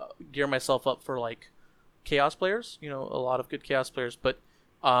gear myself up for like Chaos players, a lot of good Chaos players, but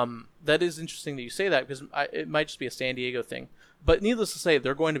That is interesting that you say that, because it might just be a San Diego thing. But needless to say,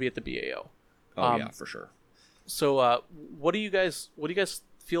 they're going to be at the BAO. Oh yeah, for sure. So what do you guys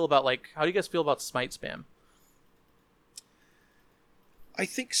feel about, like, how do you guys feel about Smite spam? I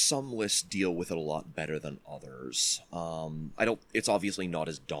think some lists deal with it a lot better than others. It's obviously not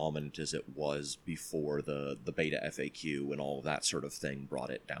as dominant as it was before the beta FAQ and all of that sort of thing brought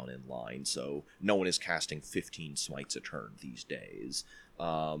it down in line, so no one is casting 15 smites a turn these days.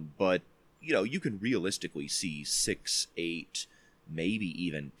 But, you can realistically see 6, 8, maybe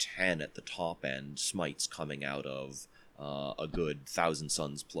even 10 at the top end smites coming out of a good 1,000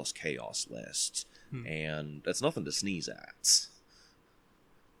 Suns plus Chaos list. And that's nothing to sneeze at.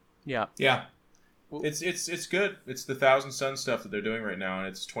 Yeah. It's good. It's the 1,000 Sun stuff that they're doing right now, and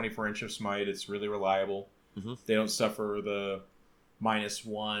it's 24 inch of smite. It's really reliable. Mm-hmm. They don't suffer the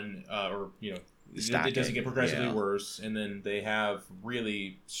 -1 or it doesn't get progressively worse, and then they have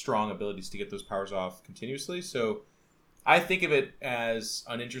really strong abilities to get those powers off continuously. So I think of it as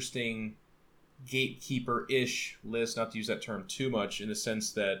an interesting gatekeeper-ish list, not to use that term too much, in the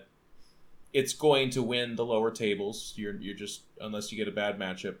sense that it's going to win the lower tables. You're just, unless you get a bad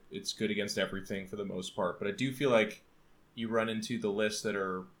matchup, it's good against everything for the most part. But I do feel like you run into the lists that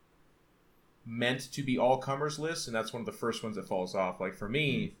are meant to be all-comers lists, and that's one of the first ones that falls off. Like for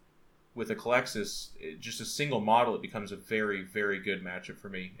me, with a Calexis, just a single model, it becomes a very, very good matchup for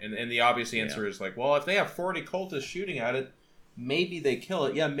me. And the obvious answer is like, well, if they have 40 cultists shooting at it, maybe they kill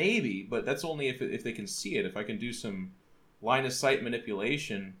it. Yeah, maybe, but that's only if they can see it. If I can do some line of sight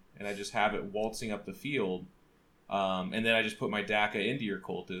manipulation and I just have it waltzing up the field, and then I just put my DACA into your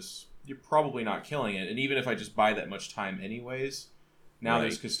cultists, you're probably not killing it. And even if I just buy that much time anyways, now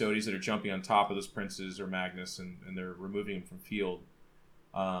there's custodians that are jumping on top of those princes or Magnus, and they're removing them from field.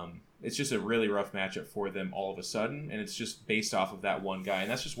 It's just a really rough matchup for them all of a sudden, and it's just based off of that one guy.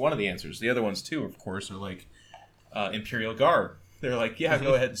 And that's just one of the answers. The other ones, too, of course, are like Imperial Guard. They're like, yeah,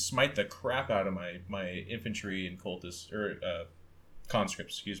 go ahead and smite the crap out of my infantry and cultists, or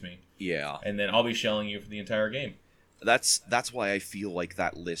conscripts, excuse me. Yeah. And then I'll be shelling you for the entire game. That's why I feel like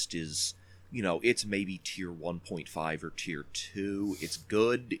that list is, it's maybe tier 1.5 or tier 2. It's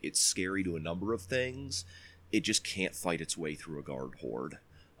good. It's scary to a number of things. It just can't fight its way through a guard horde.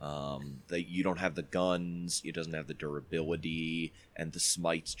 You don't have the guns, it doesn't have the durability, and the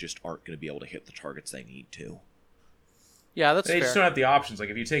smites just aren't going to be able to hit the targets they need to. Yeah, that's fair. They just don't have the options. Like,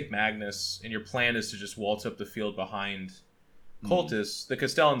 if you take Magnus, and your plan is to just waltz up the field behind cultists, the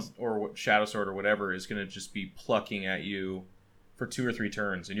Castellan or Shadow Sword or whatever is going to just be plucking at you for 2 or 3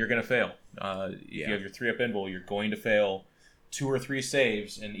 turns, and you're going to fail. If you have your 3-up invul, you're going to fail 2 or 3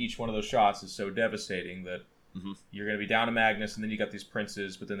 saves, and each one of those shots is so devastating that you're going to be down to Magnus, and then you got these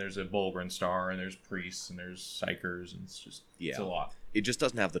princes, but then there's a Bulgrin Star, and there's priests, and there's psychers, and it's a lot. It just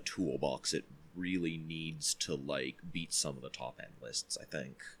doesn't have the toolbox it really needs to, beat some of the top-end lists, I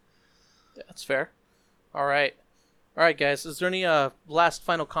think. Yeah, that's fair. All right, guys. Is there any last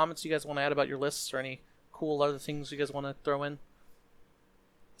final comments you guys want to add about your lists, or any cool other things you guys want to throw in?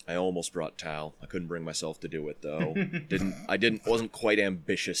 I almost brought Tau. I couldn't bring myself to do it, though. Wasn't quite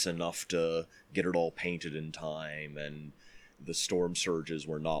ambitious enough to get it all painted in time, and the Storm Surges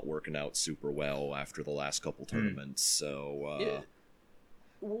were not working out super well after the last couple tournaments, so...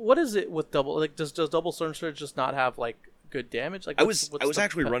 What is it with double? Like, does double Storm Surge just not have, good damage? Like, I was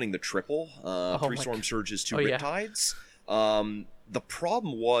actually running the triple, 3 Storm Surges, 2 Riptides. The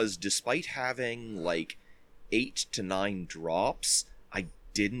problem was, despite having, 8 to 9 drops, I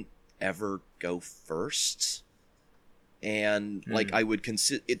didn't ever go first. And, I would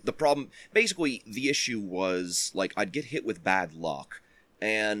consider it. The problem, basically, the issue was, I'd get hit with bad luck.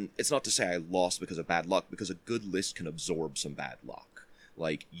 And it's not to say I lost because of bad luck, because a good list can absorb some bad luck.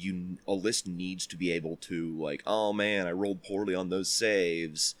 A list needs to be able to, oh man, I rolled poorly on those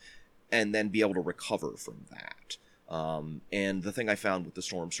saves, and then be able to recover from that. And the thing I found with the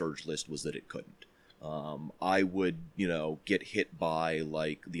Storm Surge list was that it couldn't. I would, get hit by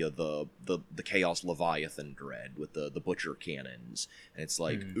the Chaos Leviathan Dread with the Butcher Cannons, and it's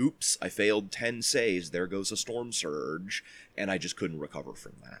oops, I failed 10 saves, there goes a Storm Surge, and I just couldn't recover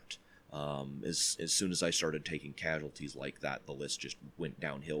from that. As soon as I started taking casualties like that, the list just went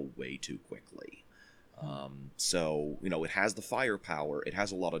downhill way too quickly. So, it has the firepower, it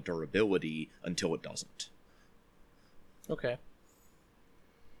has a lot of durability until it doesn't. Okay.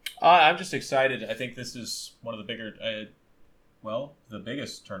 I'm just excited. I think this is one of the bigger, the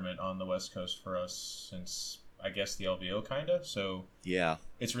biggest tournament on the West Coast for us since, I guess, the LVO, kinda. So yeah,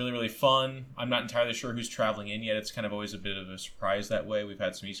 it's really, really fun. I'm not entirely sure who's traveling in yet. It's kind of always a bit of a surprise that way. We've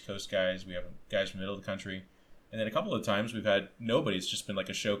had some East Coast guys. We have guys from the middle of the country. And then a couple of times we've had nobody. It's just been like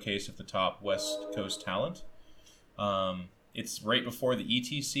a showcase of the top West Coast talent. It's right before the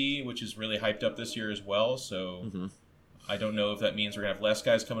ETC, which is really hyped up this year as well. So I don't know if that means we're going to have less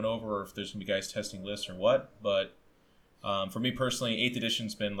guys coming over or if there's going to be guys testing lists or what. But for me personally, 8th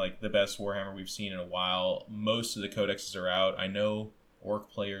edition's been like the best Warhammer we've seen in a while. Most of the codexes are out. I know Orc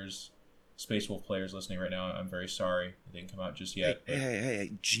players, Space Wolf players listening right now, I'm very sorry they didn't come out just yet.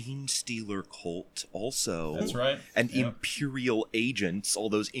 Hey, Gene Stealer Cult also. That's right. And Imperial Agents, all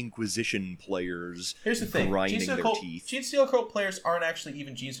those Inquisition players. Here's the thing. Grinding their teeth. Gene Stealer Cult players aren't actually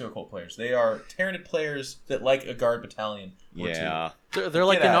even Gene Stealer Cult players. They are Tyranid players that like a Guard battalion or two. They're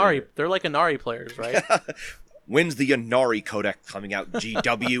like Inari. They're like Inari players, right? When's the Inari Codex coming out,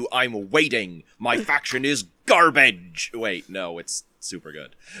 GW? I'm waiting. My faction is garbage. Wait, no, it's super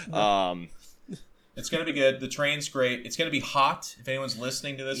good. It's going to be good. The train's great. It's going to be hot. If anyone's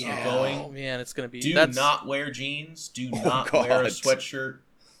listening to this or going. Oh, man, it's going to be... Do not wear jeans. Do not wear a sweatshirt.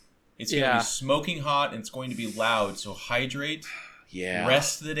 It's going to be smoking hot, and it's going to be loud. So hydrate. Yeah.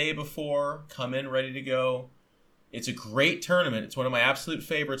 Rest the day before. Come in ready to go. It's a great tournament. It's one of my absolute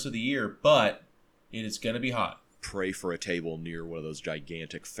favorites of the year, but it is going to be hot. Pray for a table near one of those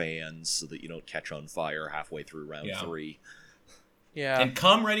gigantic fans so that you don't catch on fire halfway through round 3. Yeah. And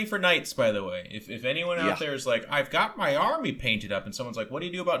come ready for Knights, by the way. If anyone out there is like, I've got my army painted up, and someone's like, what do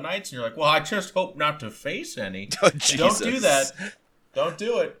you do about Knights? And you're like, well, I just hope not to face any. Don't do that. Don't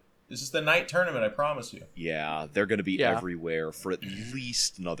do it. This is the Knight tournament, I promise you. Yeah, they're going to be everywhere for at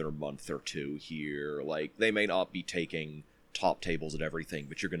least another month or two here. Like, they may not be taking top tables at everything,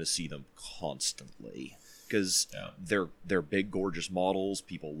 but you're going to see them constantly. Because they're big, gorgeous models.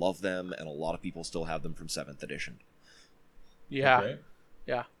 People love them, and a lot of people still have them from 7th edition. Yeah. Okay.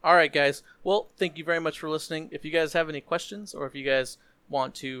 Yeah. All right, guys. Well, thank you very much for listening. If you guys have any questions or if you guys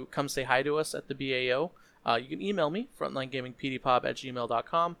want to come say hi to us at the BAO, you can email me,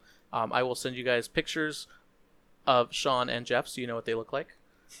 frontlinegamingpdpop@gmail.com. I will send you guys pictures of Sean and Jeff so you know what they look like.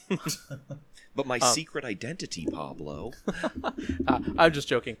 But my secret identity, Pablo. I'm just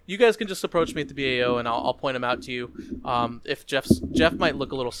joking. You guys can just approach me at the BAO and I'll point them out to you. If Jeff might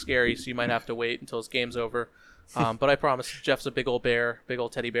look a little scary, so you might have to wait until his game's over. But I promise, Jeff's a big old bear, big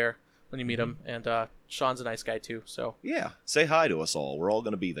old teddy bear when you meet him, and Sean's a nice guy too. So yeah, say hi to us all. We're all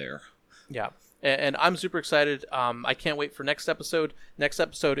going to be there. Yeah, and I'm super excited. I can't wait for next episode. Next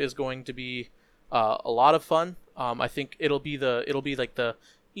episode is going to be a lot of fun. I think it'll be like the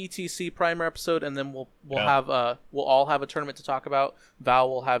ETC primer episode, and then we'll all have a tournament to talk about. Val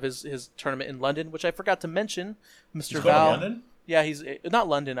will have his tournament in London, which I forgot to mention. Mr. Val. London? Yeah, he's not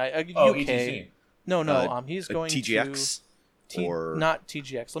London. UK. ETC. No. He's going TGX to or not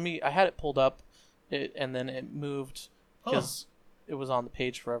TGX. I had it pulled up, and then it moved because it was on the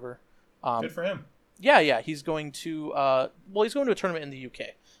page forever. Good for him. Yeah. He's going to he's going to a tournament in the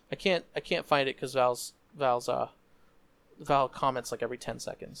UK. I can't find it because Val comments like every 10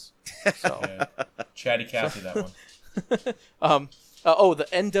 seconds. So Chatty Cathy, that one. The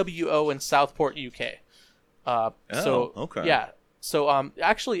NWO in Southport, UK. Okay. Yeah. So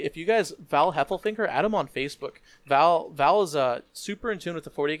actually, if you guys, Val Heffelfinger, add him on Facebook. Val is super in tune with the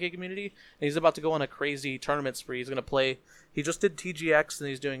 40K community, and he's about to go on a crazy tournament spree. He's going to play. He just did TGX, and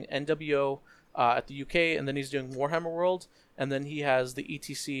he's doing NWO at the UK, and then he's doing Warhammer World, and then he has the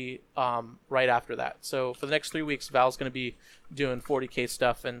ETC right after that. So for the next 3 weeks, Val's going to be doing 40K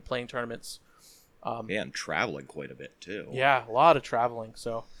stuff and playing tournaments. And traveling quite a bit too. Yeah, a lot of traveling.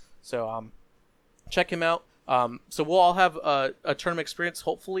 So check him out. So we'll all have a tournament experience.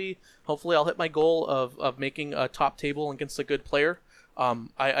 Hopefully I'll hit my goal of making a top table against a good player.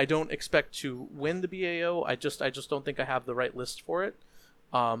 I don't expect to win the BAO. I just don't think I have the right list for it.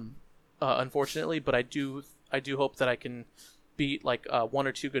 Unfortunately, but I do hope that I can beat like one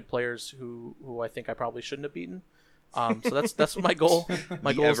or two good players who I think I probably shouldn't have beaten. So that's my goal.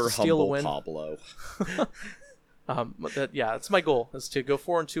 My goal is to steal a win. Pablo. That's my goal, is to go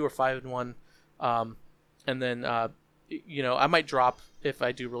 4-2 or 5-1. And then, I might drop if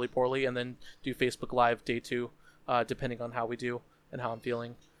I do really poorly, and then do Facebook Live day 2, depending on how we do and how I'm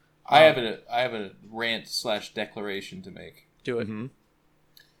feeling. I have a rant/declaration to make. Do it. Mm-hmm.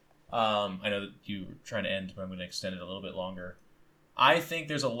 I know that you were trying to end, but I'm going to extend it a little bit longer. I think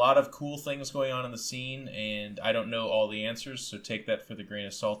there's a lot of cool things going on in the scene, and I don't know all the answers, so take that for the grain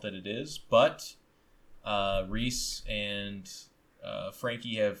of salt that it is. But Reese and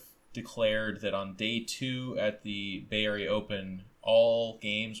Frankie have declared that on day 2 at the Bay Area Open, all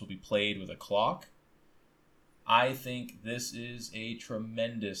games will be played with a clock. I think this is a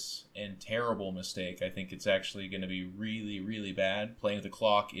tremendous and terrible mistake. I think it's actually going to be really, really bad. Playing with the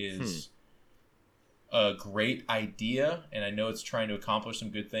clock is a great idea, and I know it's trying to accomplish some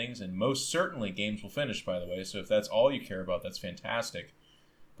good things, and most certainly games will finish, by the way, so if that's all you care about, that's fantastic.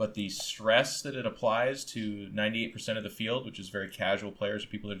 But the stress that it applies to 98% of the field, which is very casual players,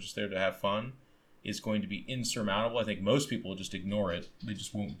 people that are just there to have fun, is going to be insurmountable. I think most people will just ignore it. They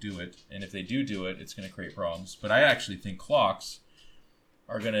just won't do it. And if they do it, it's going to create problems. But I actually think clocks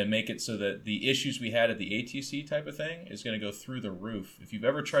are going to make it so that the issues we had at the ATC type of thing is going to go through the roof. If you've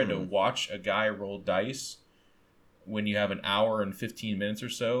ever tried to watch a guy roll dice when you have an hour and 15 minutes or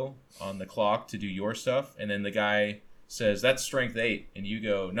so on the clock to do your stuff, and then the guy says, that's strength 8, and you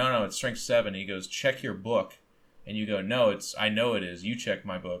go, no, it's strength 7. He goes, check your book. And you go, no, I know it is. You check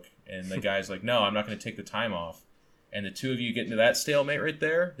my book. And the guy's like, no, I'm not going to take the time off. And the two of you get into that stalemate right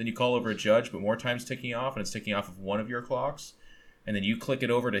there. Then you call over a judge, but more time's ticking off, and it's ticking off of one of your clocks. And then you click it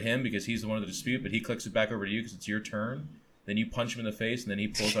over to him because he's the one of the dispute, but he clicks it back over to you because it's your turn. Then you punch him in the face, and then he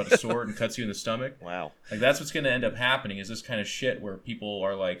pulls out a sword and cuts you in the stomach. Wow. Like, that's what's going to end up happening is this kind of shit where people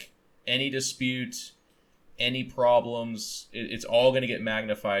are like, any dispute, any problems, it's all going to get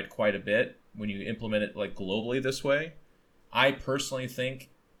magnified quite a bit when you implement it like globally this way. I personally think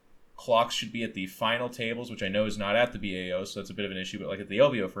clocks should be at the final tables, which I know is not at the BAO, so that's a bit of an issue, but like at the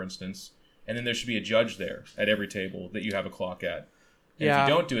LVO, for instance, and then there should be a judge there at every table that you have a clock at. And if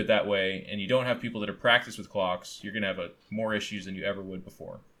you don't do it that way, and you don't have people that are practiced with clocks, you're going to have more issues than you ever would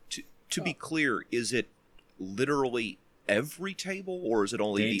before. To be clear, is it literally every table, or is it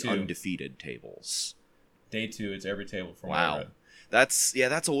only Day the 2. undefeated tables? Day 2, it's every table from Wow. what I read.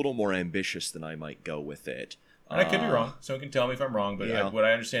 That's a little more ambitious than I might go with it. And I could be wrong. Someone can tell me if I'm wrong, but what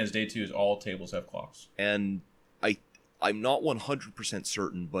I understand is Day 2 is all tables have clocks. And I'm not 100%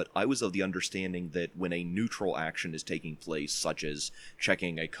 certain, but I was of the understanding that when a neutral action is taking place, such as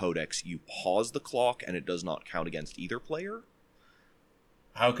checking a codex, you pause the clock and it does not count against either player.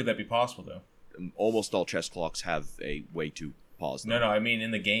 How could that be possible, though? Almost all chess clocks have a way to pause them. No, I mean in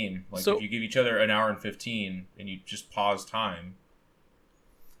the game. Like, if you give each other an hour and 15 and you just pause time.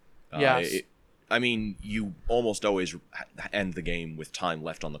 Yes. I mean, you almost always end the game with time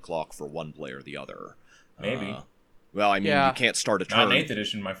left on the clock for one player or the other. Maybe. Well, I mean, you can't start a turn. Not in 8th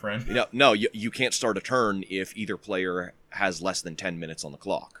edition, my friend. You can't start a turn if either player has less than 10 minutes on the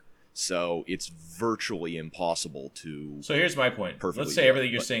clock. So it's virtually impossible to... So here's my point. Let's say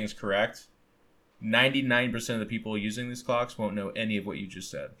everything you're saying is correct. 99% of the people using these clocks won't know any of what you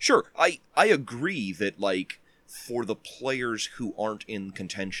just said. Sure, I agree that, like, for the players who aren't in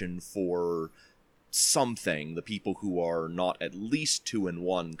contention for something, the people who are not at least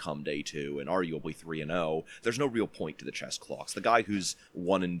 2-1 come day 2 and arguably 3-0, there's no real point to the chess clocks. The guy who's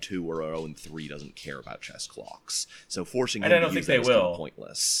 1-2 or 0-3 doesn't care about chess clocks, so forcing him to use them is kind of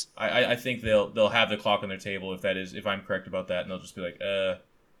pointless. I think they'll have the clock on their table if I'm correct about that, and they'll just be like,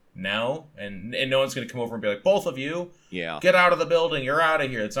 no, and no one's going to come over and be like, both of you, get out of the building, you're out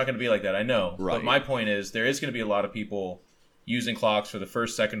of here. It's not going to be like that, I know. Right. But my point is, there is going to be a lot of people using clocks for the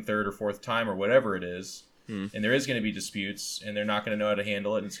first, second, third, or fourth time, or whatever it is, and there is going to be disputes, and they're not going to know how to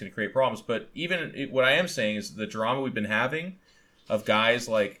handle it, and it's going to create problems. But what I am saying is the drama we've been having of guys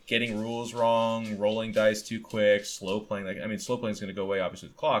like getting rules wrong, rolling dice too quick, slow playing. Slow playing is going to go away, obviously,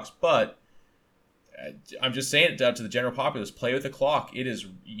 with clocks, but I'm just saying it out to the general populace. Play with the clock.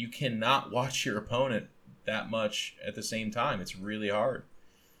 You cannot watch your opponent that much at the same time. It's really hard.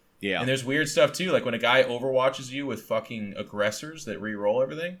 Yeah. And there's weird stuff too, like when a guy overwatches you with fucking aggressors that re-roll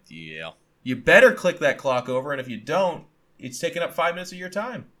everything. Yeah. You better click that clock over, and if you don't, it's taking up 5 minutes of your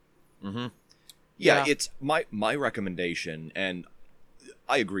time. Mm-hmm. Yeah, it's my recommendation, and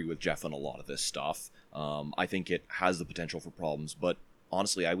I agree with Jeff on a lot of this stuff. I think it has the potential for problems, but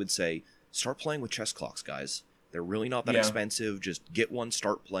honestly, I would say start playing with chess clocks, guys. They're really not that expensive. Just get one,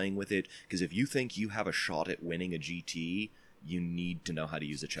 start playing with it, because if you think you have a shot at winning a GT, you need to know how to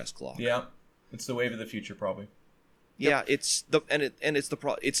use a chess clock. Yeah, it's the wave of the future, probably. Yeah, it's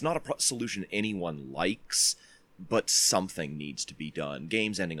not a solution anyone likes, but something needs to be done.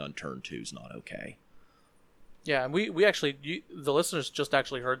 Games ending on turn 2 is not okay. Yeah, and we actually, the listeners just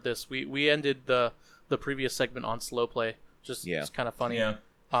actually heard this. We ended the previous segment on slow play. It's kind of funny. Yeah.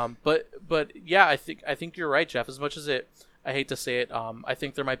 But yeah, I think you're right, Jeff. As much as I hate to say it, I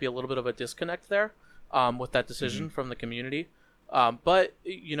think there might be a little bit of a disconnect there. With that decision from the community. But,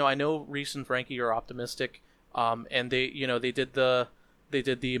 I know Reese and Frankie are optimistic, and they did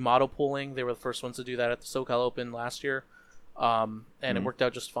the model pooling. They were the first ones to do that at the SoCal Open last year, and it worked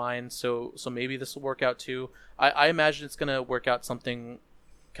out just fine. So maybe this will work out too. I imagine it's going to work out something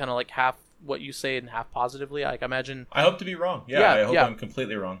kind of like half what you say and half positively. Like, I imagine. I hope to be wrong. Yeah, I hope I'm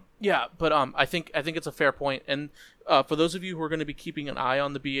completely wrong. Yeah, but I think it's a fair point. And for those of you who are going to be keeping an eye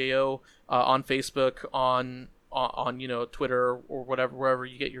on the BAO on Facebook, on Twitter or whatever, wherever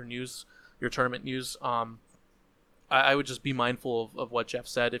you get your news, your tournament news, I would just be mindful of what Jeff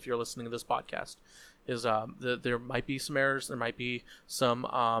said if you're listening to this podcast. Is there might be some errors, there might be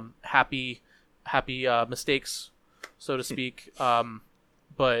some happy mistakes, so to speak.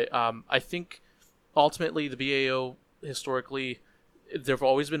 But I think ultimately the BAO historically, there've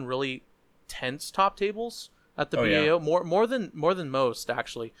always been really tense top tables at the BAO, more than most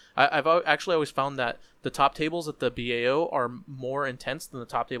actually. I've actually always found that the top tables at the BAO are more intense than the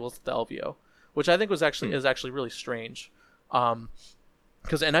top tables at the LVO, which I think is actually really strange.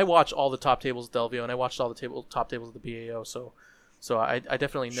 And I watch all the top tables at the LVO, and I watched all the top tables at the BAO, so I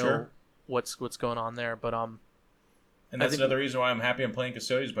definitely know what's going on there. But and that's another reason why I'm happy I'm playing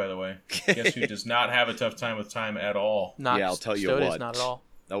Custodes, by the way. Guess who does not have a tough time with time at all? I'll tell you what. Not at all.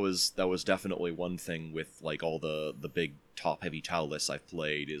 That was definitely one thing with like all the big top heavy tile lists I've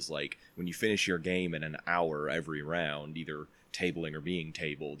played is like when you finish your game in an hour every round, either tabling or being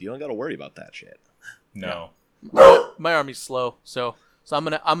tabled, you don't got to worry about that shit. No. My army's slow, so I'm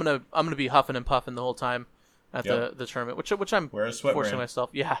gonna be huffing and puffing the whole time at the tournament, which I'm forcing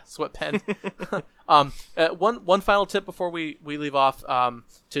myself. Yeah, sweatband. One final tip before we leave off,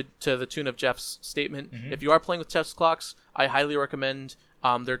 to the tune of Jeff's statement. Mm-hmm. If you are playing with chess clocks, I highly recommend.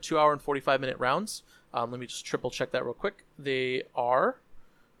 They're 2 hour and 45-minute rounds. Let me just triple check that real quick. They are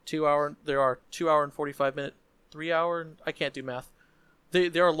 2 hour. There are 2 hour and 45-minute, 3 hour. I can't do math.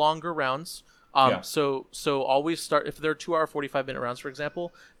 They are longer rounds. So always start if they're 2 hour 45-minute rounds, for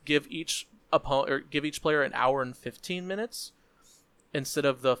example. Give each player an hour and 15 minutes instead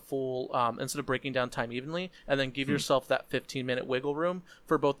of the full instead of breaking down time evenly, and then give yourself that 15-minute wiggle room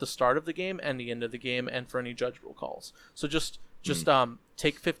for both the start of the game and the end of the game, and for any judge rule calls. So just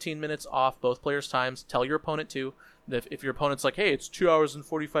take 15 minutes off both players' times. Tell your opponent too. If your opponent's like, hey, it's 2 hours and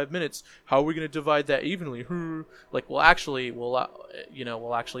 45 minutes, how are we going to divide that evenly? Like, we'll actually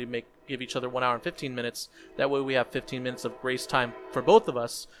give each other 1 hour and 15 minutes. That way we have 15 minutes of grace time for both of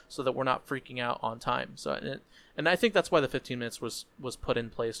us, so that we're not freaking out on time. So, and I think that's why the 15 minutes was put in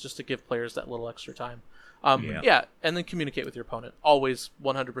place, just to give players that little extra time. And then communicate with your opponent. Always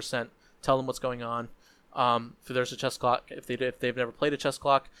 100%. Tell them what's going on. If there's a chess clock, if they've never played a chess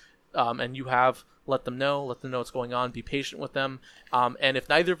clock, and you have, let them know what's going on. Be patient with them. And if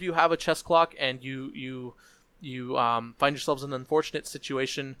neither of you have a chess clock and you find yourselves in an unfortunate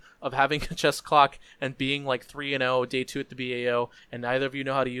situation of having a chess clock and being like 3-0 day 2 at the BAO, and neither of you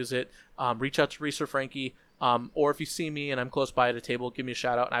know how to use it, reach out to Reese or Frankie. Or if you see me and I'm close by at a table, give me a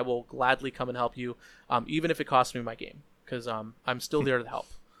shout out, and I will gladly come and help you, even if it costs me my game, because I'm still there to help.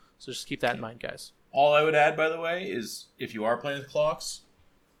 So just keep that in mind, guys. All I would add, by the way, is if you are playing with clocks,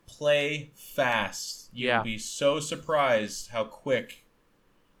 play fast. You'll be so surprised how quick,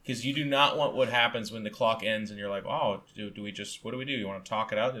 because you do not want what happens when the clock ends and you're like, oh, what do we do? You want to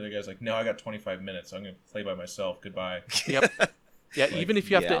talk it out? The other guy's like, no, I got 25 minutes. I'm going to play by myself. Goodbye. Yep. Yeah, like, even if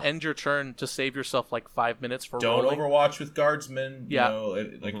you have to end your turn to save yourself like 5 minutes for rolling. Don't overwatch with guardsmen.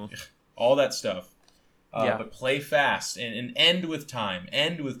 All that stuff. But play fast and end with time.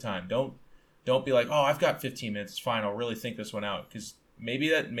 Don't be like, oh, I've got 15 minutes. It's fine. I'll really think this one out, because maybe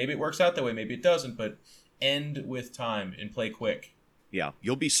it works out that way. Maybe it doesn't. But end with time and play quick. Yeah,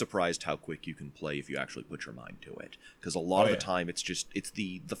 you'll be surprised how quick you can play if you actually put your mind to it. Because a lot of the time, it's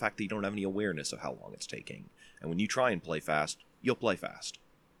the fact that you don't have any awareness of how long it's taking. And when you try and play fast, you'll play fast.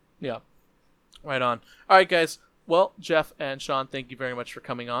 Yeah, right on. All right, guys. Well, Jeff and Sean, thank you very much for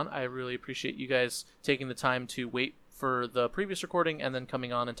coming on. I really appreciate you guys taking the time to wait for the previous recording and then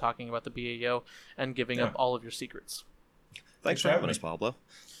coming on and talking about the BAO and giving up all of your secrets. Thanks for having us, Pablo.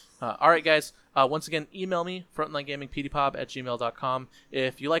 All right, guys. Once again, email me, frontlinegamingpdpop@gmail.com,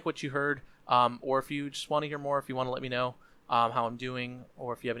 if you like what you heard, or if you just want to hear more, if you want to let me know how I'm doing,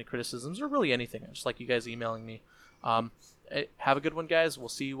 or if you have any criticisms, or really anything. I just like you guys emailing me. Have a good one, guys. We'll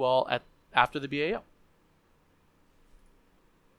see you all after the BAO.